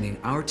and training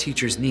our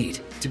teachers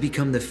need to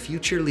become the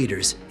future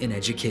leaders in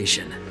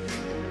education.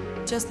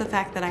 Just the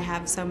fact that I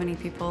have so many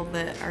people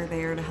that are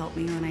there to help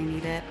me when I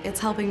need it, it's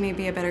helping me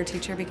be a better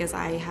teacher because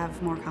I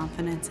have more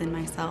confidence in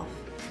myself.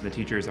 The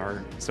teachers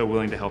are so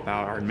willing to help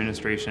out. Our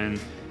administration,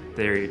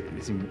 they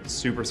seem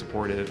super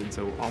supportive, and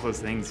so all those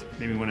things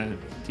made me want to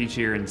teach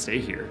here and stay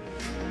here.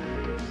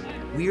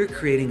 We are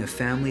creating a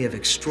family of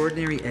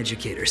extraordinary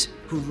educators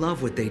who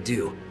love what they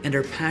do and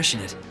are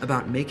passionate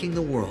about making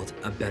the world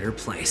a better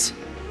place.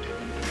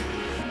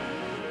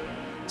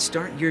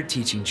 Start your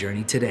teaching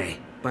journey today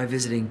by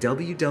visiting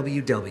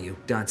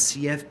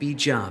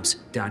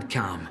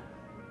www.cfbjobs.com.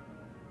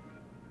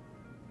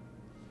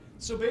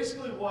 So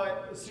basically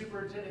what the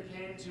superintendent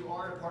came to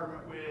our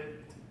department with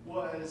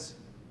was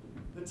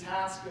the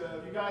task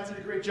of, you guys did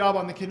a great job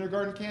on the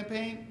kindergarten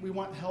campaign. We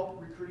want help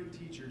recruiting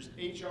teachers.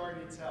 HR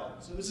needs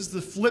help. So this is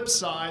the flip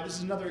side. This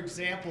is another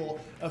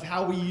example of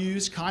how we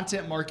use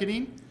content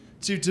marketing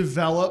to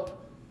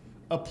develop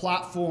a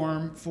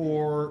platform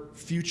for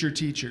future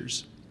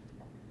teachers.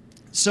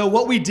 So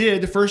what we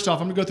did, first off,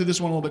 I'm going to go through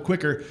this one a little bit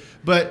quicker,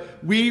 but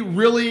we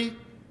really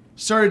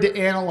started to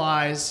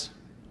analyze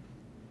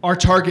our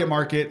target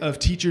market of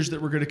teachers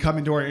that were going to come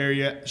into our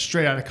area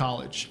straight out of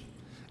college.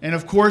 And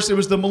of course, it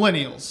was the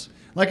millennials.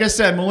 Like I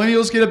said,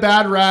 millennials get a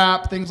bad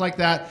rap, things like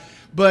that.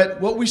 But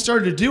what we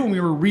started to do when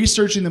we were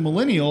researching the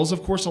millennials,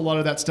 of course, a lot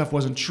of that stuff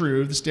wasn't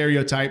true, the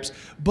stereotypes,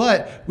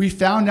 but we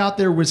found out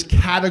there was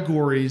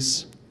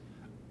categories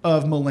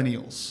of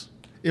millennials.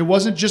 It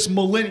wasn't just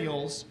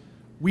millennials.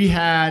 We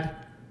had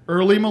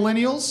early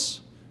millennials,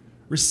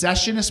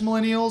 recessionist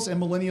millennials,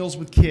 and millennials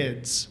with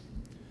kids.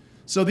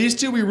 So these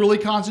two we really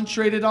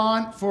concentrated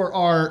on for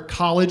our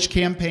college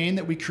campaign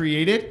that we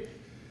created.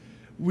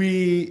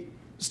 We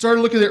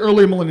started looking at the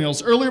early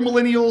millennials. Earlier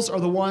millennials are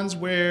the ones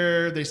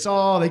where they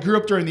grew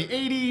up during the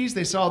 80s.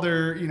 They saw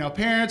their,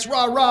 parents,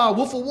 rah, rah,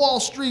 Wolf of Wall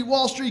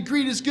Street,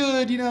 greed is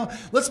good,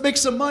 let's make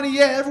some money.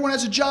 Yeah, everyone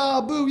has a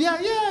job. Boo,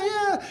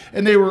 yeah.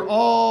 And they were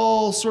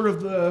all sort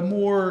of the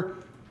more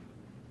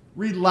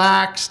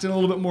relaxed and a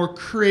little bit more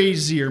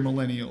crazier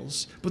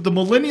millennials. But the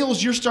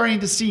millennials you're starting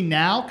to see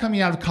now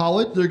coming out of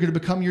college, they're going to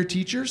become your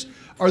teachers,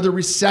 are the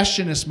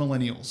recessionist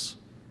millennials.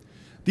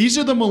 These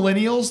are the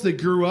millennials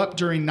that grew up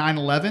during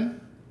 9/11.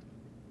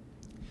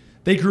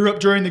 They grew up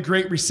during the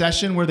Great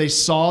Recession where they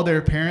saw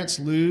their parents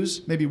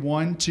lose maybe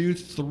 1, 2,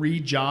 3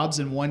 jobs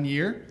in 1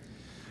 year.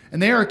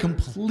 And they are a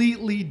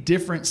completely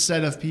different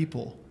set of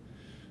people.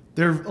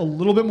 They're a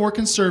little bit more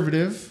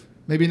conservative.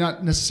 Maybe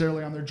not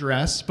necessarily on their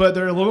dress, but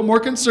they're a little bit more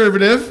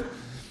conservative.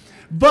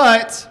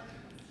 But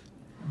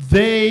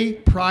they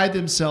pride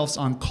themselves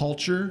on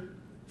culture,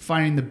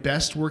 finding the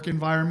best work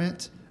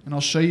environment. And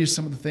I'll show you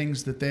some of the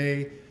things that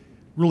they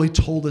really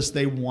told us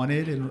they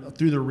wanted, and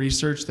through the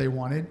research they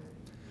wanted.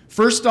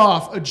 First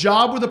off, a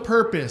job with a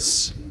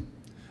purpose.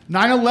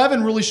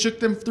 9/11 really shook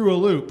them through a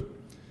loop.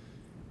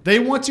 They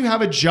want to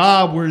have a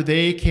job where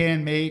they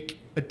can make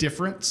a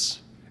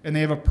difference, and they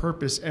have a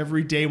purpose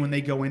every day when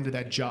they go into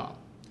that job.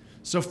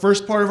 So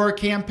first part of our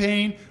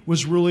campaign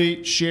was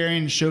really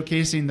sharing and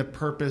showcasing the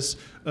purpose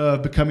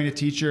of becoming a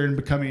teacher and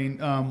becoming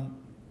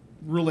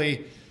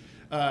really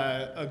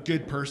a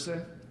good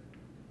person.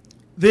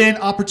 Then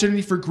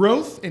opportunity for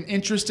growth and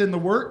interest in the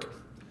work.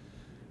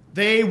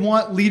 They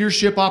want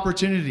leadership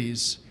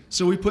opportunities.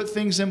 So we put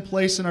things in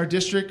place in our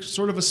district,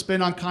 sort of a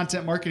spin on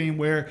content marketing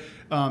where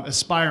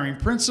aspiring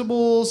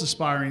principals,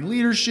 aspiring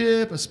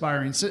leadership,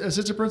 aspiring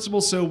assistant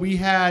principals. So we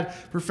had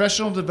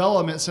professional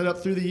development set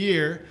up through the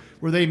year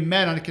where they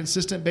met on a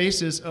consistent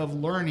basis of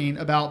learning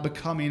about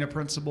becoming a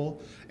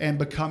principal and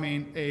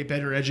becoming a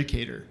better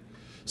educator.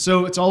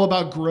 So it's all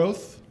about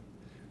growth.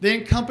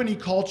 Then company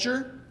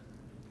culture.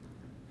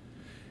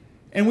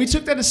 And we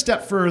took that a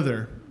step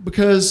further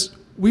because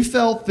we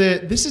felt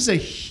that this is a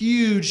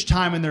huge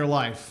time in their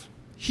life.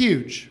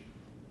 Huge.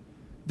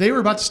 They were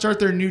about to start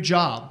their new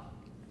job.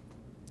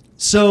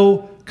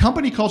 So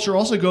company culture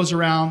also goes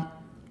around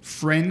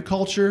friend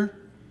culture,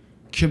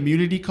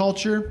 community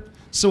culture.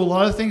 So a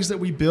lot of things that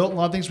we built, a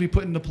lot of things we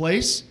put into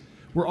place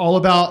were all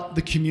about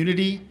the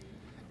community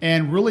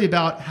and really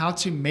about how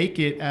to make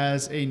it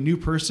as a new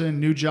person,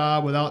 new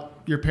job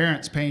without your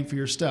parents paying for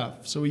your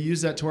stuff. So we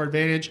use that to our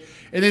advantage.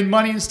 And then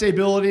money and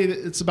stability,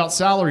 it's about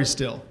salary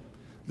still.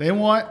 They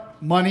want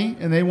money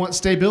and they want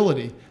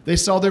stability. They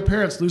saw their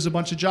parents lose a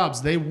bunch of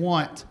jobs. They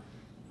want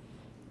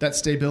that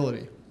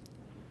stability.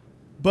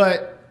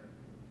 But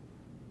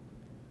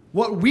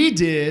what we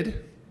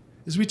did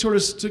is we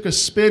took a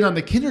spin on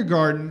the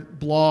kindergarten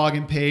blog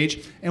and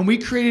page, and we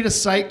created a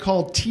site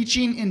called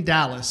Teaching in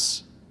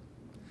Dallas.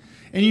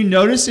 And you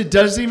notice it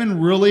doesn't even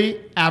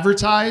really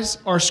advertise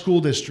our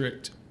school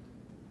district.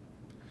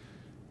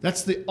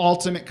 That's the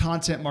ultimate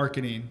content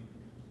marketing.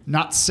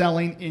 Not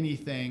selling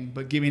anything,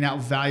 but giving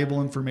out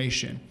valuable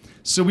information.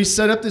 So we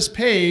set up this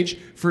page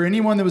for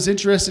anyone that was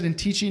interested in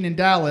teaching in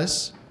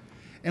Dallas,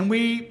 and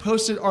we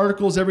posted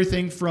articles,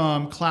 everything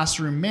from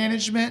classroom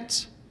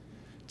management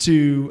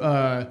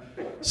to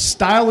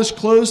stylish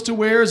clothes to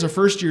wear as a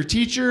first-year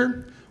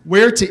teacher,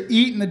 where to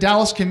eat in the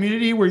Dallas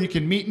community where you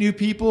can meet new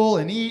people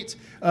and eat.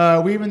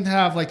 We even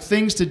have like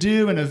things to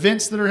do and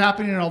events that are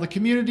happening in all the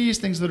communities,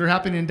 things that are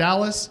happening in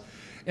Dallas.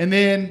 And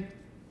then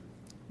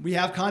we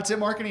have content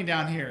marketing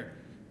down here.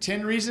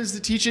 10 reasons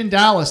to teach in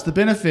Dallas, the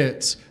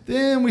benefits.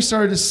 Then we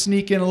started to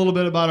sneak in a little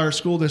bit about our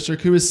school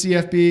district, who is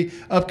CFB,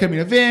 upcoming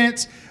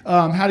events,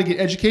 how to get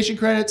education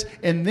credits.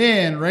 And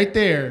then right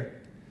there,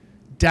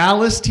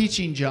 Dallas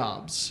teaching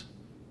jobs.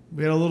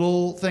 We had a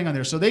little thing on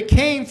there. So they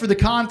came for the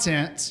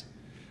content,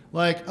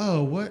 like,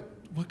 oh,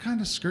 what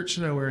kind of skirt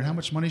should I wear and how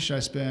much money should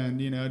I spend,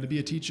 to be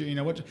a teacher?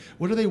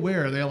 What do they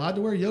wear? Are they allowed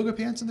to wear yoga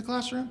pants in the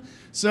classroom?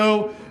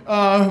 So,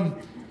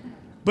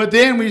 but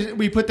then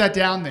we put that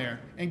down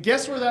there. And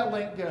guess where that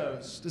link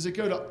goes? Does it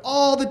go to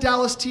all the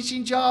Dallas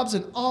teaching jobs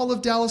and all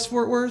of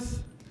Dallas-Fort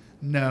Worth?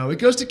 No, it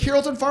goes to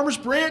Carrollton Farmers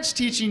Branch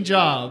teaching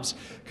jobs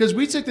because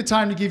we took the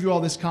time to give you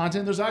all this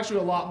content. There's actually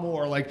a lot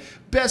more, like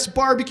best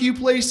barbecue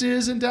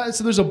places.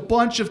 So there's a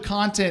bunch of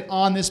content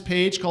on this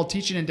page called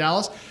Teaching in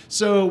Dallas.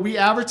 So we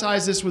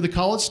advertise this with the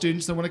college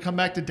students that want to come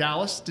back to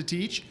Dallas to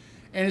teach.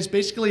 And it's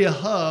basically a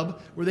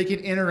hub where they can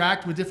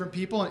interact with different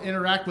people and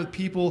interact with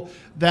people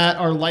that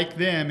are like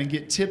them and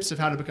get tips of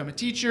how to become a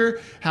teacher,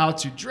 how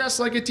to dress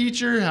like a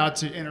teacher, how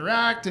to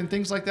interact and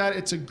things like that.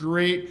 It's a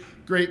great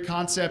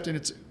concept, and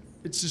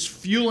it's just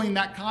fueling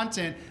that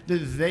content that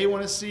they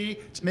want to see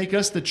to make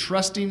us the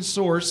trusting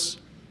source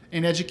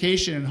in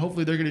education. And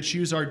hopefully they're going to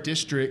choose our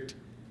district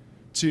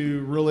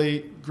to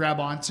really grab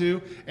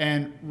onto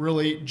and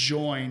really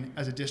join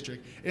as a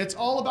district. And it's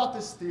all about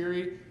this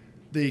theory,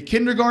 the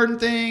kindergarten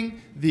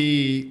thing,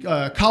 the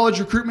college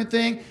recruitment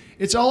thing.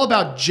 It's all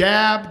about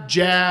jab,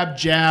 jab,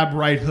 jab,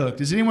 right hook.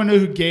 Does anyone know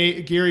who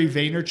Gary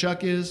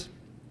Vaynerchuk is?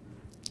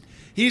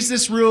 He's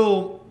this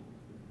real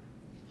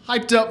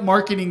hyped up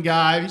marketing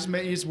guy.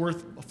 He's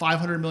worth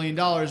 $500 million,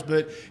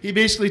 but he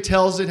basically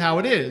tells it how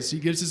it is. He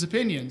gives his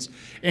opinions.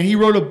 And he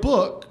wrote a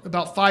book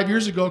about 5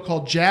 years ago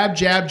called Jab,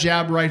 Jab,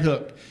 Jab, Right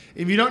Hook.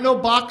 If you don't know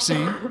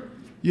boxing,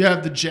 you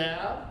have the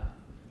jab,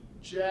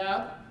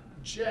 jab,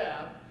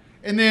 jab,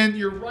 and then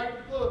your right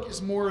hook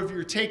is more of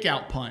your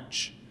takeout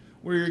punch,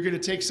 where you're going to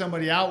take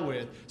somebody out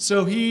with.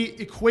 So he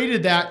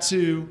equated that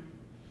to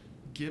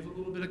give a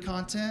little bit of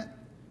content,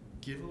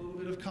 give a little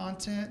bit of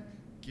content,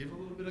 give a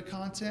little bit of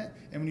content.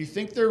 And when you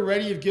think they're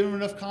ready, you've given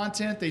them enough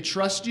content, they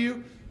trust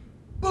you,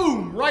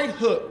 boom, right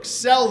hook,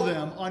 sell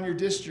them on your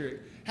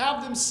district.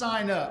 Have them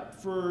sign up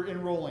for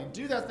enrolling.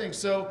 Do that thing.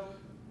 So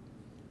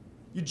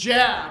you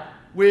jab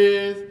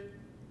with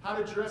how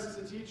to dress as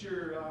a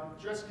teacher,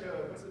 dress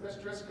code, what's the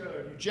best dress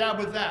code? You jab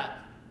with that.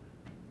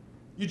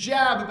 You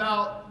jab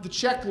about the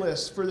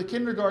checklist for the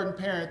kindergarten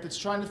parent that's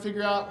trying to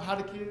figure out how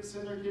to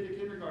send their kid to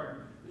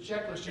kindergarten. The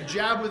checklist, you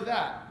jab with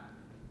that.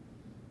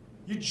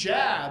 You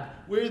jab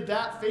with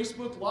that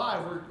Facebook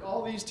Live where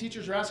all these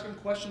teachers are asking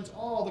questions,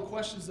 all the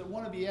questions that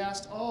want to be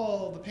asked,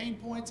 all the pain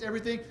points,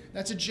 everything.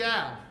 That's a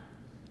jab.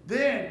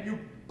 Then you,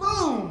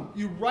 boom,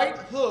 you right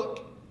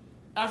hook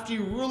after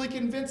you really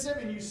convince them,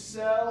 and you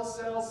sell,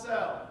 sell,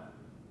 sell.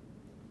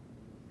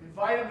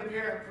 Invite them to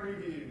parent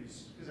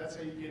previews, because that's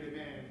how you get them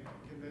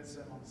in, convince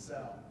them on the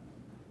sell.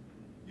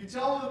 You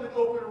tell them that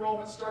open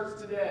enrollment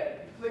starts today.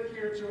 You click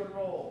here to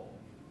enroll.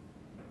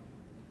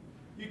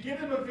 You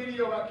give them a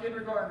video about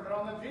kindergarten, but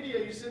on the video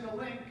you send a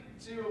link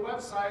to a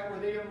website where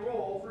they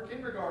enroll for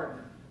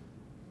kindergarten.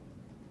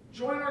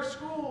 Join our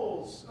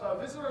schools.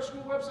 Visit our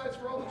school websites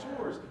for all the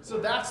tours. So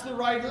that's the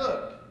right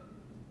hook.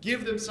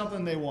 Give them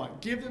something they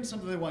want. Give them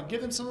something they want.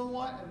 Give them something they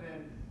want, and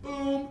then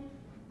boom,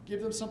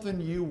 give them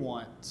something you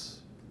want.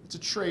 It's a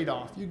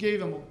trade-off. You gave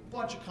them a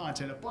bunch of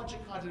content, a bunch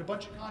of content, a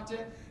bunch of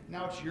content.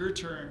 Now it's your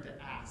turn to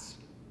ask.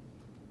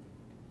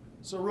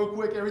 So real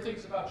quick,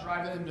 everything's about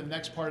driving them to the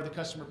next part of the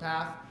customer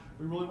path.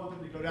 We really want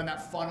them to go down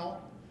that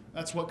funnel.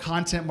 That's what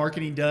content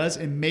marketing does.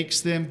 It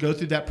makes them go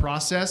through that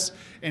process,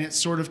 and it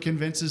sort of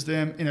convinces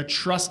them in a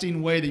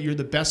trusting way that you're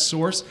the best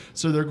source,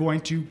 so they're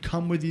going to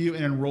come with you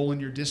and enroll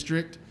in your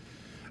district.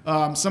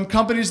 Some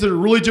companies that are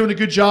really doing a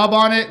good job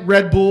on it,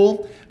 Red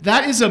Bull,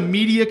 that is a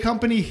media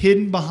company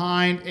hidden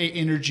behind an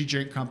energy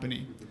drink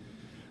company.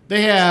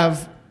 They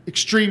have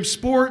Extreme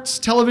Sports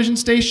television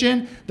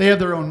station. They have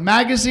their own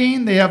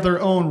magazine. They have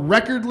their own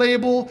record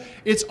label.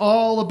 It's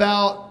all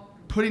about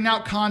putting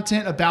out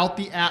content about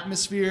the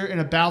atmosphere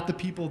and about the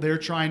people they're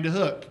trying to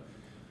hook.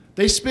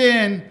 They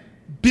spend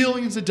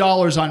billions of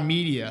dollars on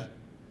media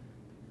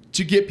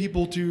to get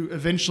people to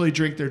eventually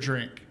drink their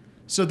drink.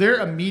 So they're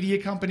a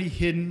media company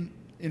hidden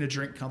in a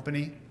drink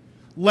company.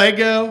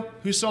 Lego,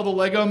 who saw the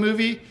Lego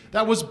movie?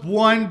 That was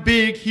one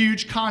big,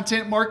 huge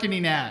content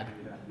marketing ad.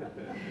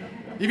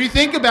 If you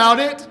think about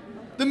it,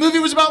 the movie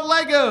was about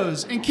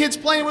Legos and kids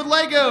playing with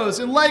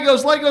Legos and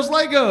Legos, Legos,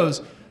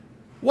 Legos.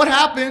 What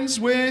happens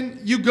when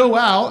you go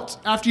out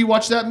after you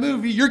watch that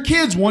movie? Your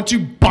kids want to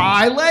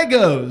buy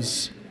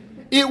Legos.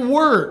 It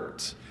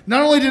worked.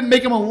 Not only did it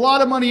make them a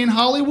lot of money in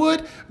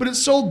Hollywood, but it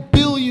sold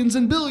billions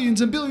and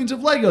billions and billions of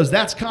Legos.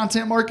 That's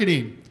content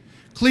marketing.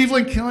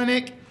 Cleveland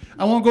Clinic,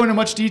 I won't go into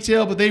much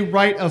detail, but they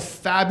write a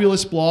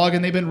fabulous blog,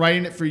 and they've been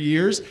writing it for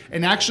years.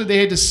 And actually, they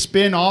had to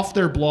spin off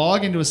their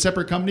blog into a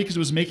separate company because it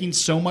was making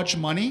so much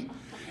money.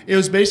 It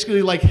was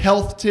basically like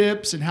health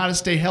tips and how to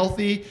stay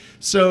healthy.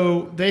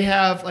 So they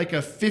have like a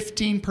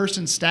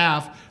 15-person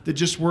staff that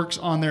just works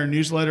on their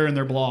newsletter and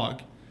their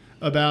blog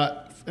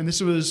and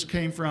this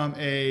came from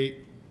a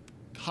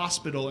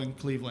hospital in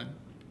Cleveland.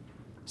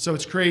 So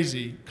it's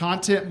crazy.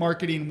 Content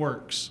marketing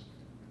works.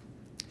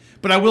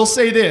 But I will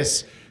say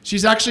this.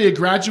 She's actually a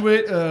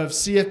graduate of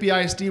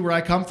CFB ISD, where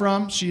I come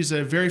from. She's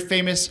a very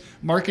famous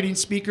marketing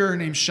speaker. Her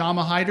name's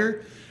Shama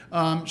Hyder.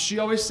 She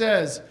always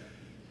says,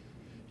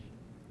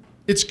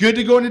 it's good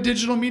to go into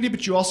digital media,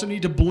 but you also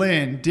need to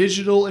blend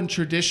digital and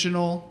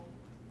traditional.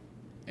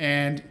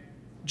 And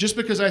just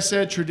because I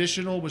said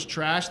traditional was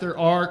trash, there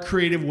are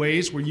creative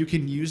ways where you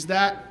can use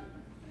that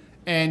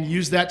and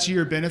use that to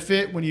your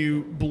benefit when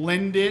you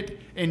blend it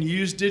and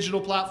use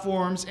digital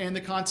platforms and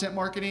the content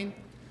marketing.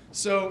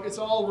 So it's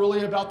all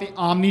really about the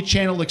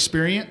omni-channel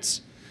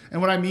experience.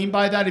 And what I mean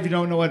by that, if you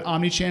don't know what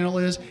omni-channel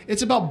is,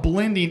 it's about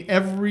blending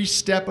every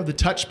step of the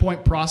touch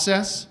point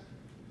process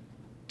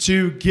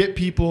to get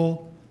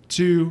people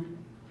to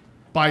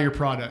buy your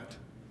product.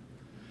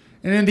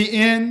 And in the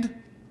end,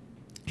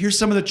 here's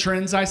some of the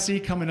trends I see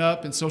coming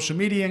up in social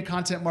media and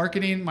content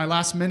marketing. My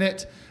last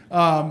minute.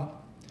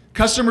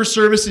 Customer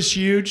service is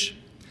huge.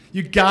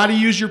 You got to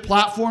use your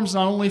platforms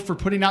not only for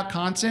putting out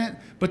content,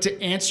 but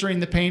to answering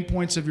the pain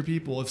points of your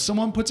people. If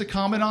someone puts a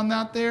comment on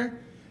that there,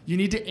 you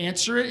need to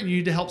answer it and you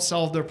need to help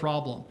solve their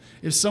problem.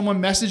 If someone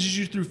messages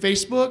you through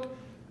Facebook,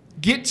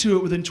 get to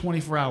it within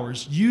 24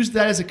 hours. Use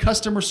that as a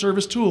customer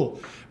service tool.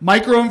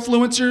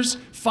 Micro-influencers,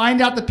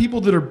 find out the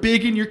people that are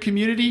big in your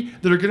community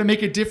that are going to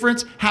make a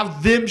difference.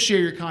 Have them share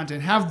your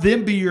content. Have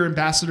them be your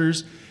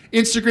ambassadors.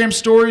 Instagram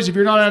stories, if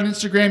you're not on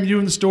Instagram, you're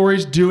doing the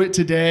stories, do it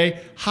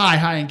today.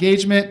 High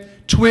engagement.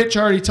 Twitch,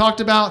 I already talked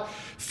about.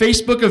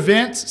 Facebook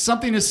events,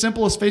 something as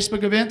simple as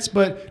Facebook events.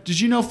 But did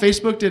you know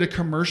Facebook did a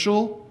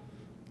commercial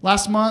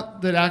last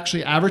month that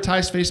actually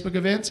advertised Facebook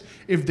events?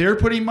 If they're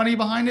putting money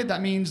behind it,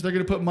 that means they're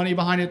going to put money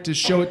behind it to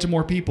show it to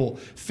more people.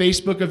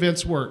 Facebook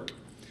events work.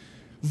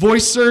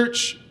 Voice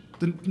search,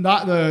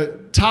 the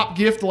top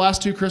gift the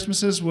last 2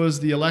 Christmases was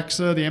the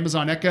Alexa, the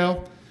Amazon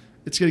Echo.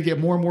 It's going to get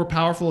more and more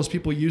powerful as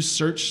people use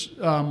search,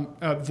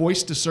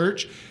 voice to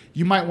search.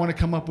 You might want to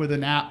come up with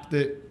an app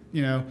that,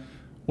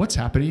 what's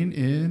happening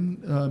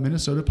in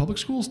Minnesota public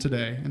schools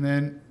today? And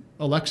then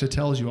Alexa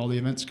tells you all the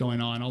events going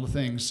on, all the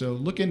things. So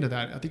look into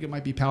that. I think it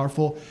might be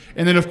powerful.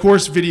 And then, of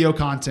course, video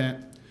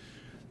content.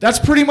 That's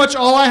pretty much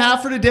all I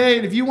have for today.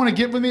 And if you want to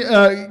get with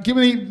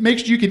me, make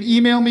sure you can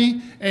email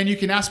me and you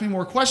can ask me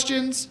more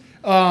questions.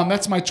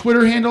 That's my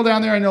Twitter handle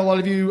down there. I know a lot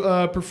of you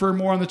prefer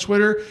more on the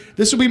Twitter.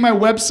 This will be my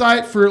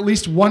website for at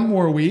least 1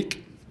 more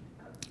week.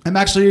 I'm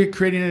actually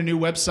creating a new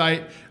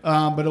website,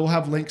 but it will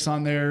have links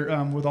on there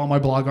with all my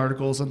blog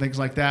articles and things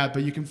like that.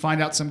 But you can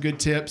find out some good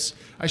tips.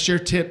 I share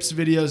tips,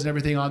 videos, and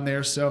everything on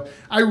there. So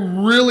I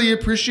really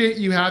appreciate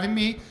you having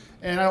me.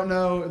 And I don't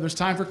know if there's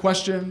time for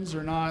questions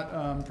or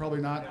not.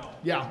 Probably not. No.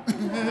 Yeah.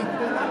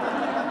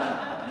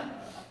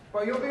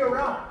 Well, you'll be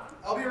around.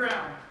 I'll be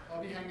around.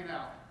 I'll be hanging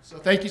out. So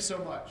thank you so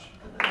much.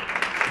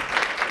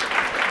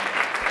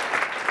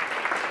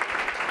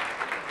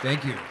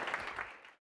 Thank you.